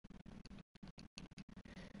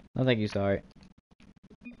 No, thank you, sorry.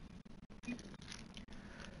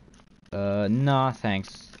 No,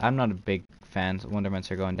 thanks. I'm not a big fan.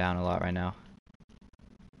 Wonderments are going down a lot right now.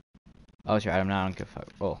 Oh, sure, I don't give a fuck.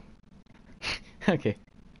 Oh. Okay.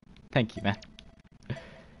 Thank you, man.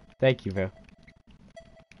 Thank you, bro.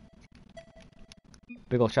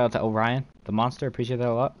 Big ol' shout out to Orion, the monster. Appreciate that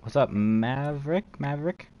a lot. What's up, Maverick?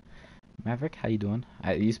 Maverick, how you doing?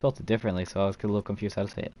 You spelled it differently, so I was a little confused how to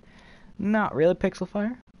say it. Not really, Pixel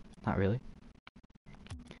Fire. Not really.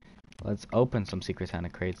 Let's open some Secret Santa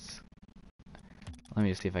crates. Let me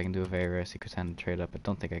just see if I can do a very rare Secret Santa trade up. I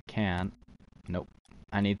don't think I can. Nope.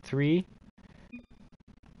 I need 3.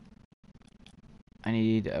 I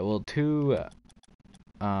need, well, 2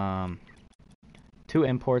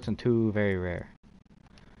 imports and 2 very rare.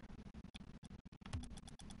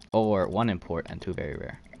 Or 1 import and 2 very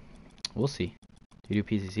rare. We'll see. Do you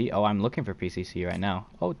do PCC? Oh, I'm looking for PCC right now.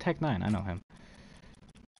 Oh, Tech9, I know him.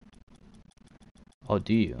 Oh,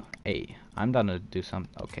 do you? Hey, I'm down to do some.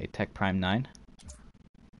 Okay, Tech Prime 9.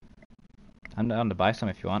 I'm down to buy some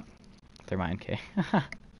if you want. They're mine, okay.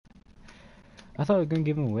 I thought I was gonna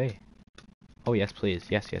give them away. Oh, yes, please.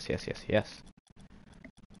 Yes. If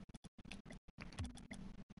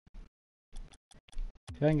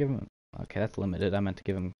I can give him. Okay, that's limited. I meant to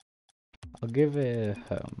give him. I'll give it.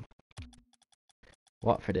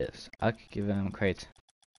 What for this? I could give him crates.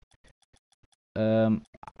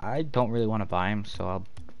 I don't really want to buy him, so I'll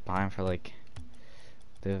buy him for like.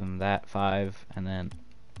 Give him that 5, and then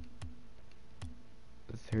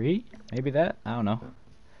 3, maybe that. I don't know.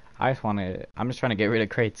 I just want to. I'm just trying to get rid of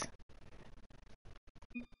crates.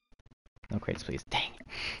 No crates, please. Dang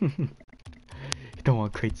it. You don't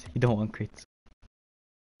want crates. You don't want crates.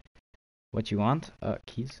 What you want?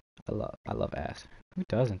 Keys. I love ass. Who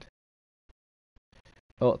doesn't?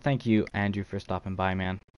 Oh, thank you, Andrew, for stopping by,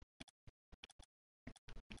 man.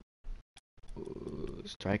 Ooh,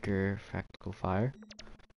 Striker, Practical Fire.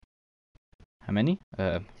 How many?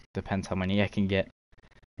 Depends how many I can get.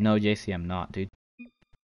 No, JC, I'm not, dude.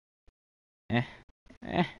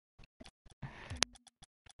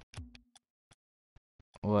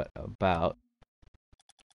 What about...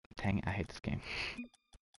 Dang it, I hate this game.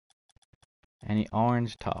 Any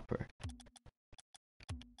orange topper?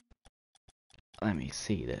 Let me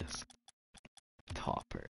see this.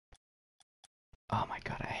 Topper. Oh my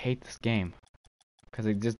god, I hate this game. Because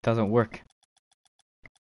it just doesn't work.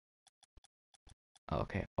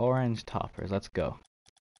 Okay, orange toppers, let's go.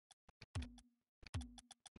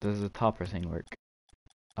 Does the topper thing work?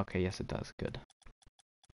 Okay, yes it does, good.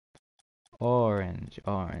 Orange,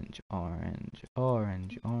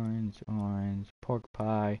 pork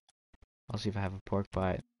pie. I'll see if I have a pork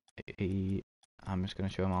pie. I'm just gonna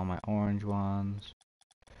show him all my orange ones.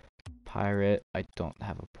 Pirate, I don't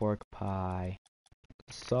have a pork pie.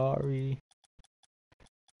 Sorry.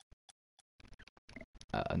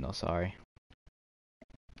 No, sorry.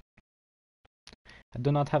 I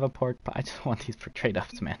do not have a pork pie. I just want these for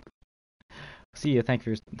trade-offs, man. See you. Thank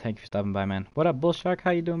you for stopping by, man. What up, Bull Shark?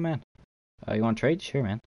 How you doing, man? You want to trade? Sure,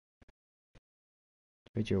 man.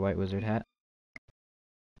 Trade your white wizard hat.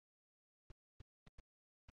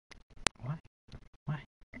 Why?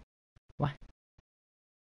 Why?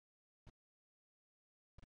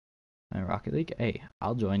 Rocket League? Hey,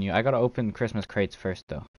 I'll join you. I gotta open Christmas crates first,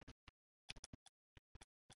 though.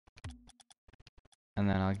 And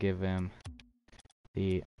then I'll give him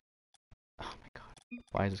the... Oh my god.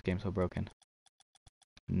 Why is this game so broken?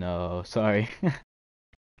 No, sorry.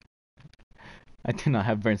 I do not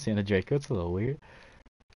have Burnt Sienna Draco. It's a little weird.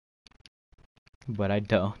 But I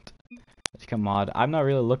don't. Let's become mod. I'm not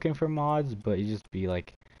really looking for mods, but you just be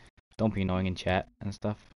like, don't be annoying in chat and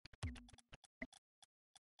stuff.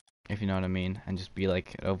 If you know what I mean. And just be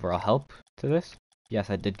like overall help to this. Yes,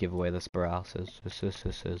 I did give away the paralysis.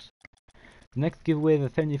 The next giveaway, the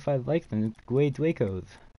 75 likes, and it's way Dwacos.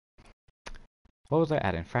 What was I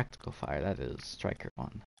adding? Fractal Fire. That is Striker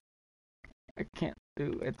 1. I can't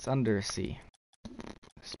do. It's under C.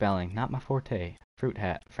 Spelling, not my forte. Fruit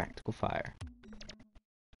hat, Fractal Fire.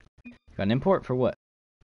 Got an import for what?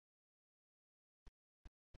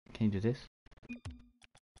 Can you do this?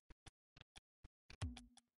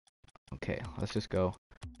 Okay, let's just go.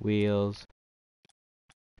 Wheels.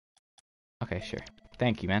 Okay, sure.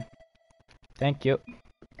 Thank you, man. Thank you.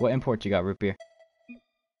 What import you got, root beer?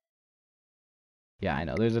 Yeah, I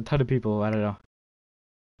know. There's a ton of people. I don't know.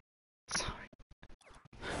 Sorry.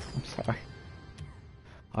 I'm sorry.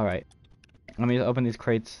 Alright. Let me open these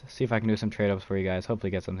crates, see if I can do some trade-ups for you guys.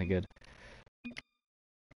 Hopefully get something good.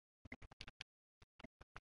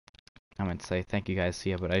 I meant to say thank you guys,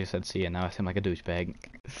 see ya, but I just said see ya. Now I seem like a douchebag.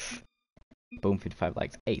 Boom, 55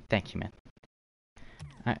 likes. Hey, thank you,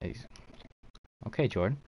 man. Okay,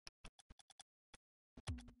 Jordan.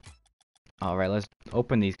 Alright, let's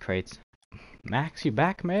open these crates. Max, you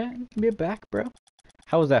back, man? You back, bro?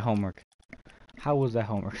 How was that homework? How was that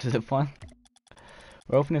homework? Is it fun?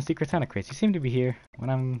 We're opening Secret Santa crates. You seem to be here when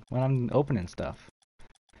I'm opening stuff.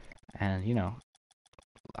 And you know,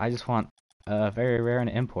 I just want a very rare and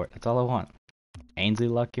an import. That's all I want. Ainsley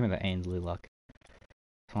luck, give me the Ainsley luck.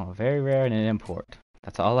 I want a very rare and an import.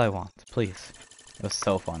 That's all I want. Please. It was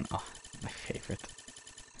so fun. Oh, my favorite.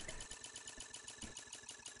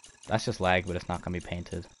 That's just lag, but it's not gonna be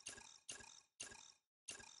painted.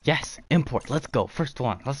 Yes, import. Let's go. First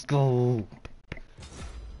one. Let's go.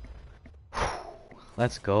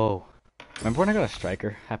 Let's go. Remember when I got a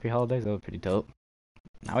striker? Happy holidays? That was pretty dope.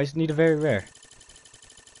 Now I just need a very rare.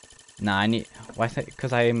 Nah, I need... Why?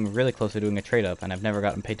 Because I'm really close to doing a trade-up, and I've never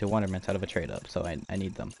gotten paid to Wonderments out of a trade-up, so I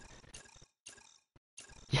need them.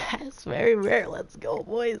 Yes, very rare. Let's go,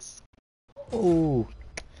 boys. Ooh.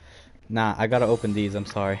 Nah, I gotta open these. I'm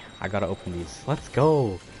sorry. I gotta open these. Let's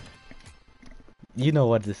go. You know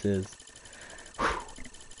what this is. Whew.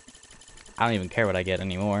 I don't even care what I get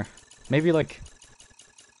anymore. Maybe like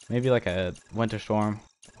a Winter Storm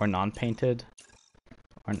or non-painted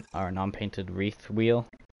or non-painted wreath wheel.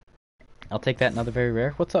 I'll take that. Another very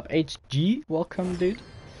rare. What's up, HG? Welcome, dude.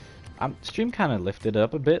 Stream kind of lifted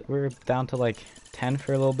up a bit. We're down to like 10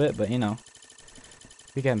 for a little bit, but you know,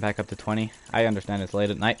 we're getting back up to 20. I understand it's late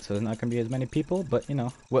at night, so there's not gonna be as many people, but you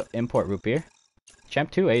know, what import root beer?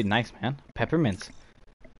 Champ 2, hey, nice man. Peppermints.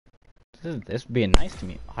 This is being nice to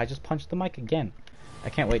me. Oh, I just punched the mic again. I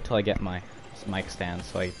can't wait till I get my mic stand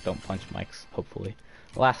so I don't punch mics, hopefully.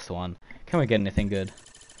 Last one. Can we get anything good?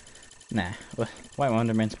 Nah. White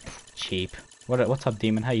Wonderments, cheap. What's up,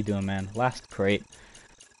 Demon? How you doing, man? Last crate.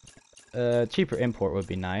 Cheaper import would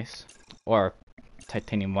be nice. Or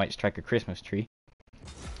Titanium White Striker Christmas tree.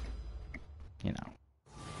 You know.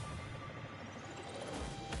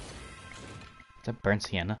 Is that Burnt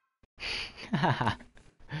Sienna?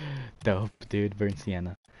 Dope, dude. Burnt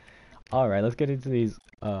Sienna. Alright, let's get into these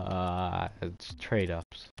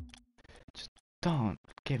trade-ups. Just don't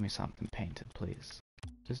give me something painted, please.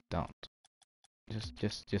 Just don't.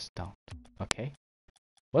 Just don't. Okay?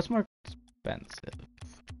 What's more expensive?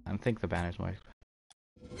 I think the banner's more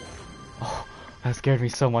expensive. Oh, that scared me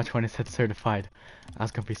so much when it said certified. I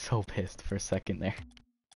was gonna be so pissed for a second there.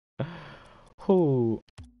 Whoo.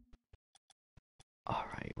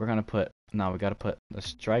 Alright, we're gonna put... No, we gotta put the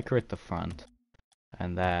striker at the front.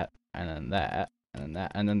 And that. And then that. And then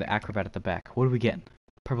that. And then the acrobat at the back. What are we getting?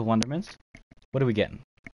 Purple Wonderments? What are we getting?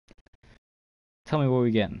 Tell me what we're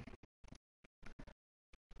getting.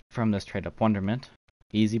 from this trade up. Wonderment.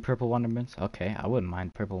 Easy purple Wonderments. Okay, I wouldn't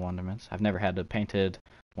mind purple Wonderments. I've never had a painted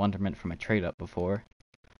Wonderment from a trade up before,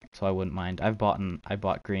 so I wouldn't mind. I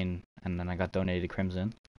bought green and then I got donated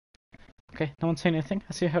crimson. Okay, no one's saying anything.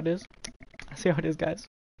 I see how it is. I see how it is, guys.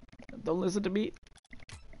 Don't listen to me.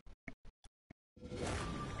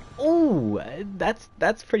 Oh,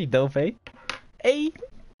 that's pretty dope, eh? Hey,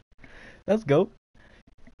 let's go.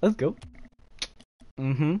 Let's go.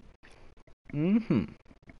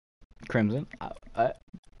 Crimson.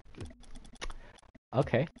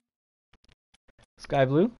 Okay. Sky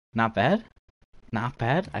blue. Not bad. Not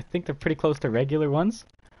bad. I think they're pretty close to regular ones,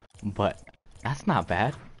 but that's not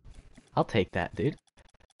bad. I'll take that, dude.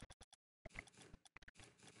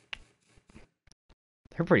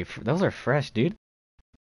 They're pretty. Those are fresh, dude.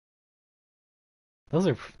 Those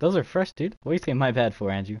are fresh, dude. What are you saying my bad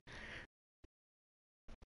for, Andrew?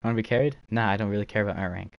 Want to be carried? Nah, I don't really care about my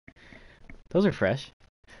rank. Those are fresh.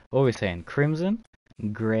 What are we saying? Crimson,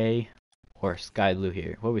 gray, or sky blue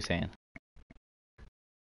here? What are we saying?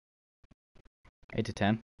 8 to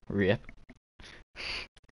 10. Rip.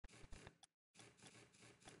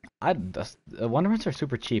 Wonderments are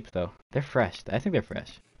super cheap though. They're fresh. I think they're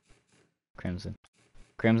fresh. Crimson.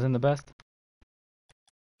 Crimson the best?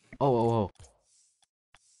 Oh.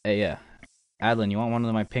 Hey, yeah. Adlin, you want one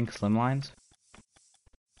of my pink slimlines?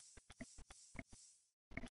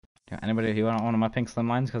 Anybody, you want one of my pink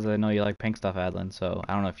slimlines? Because I know you like pink stuff, Adlin, so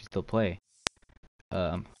I don't know if you still play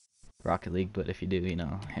Rocket League, but if you do, you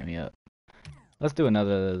know, hit me up. Let's do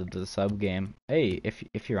another the sub game. Hey,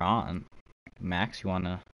 if you're on, Max, you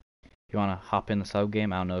wanna hop in the sub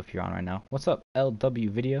game? I don't know if you're on right now. What's up, LW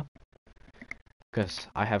Video? Because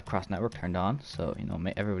I have cross network turned on, so you know,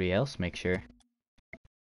 everybody else make sure.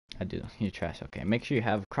 I do. You're trash. Okay, make sure you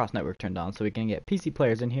have cross network turned on so we can get PC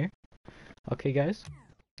players in here. Okay, guys,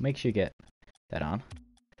 make sure you get that on.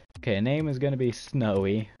 Okay, name is gonna be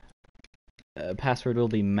Snowy. Password will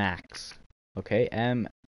be Max. Okay,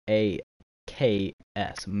 MAKS,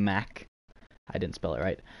 Mac. I didn't spell it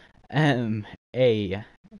right.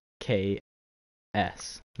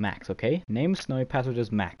 MAKS, Max. Okay, name Snowy. Password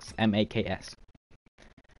is Max. MAKS.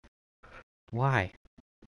 Why,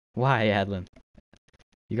 Adlin?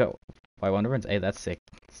 You got why Wonderments? Hey, that's sick.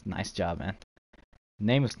 Nice job, man.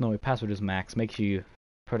 Name is Snowy. Password is Max. Make sure you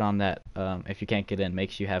put on that. If you can't get in,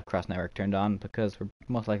 make sure you have cross network turned on because we're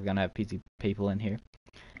most likely gonna have PC people in here.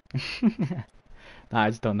 Nah, I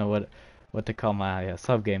just don't know what to call my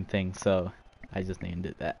sub game thing, so I just named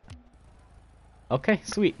it that. Okay,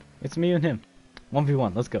 sweet. It's me and him.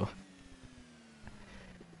 1v1. Let's go.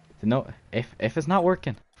 No, if it's not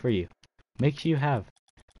working for you, make sure you have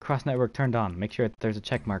cross network turned on. Make sure there's a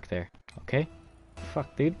check mark there. Okay?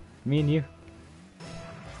 Fuck, dude. Me and you.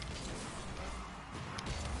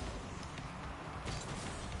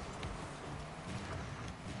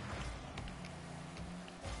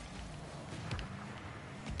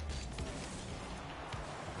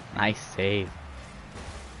 Nice save.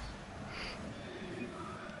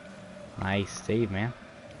 Nice save, man.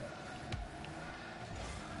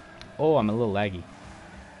 Oh, I'm a little laggy.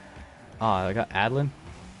 Oh, I got Adlin.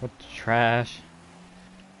 What trash.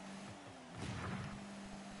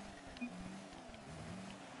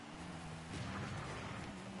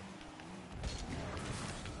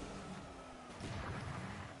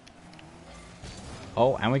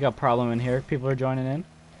 Oh, and we got problem in here. People are joining in.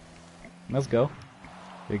 Let's go.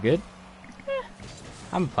 You're good?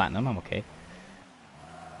 I'm platinum. I'm okay.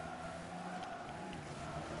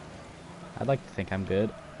 I'd like to think I'm good.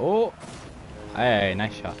 Oh! Hey,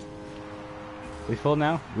 nice shot. We full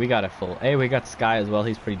now? We got it full. Hey, we got Sky as well.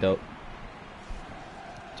 He's pretty dope.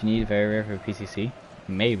 Do you need very rare for PCC?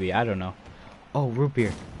 Maybe. I don't know. Oh, root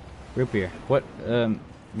beer. Root beer. What,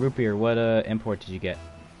 root beer, what, import did you get?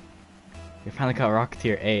 We finally got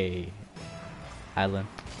Rocketeer. Hey. Island.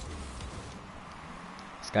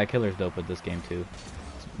 Sky Killer's dope with this game too.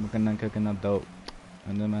 Cooking up dope.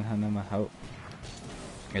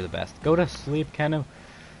 You're the best. Go to sleep, Kenu.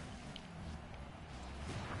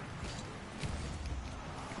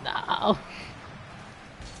 No.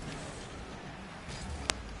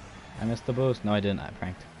 I missed the boost. No, I didn't. I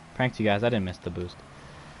pranked you guys. I didn't miss the boost.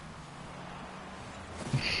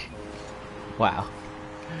 Wow.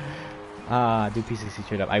 Do PCC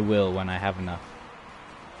straight up. I will when I have enough.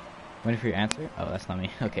 Waiting for your answer? Oh, that's not me.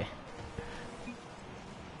 Okay.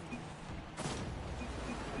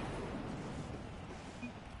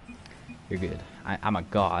 You're good. I'm a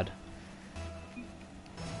god.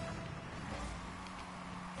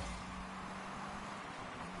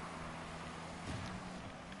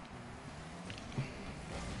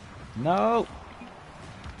 No!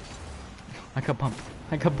 I got bumped.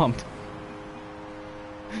 I got bumped.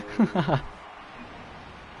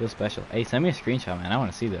 Feel special. Hey, send me a screenshot, man. I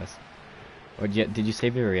want to see this. Or did you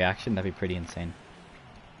save your reaction? That'd be pretty insane.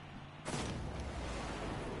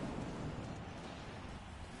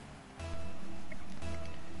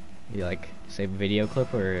 You like save a video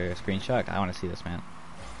clip or a screenshot? I want to see this, man.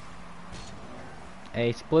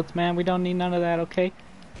 Hey, splits, man. We don't need none of that, okay?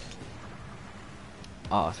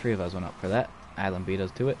 Oh, 3 of us went up for that. Island beat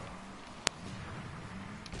us to it.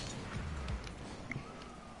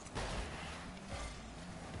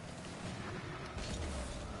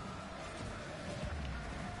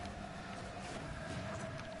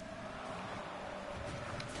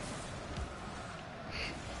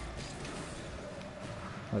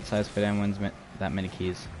 What size for them wins that many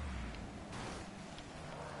keys?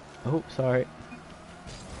 Oh, sorry.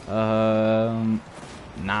 9.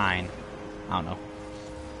 I don't know.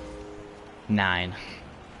 9.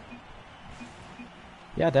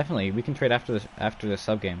 Yeah, definitely. We can trade after the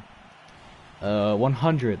sub game.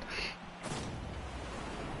 100.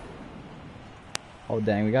 Oh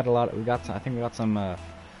dang, we got a lot. I think we got some.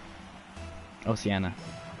 Oceania.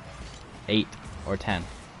 8 or 10.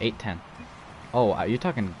 8, 10. Oh, you're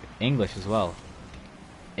talking English as well.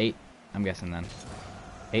 8, I'm guessing then.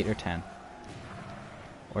 8 or 10.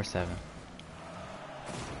 Or 7.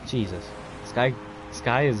 Jesus. Sky's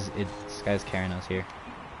carrying us here.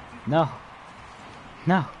 No.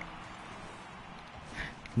 No.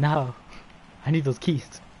 No. I need those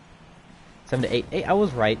keys. 7 to 8. 8, I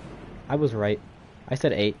was right. I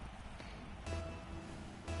said 8.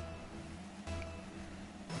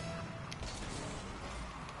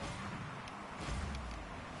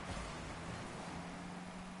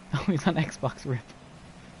 Oh, he's on Xbox, rip.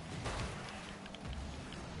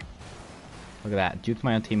 Look at that. Juked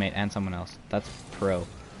my own teammate and someone else. That's pro.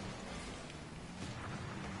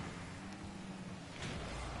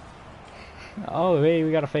 Oh, hey,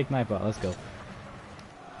 we got a fake nightbot. Let's go.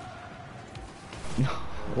 No.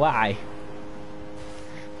 Why?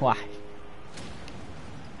 Why?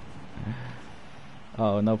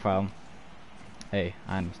 Oh, no problem. Hey,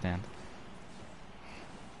 I understand.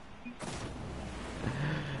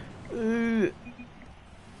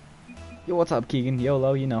 Yo, what's up, Keegan?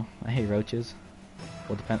 YOLO, you know. I hate roaches.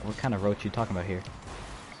 Well, depend. What kind of roach you talking about here?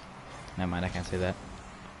 Never mind, I can't say that.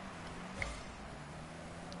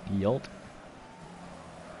 Yolt.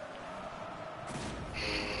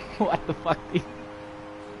 What the fuck?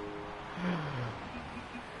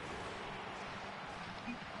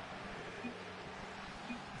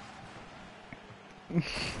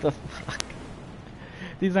 The fuck?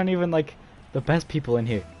 These aren't even like the best people in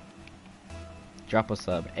here. Drop a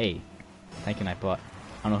sub. Hey. Thank you, Nightbot.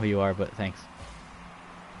 I don't know who you are, but thanks.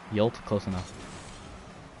 Yolt, close enough.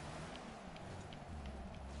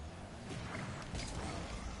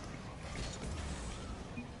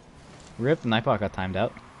 Rip, Nightbot got timed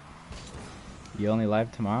out. You only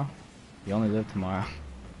live tomorrow? You only live tomorrow.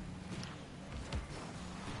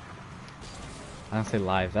 I don't say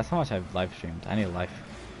live. That's how much I've live streamed. I need a life.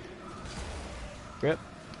 Rip.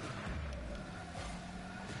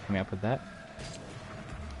 Coming up with that.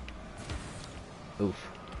 Oof.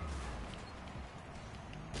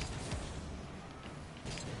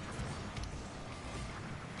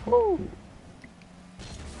 Woo!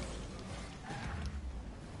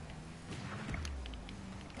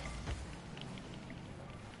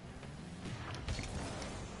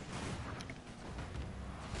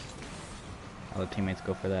 All the teammates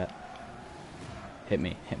go for that. Hit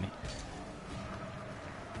me, hit me.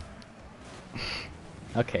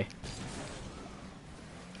 Okay.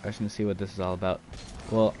 I just need to see what this is all about.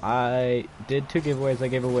 Well, I did 2 giveaways. I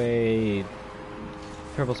gave away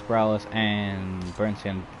Purple Spiralis and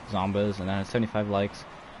Bernstein Zombas, and then at 75 likes,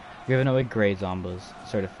 giving away Grey Zombas,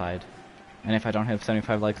 certified. And if I don't have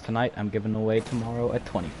 75 likes tonight, I'm giving away tomorrow at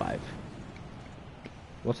 25.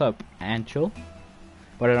 What's up, Anchel?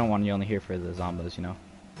 But I don't want you only here for the Zombas, you know.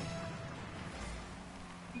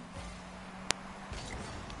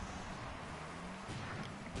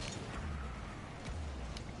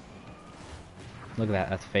 Look at that,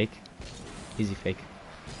 that's fake. Easy fake.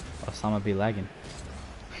 Osama be lagging.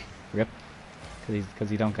 Rip. Cause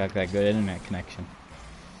he don't got that good internet connection.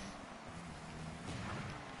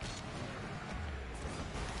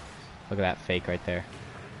 Look at that fake right there.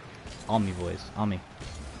 On me, boys. On me.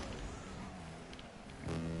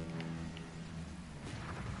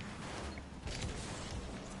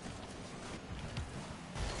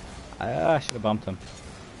 I should have bumped him.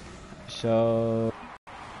 So...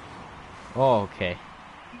 Oh, okay.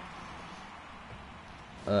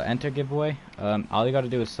 Enter giveaway. All you gotta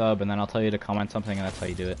do is sub, and then I'll tell you to comment something, and that's how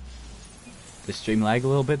you do it. the stream lag a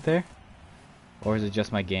little bit there? Or is it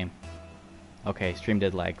just my game? Okay, stream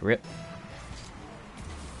did lag. Rip.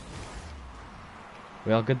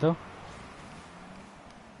 We all good though?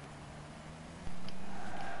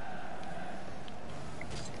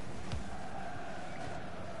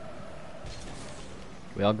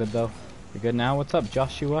 We all good though? You good now? What's up,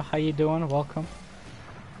 Joshua? How you doing? Welcome.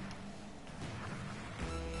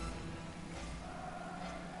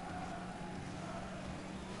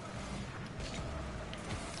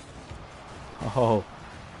 Oh.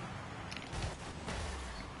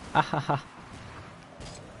 Ahaha.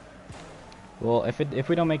 Well, if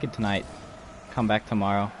we don't make it tonight, come back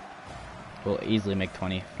tomorrow. We'll easily make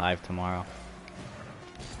 25 tomorrow.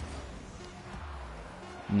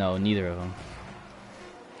 No, neither of them.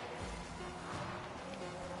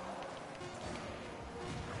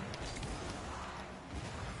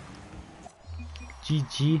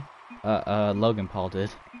 GG. Logan Paul did.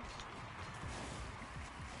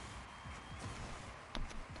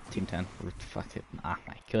 Team 10. Fuck it. Ah,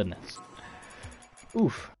 my goodness.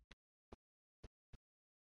 Oof.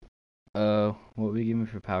 What would you give me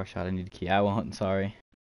for power shot? I need a key. I won't, sorry.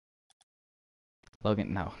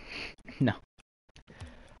 Logan, no. No.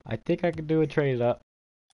 I think I could do a trade up.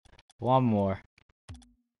 One more.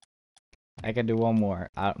 I can do one more.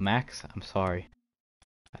 Max, I'm sorry.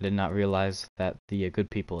 I did not realize that the good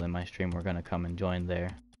people in my stream were gonna come and join there.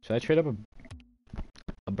 Should I trade up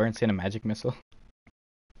a burnt sand and magic missile?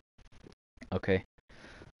 Okay.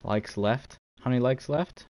 Likes left. How many likes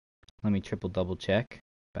left? Let me triple double check.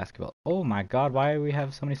 Basketball. Oh my god, why do we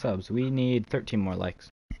have so many subs? We need 13 more likes.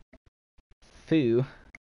 Foo.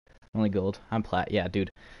 Only gold. I'm plat. Yeah, dude.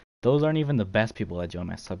 Those aren't even the best people that join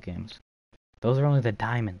my sub games. Those are only the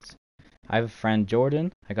diamonds. I have a friend,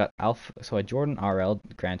 Jordan. I got Alpha. So a Jordan RL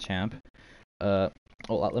Grand Champ. Let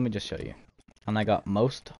me just show you. And I got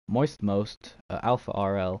Moist, Alpha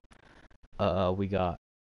RL. We got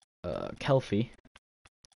Kelfie.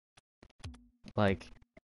 Like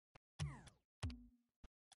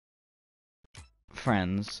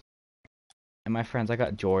friends. And my friends, I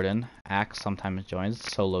got Jordan. Axe sometimes joins.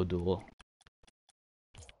 Solo duel.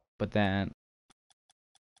 But then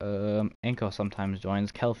Inko sometimes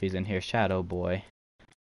joins. Kelfie's in here. Shadow Boy.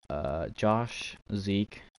 Josh,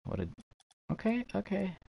 Zeke. Okay.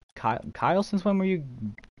 Kyle, since when were you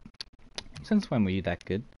that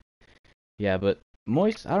good? Yeah, but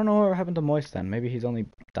Moist, I don't know what happened to Moist then. Maybe he's only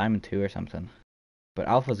Diamond 2 or something. But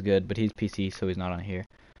Alpha's good, but he's PC, so he's not on here.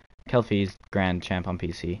 Kelfie's Grand Champ on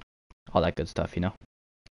PC. All that good stuff, you know?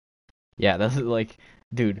 Yeah, that's like,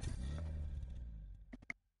 dude.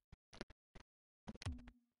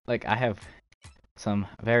 Like, I have some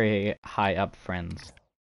very high up friends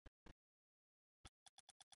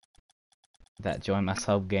that join my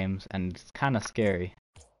sub games, and it's kind of scary.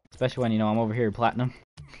 Especially when, I'm over here platinum.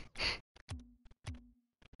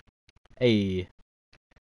 Hey.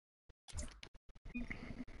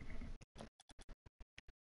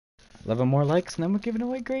 11 more likes, and then we're giving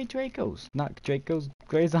away Grey Dracos. Not Dracos,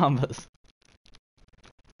 Grey Zombas.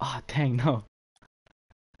 Ah, oh, dang, no.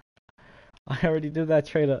 I already did that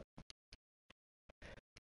trade up.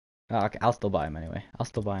 Oh, okay, I'll still buy him anyway. I'll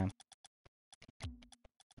still buy him.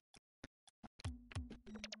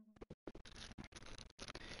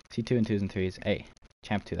 C2 and 2s and 3s. Hey,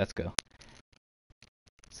 Champ 2, let's go.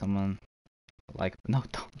 Someone like... No,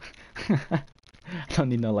 don't. I don't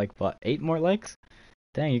need no like bot. 8 more likes?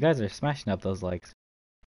 Dang, you guys are smashing up those likes.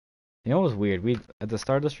 You know what was weird? At the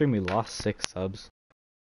start of the stream, we lost 6 subs.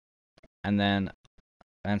 And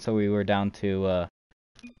so we were down to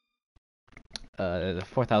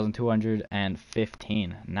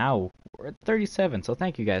 4,215. Now we're at 37, so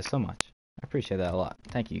thank you guys so much. I appreciate that a lot.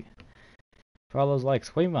 Thank you for all those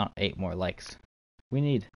likes. We want 8 more likes. We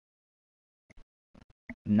need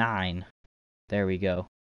 9. There we go.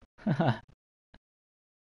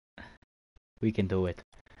 We can do it.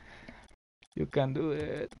 You can do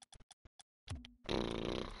it.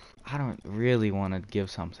 I don't really want to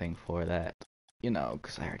give something for that,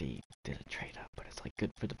 because I already did a trade up, but it's like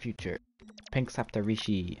good for the future. Pink Scepter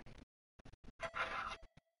Rishi.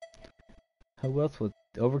 Who else would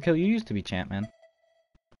Overkill? You used to be champ, man.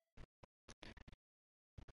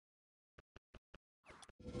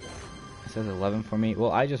 It says 11 for me.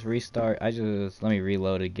 Well, I just restart. Let me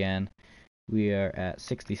reload again. We are at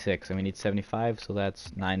 66 and we need 75, so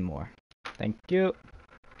that's 9 more. Thank you.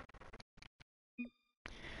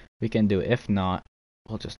 We can do it. If not,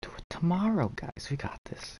 we'll just do it tomorrow, guys. We got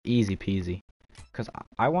this. Easy peasy. Because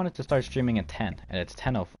I wanted to start streaming at 10, and it's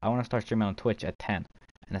 10:05. I want to start streaming on Twitch at 10,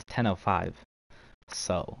 and it's 10:05.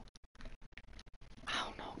 So, I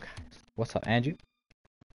don't know, guys. What's up, Andrew?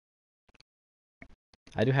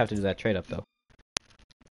 I do have to do that trade up though.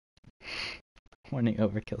 Warning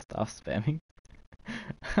overkill, stop spamming.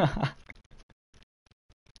 I'll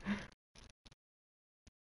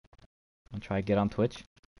try to get on Twitch.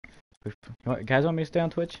 Guys want me to stay on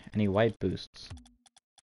Twitch? Any white boosts?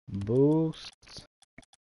 Boosts.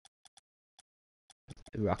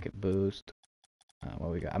 Rocket boost.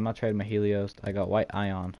 What we got? I'm not trading my Helios. I got white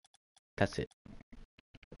ion. That's it.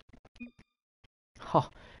 Oh,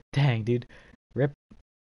 dang, dude. Rip.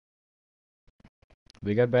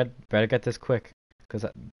 We got better get this quick, cause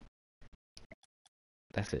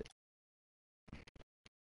that's it.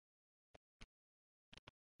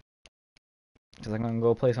 Cause I'm gonna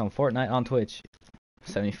go play some Fortnite on Twitch.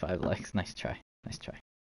 75 likes. Nice try. Nice try.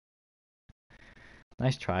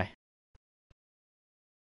 Nice try.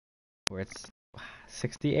 Where it's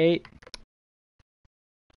 68.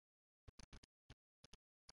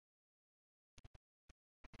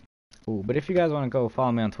 Ooh, but if you guys want to go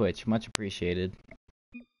follow me on Twitch, much appreciated.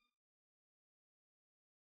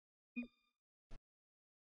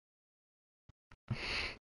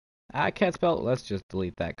 I can't spell. Let's just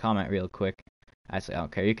delete that comment real quick. Actually, I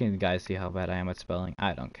don't care. You can guys see how bad I am at spelling.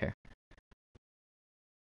 I don't care.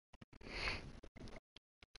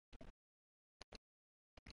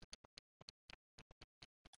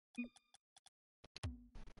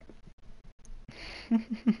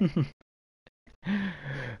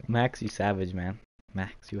 Max, you savage, man.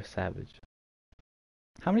 Max, you a savage.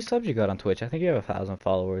 How many subs you got on Twitch? I think you have 1,000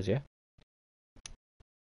 followers, yeah?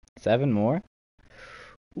 7 more?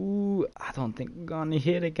 Ooh, I don't think I'm gonna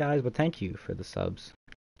hit it, guys, but thank you for the subs.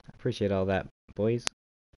 I appreciate all that, boys.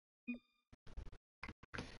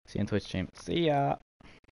 See you on Twitch stream. See ya!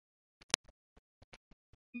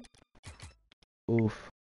 Oof.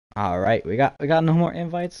 Alright, we got no more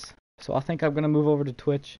invites, so I think I'm gonna move over to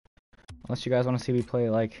Twitch. Unless you guys want to see me play,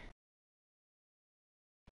 like...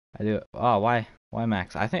 I do... Oh, why? Why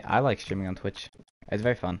Max? I think I like streaming on Twitch. It's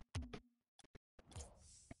very fun.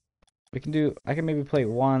 We can do... I can maybe play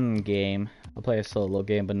one game. I'll play a solo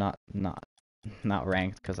game, but not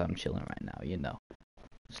ranked, because I'm chilling right now, you know.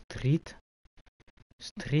 Street?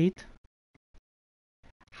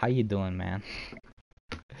 How you doing, man?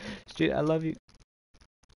 Street, I love you.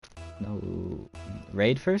 No...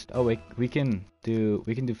 Raid first? Oh, wait, we can do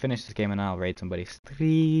finish this game and I'll raid somebody.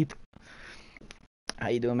 Street! How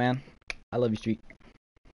you doing, man? I love you, Street.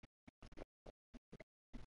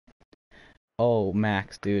 Oh,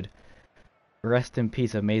 Max, dude. Rest in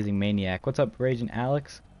peace, amazing maniac. What's up, Raging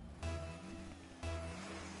Alex?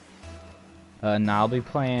 Nah, I'll be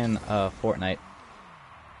playing, Fortnite.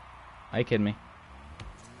 Are you kidding me?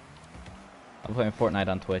 I'm playing Fortnite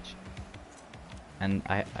on Twitch. And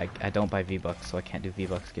I don't buy V-Bucks, so I can't do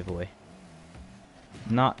V-Bucks giveaway.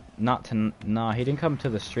 Nah, he didn't come to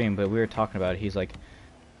the stream, but we were talking about it. He's like,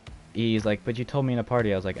 but you told me in a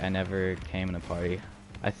party. I was like, I never came in a party.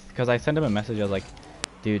 Cause I sent him a message. I was like,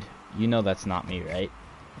 dude, you know that's not me, right?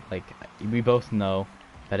 Like, we both know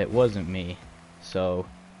that it wasn't me. So,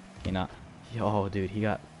 you know, oh, dude, he's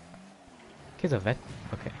a vet.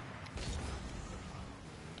 Okay.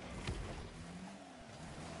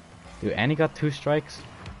 Dude, and he got 2 strikes.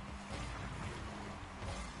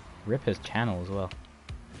 Rip his channel as well.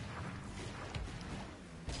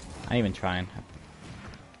 I ain't even trying.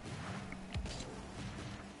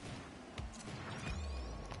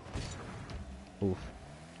 Oof.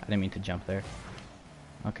 I didn't mean to jump there.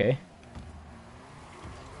 Okay.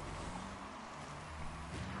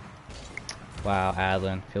 Wow,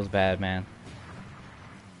 Adlin. Feels bad, man.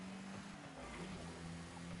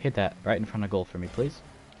 Hit that right in front of goal for me, please.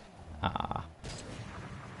 Ah.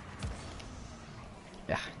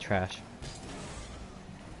 Yeah, trash.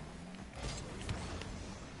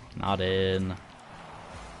 Not in.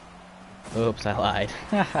 Oops, I lied.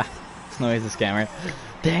 Snowie's a scammer.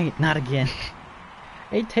 Dang it, not again.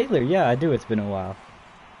 Hey, Taylor, yeah, I do. It's been a while.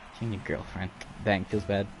 You and your girlfriend. Dang, feels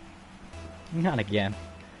bad. Not again.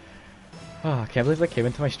 Oh, I can't believe I came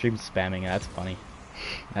into my stream spamming. That's funny.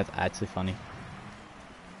 That's actually funny.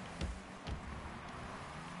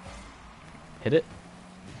 Hit it.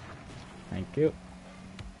 Thank you.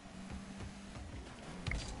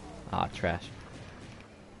 Ah, trash.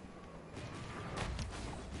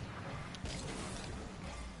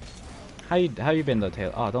 How you been though,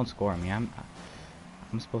 Taylor? Oh, don't score me. I'm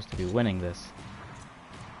supposed to be winning this.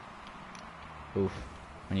 Oof.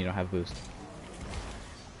 When you don't have boost.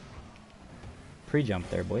 Pre-jump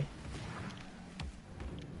there, boy.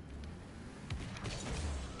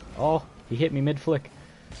 Oh, he hit me mid-flick.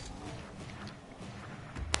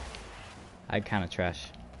 I kind of trash.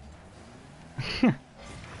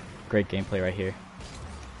 Great gameplay right here.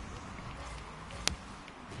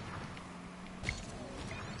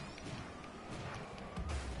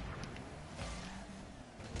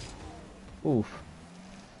 Oof.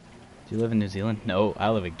 Do you live in New Zealand? No, I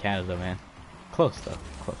live in Canada, man. Close though,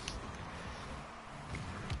 close.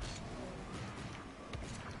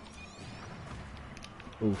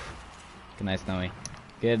 Oof. Good night, Snowy.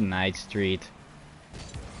 Good night, Street.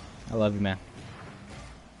 I love you, man.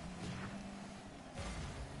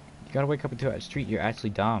 You gotta wake up into that Street. You're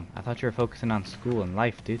actually dumb. I thought you were focusing on school and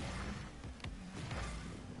life, dude.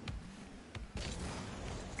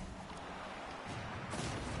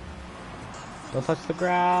 Don't touch the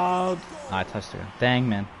ground. Oh, I touched her. Dang,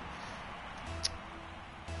 man.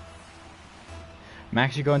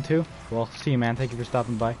 Max, you going too? Well, see you, man. Thank you for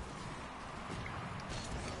stopping by.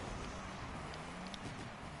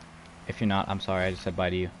 If you're not, I'm sorry. I just said bye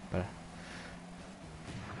to you. But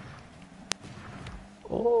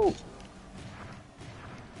oh,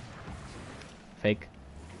 fake.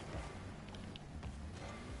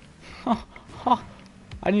 Ha ha!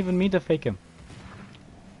 I didn't even mean to fake him.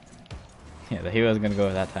 Yeah, he wasn't gonna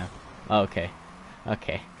go that time. Oh, okay.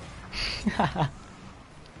 Okay. Kind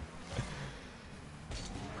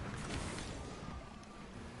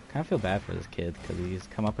of feel bad for this kid because he's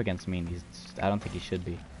come up against me and he's just, I don't think he should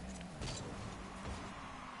be.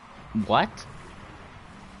 What?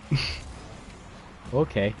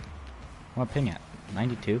 Okay. What ping at?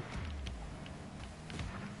 92?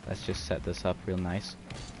 Let's just set this up real nice.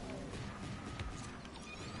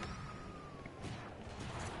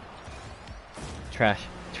 Trash.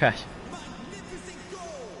 Trash.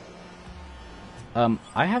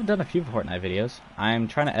 I have done a few Fortnite videos. I'm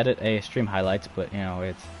trying to edit a stream highlights, but you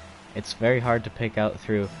know, it's very hard to pick out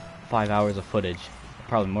through 5 hours of footage.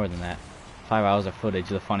 Probably more than that. 5 hours of footage,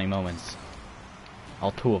 the funny moments.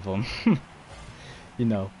 All 2 of them. You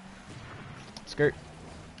know. Skirt.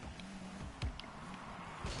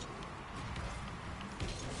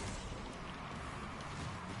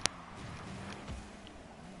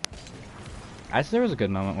 Actually, there was a good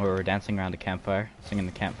moment where we were dancing around a campfire, singing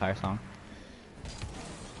the campfire song.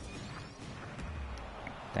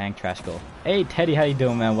 Dang, trash goal. Hey, Teddy, how you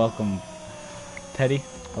doing, man? Welcome. Teddy,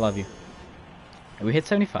 I love you. We hit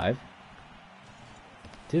 75.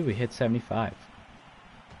 Did we hit 75?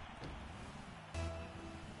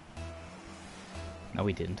 No,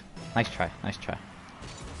 we didn't. Nice try, nice try.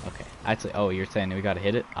 Okay, actually, oh, you're saying we gotta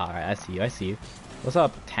hit it? Alright, I see you, I see you. What's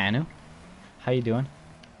up, Tanu? How you doing?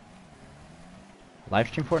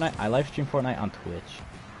 Livestream Fortnite? I livestream Fortnite on Twitch.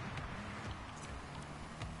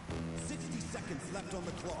 60 seconds left on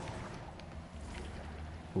the clock.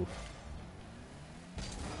 Oof.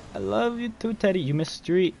 I love you too, Teddy. You missed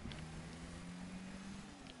Street.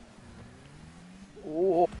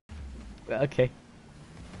 Oh. Okay.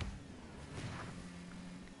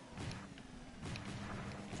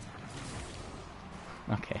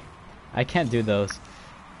 Okay. I can't do those.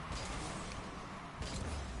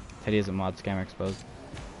 Teddy is a mod scammer exposed.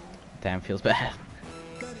 Damn, feels bad.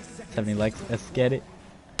 70 likes. Let's get it.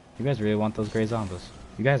 You guys really want those gray zombies?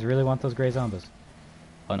 You guys really want those gray zombies?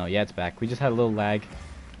 Oh no, yeah, it's back. We just had a little lag.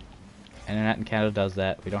 Internet in Canada does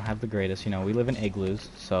that. We don't have the greatest. You know, we live in igloos,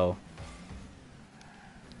 so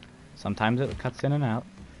sometimes it cuts in and out.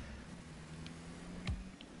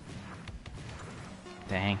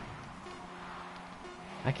 Dang.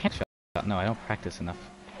 I can't shut up. No, I don't practice enough.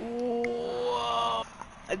 Whoa,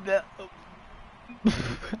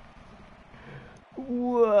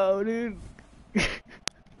 whoa, dude.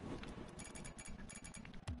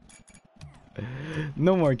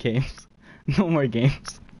 No more games. No more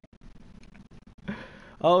games.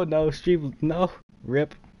 Oh no, stream. No.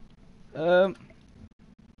 Rip.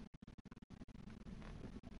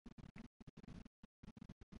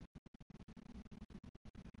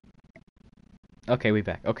 Okay, we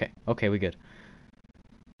back. Okay. Okay, we good.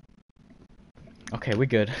 Okay, we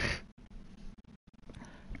good.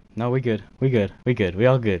 No, we good. We good. We good. We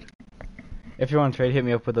all good. If you want to trade, hit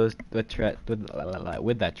me up with those with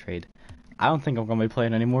that trade. I don't think I'm gonna be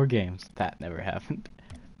playing any more games. That never happened.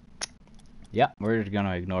 Yep, we're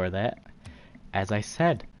gonna ignore that. As I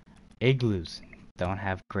said, igloos don't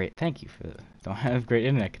have great. Thank you for don't have great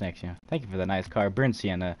internet connection. Thank you for the nice car, burn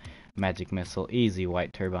sienna, magic missile, easy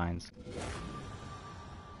white turbines.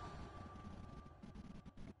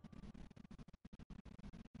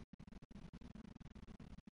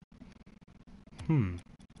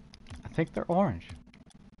 I think they're orange.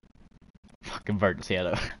 Fucking burnt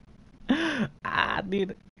sienna. Ah,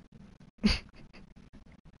 dude.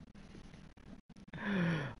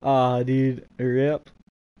 Ah, dude. Rip.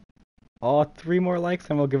 Oh, 3 more likes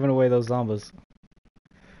and we're giving away those zombies.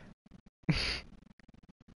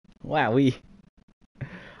 Wow,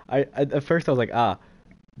 at first I was like, ah,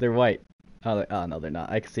 they're white. I was like, oh no, they're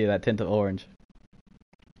not. I can see that tint of orange.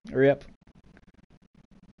 Rip.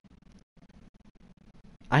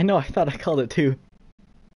 I know, I thought I called it too.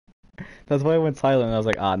 That's why I went silent. I was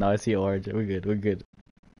like, ah, no, I see orange. We're good, we're good.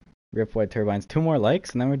 Rip white turbines. 2 more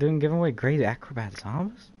likes, and then we're doing giveaway great acrobat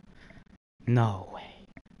zombies? No way.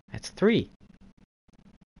 That's 3.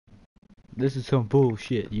 This is some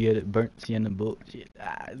bullshit. You get it, burnt sienna bullshit.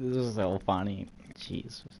 Ah, this is so funny.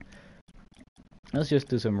 Jesus. Let's just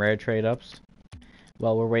do some rare trade-ups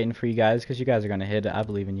while we're waiting for you guys, because you guys are going to hit it. I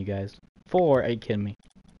believe in you guys. 4, are you kidding me?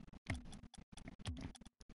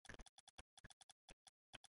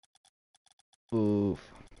 Oof.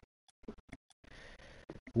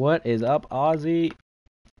 What is up, Ozzy?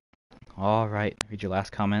 Alright, read your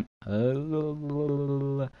last comment.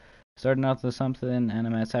 Starting off with something, and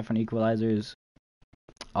I'm aside from equalizers.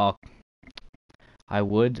 Oh, I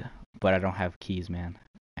would, but I don't have keys, man.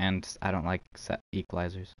 And I don't like set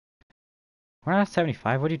equalizers. We're not at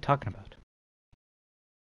 75, what are you talking about?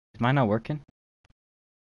 Is mine not working?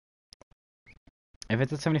 If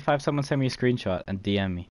it's at 75, someone send me a screenshot and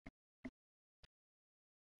DM me.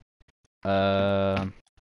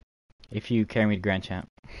 If you carry me to Grand Champ.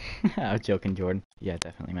 I was joking, Jordan. Yeah,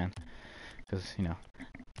 definitely, man. Because, you know,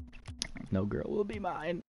 no girl will be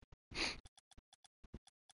mine.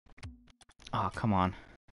 Oh, come on.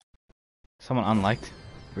 Someone unliked?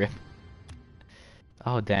 Rip.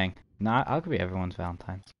 Oh, dang. Nah, I could be everyone's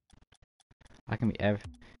Valentine's. I can be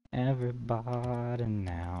everybody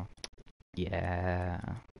now. Yeah.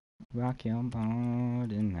 Rock your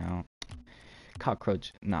body now.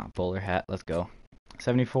 Cockroach. Nah, bowler hat. Let's go.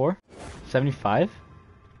 74? 75?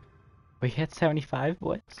 We hit 75,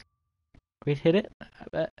 boys. We hit it?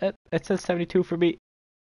 It says 72 for me.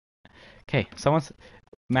 Okay,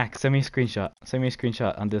 Max, send me a screenshot. Send me a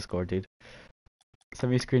screenshot on Discord, dude. Send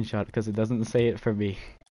me a screenshot, because it doesn't say it for me.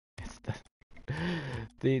 It's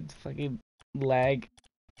the fucking lag.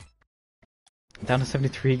 Down to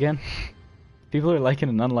 73 again? People are liking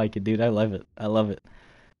and unliking, dude. I love it. I love it.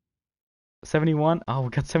 71? Oh, we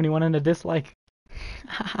got 71 and a dislike.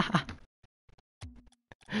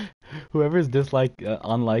 Whoever's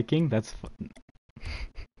unliking, that's fun.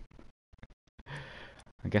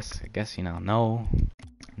 I guess you know,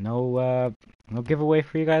 no giveaway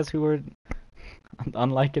for you guys who were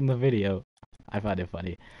unliking the video. I find it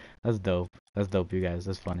funny. That's dope. That's dope, you guys.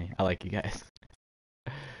 That's funny. I like you guys.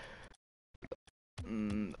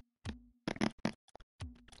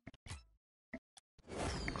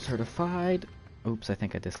 Certified. Oops, I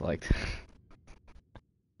think I disliked.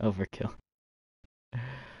 Overkill.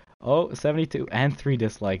 Oh, 72 and 3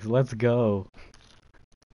 dislikes. Let's go.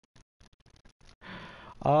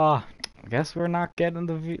 Ah, I guess we're not getting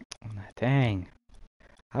the view. Dang.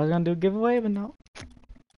 I was gonna do a giveaway, but no.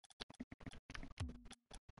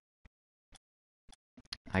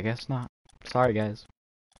 I guess not. Sorry, guys.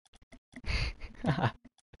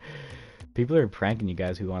 People are pranking you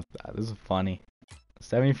guys who want that. This is funny.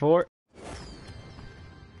 74.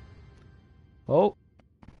 Oh.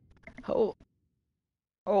 Oh.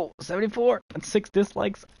 Oh, 74. That's 6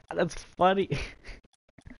 dislikes. That's funny.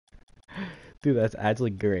 Dude, that's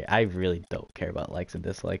actually great. I really don't care about likes and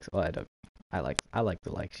dislikes. Well, I don't. I like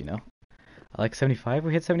the likes, you know. I like 75.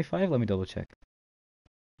 We hit 75. Let me double check.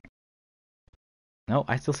 No,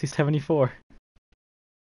 I still see 74.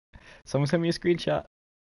 Someone send me a screenshot.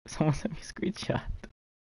 Someone send me a screenshot.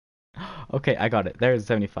 Okay, I got it. There's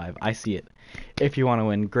 75. I see it. If you want to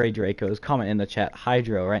win Grey Dracos, comment in the chat.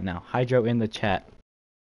 Hydro right now. Hydro in the chat.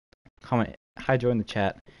 Comment Hydro in the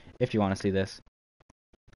chat if you want to see this.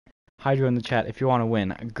 Hydro in the chat if you want to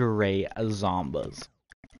win Grey Zombas.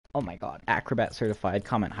 Oh my god. Acrobat certified.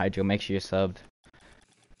 Comment Hydro. Make sure you're subbed.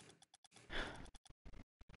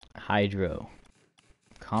 Hydro.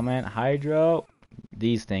 Comment Hydro.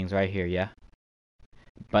 These things right here, yeah?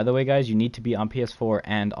 By the way, guys, you need to be on PS4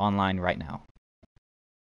 and online right now.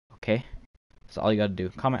 Okay? That's all you gotta do.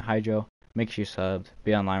 Comment Hydro. Make sure you're subbed.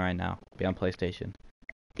 Be online right now. Be on PlayStation.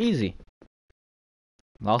 Easy.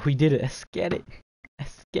 Well, we did it. Let's get it.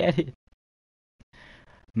 Let's get it.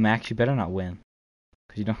 Max, you better not win.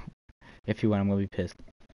 Because you don't. If you win, I'm gonna be pissed.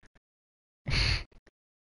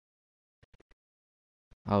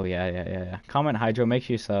 Oh, yeah. Comment Hydro. Make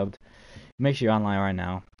sure you're subbed. Make sure you're online right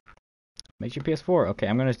now. Make sure PS4. Okay,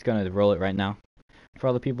 I'm just gonna roll it right now. For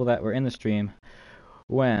all the people that were in the stream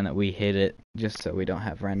when we hit it. Just so we don't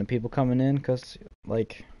have random people coming in. Because,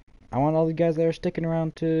 like, I want all the guys that are sticking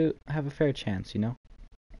around to have a fair chance, you know?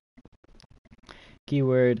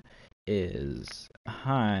 Keyword is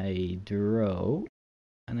Hydro.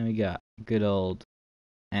 And then we got good old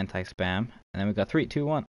anti-spam. And then we got 3, 2,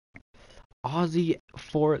 1. Aussie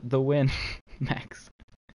for the win. Max.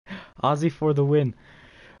 Aussie for the win.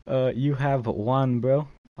 You have won, bro.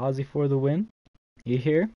 Aussie for the win. You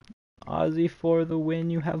hear? Ozzy for the win,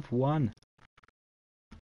 you have won.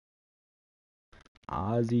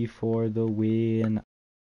 Ozzy for the win.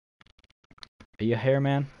 Are you here,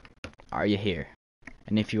 man? Are you here?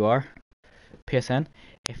 And if you are, PSN,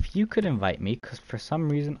 if you could invite me, because for some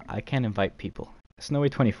reason I can't invite people.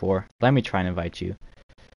 Snowie24, let me try and invite you.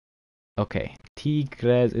 Okay,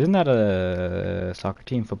 Tigres, isn't that a soccer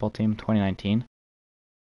team, football team, 2019?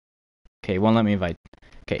 Okay, won't let me invite.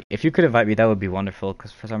 Okay, if you could invite me, that would be wonderful,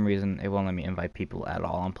 because for some reason it won't let me invite people at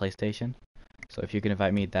all on PlayStation. So if you could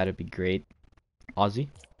invite me, that'd be great. Aussie.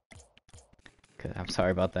 I'm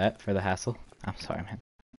sorry about that for the hassle. I'm sorry, man.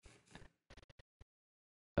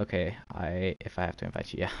 Okay, if I have to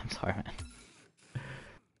invite you, yeah, I'm sorry, man.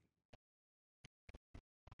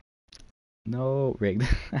 No, rigged.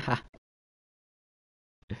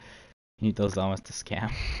 You need those almost to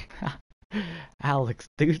scam. Alex,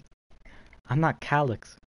 dude. I'm not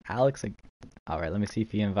Calix. Alex, alright, let me see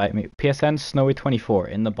if you invite me. PSN Snowie24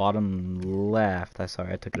 in the bottom left. I'm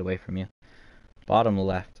sorry, I took it away from you. Bottom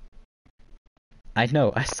left. I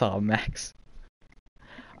know, I saw Max.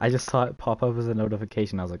 I just saw it pop up as a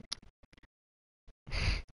notification. I was like,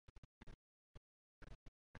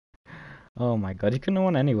 oh my god, you couldn't have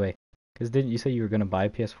won anyway. Because didn't you say you were going to buy a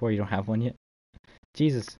PS4? You don't have one yet?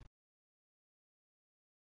 Jesus.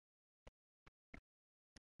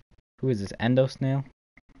 Who is this? Endo Snail?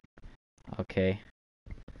 Okay.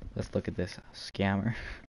 Let's look at this scammer.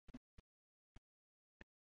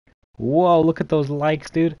 Whoa, look at those likes,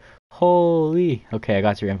 dude. Holy. Okay, I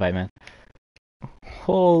got your invite, man.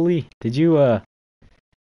 Holy. Did you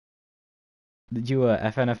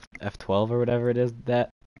FNF F12 or whatever it is that?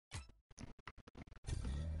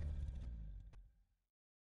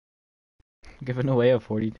 Giving away a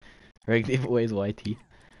 40 right giveaways YT.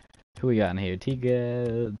 Who we got in here?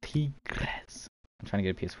 Tigres. I'm trying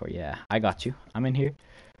to get a PS4. Yeah, I got you. I'm in here.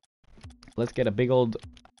 Let's get a big old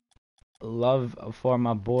love for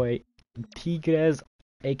my boy Tigres,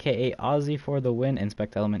 aka Ozzy for the win.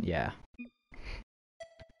 Inspect element, yeah.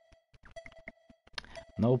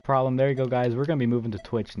 No problem. There you go, guys. We're gonna be moving to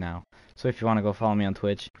Twitch now. So if you want to go follow me on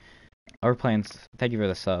Twitch, we're playing. Thank you for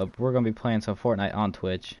the sub. We're gonna be playing some Fortnite on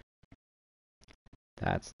Twitch.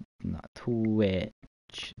 That's not Twitch.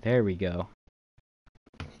 There we go.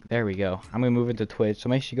 There we go. I'm gonna move into Twitch. So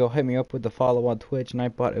make sure you go hit me up with the follow on Twitch,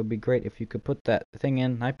 Nightbot. It would be great if you could put that thing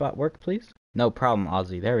in. Nightbot work, please. No problem,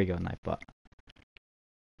 Ozzy. There we go, Nightbot.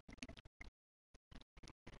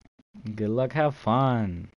 Good luck. Have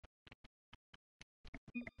fun.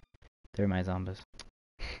 They're my zombies.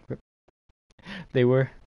 They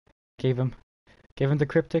were. Gave him the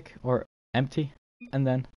cryptic or empty, and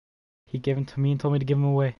then he gave him to me and told me to give him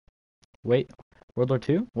away. Wait, World War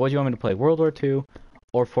II? What do you want me to play? World War II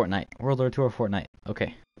or Fortnite? World War II or Fortnite?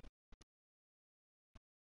 Okay.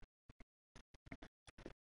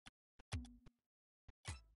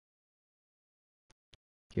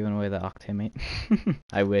 Giving away the Octamate.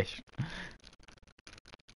 I wish.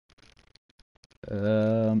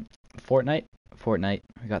 Fortnite.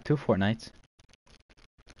 We got 2 Fortnites.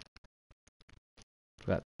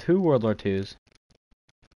 We got 2 World War IIs.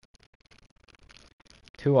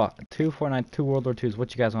 2 Fortnite, 2 World War IIs.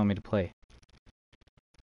 What you guys want me to play?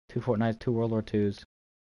 2 Fortnites, 2 World War IIs.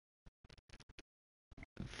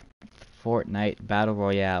 Fortnite Battle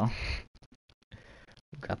Royale.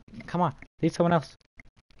 Come on, need someone else.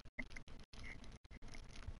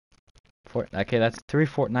 Okay, that's 3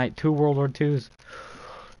 Fortnite, 2 World War IIs.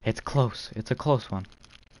 It's close. It's a close one.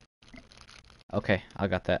 Okay, I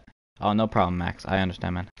got that. Oh, no problem, Max. I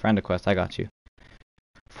understand, man. Friend request, I got you.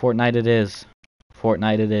 Fortnite it is.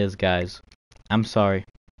 Fortnite it is, guys. I'm sorry.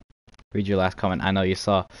 Read your last comment. I know you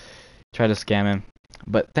saw. Try to scam him.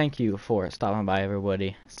 But thank you for stopping by,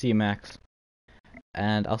 everybody. See you, Max.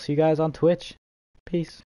 And I'll see you guys on Twitch.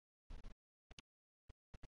 Peace.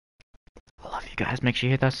 I love you guys. Make sure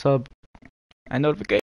you hit that sub and notification.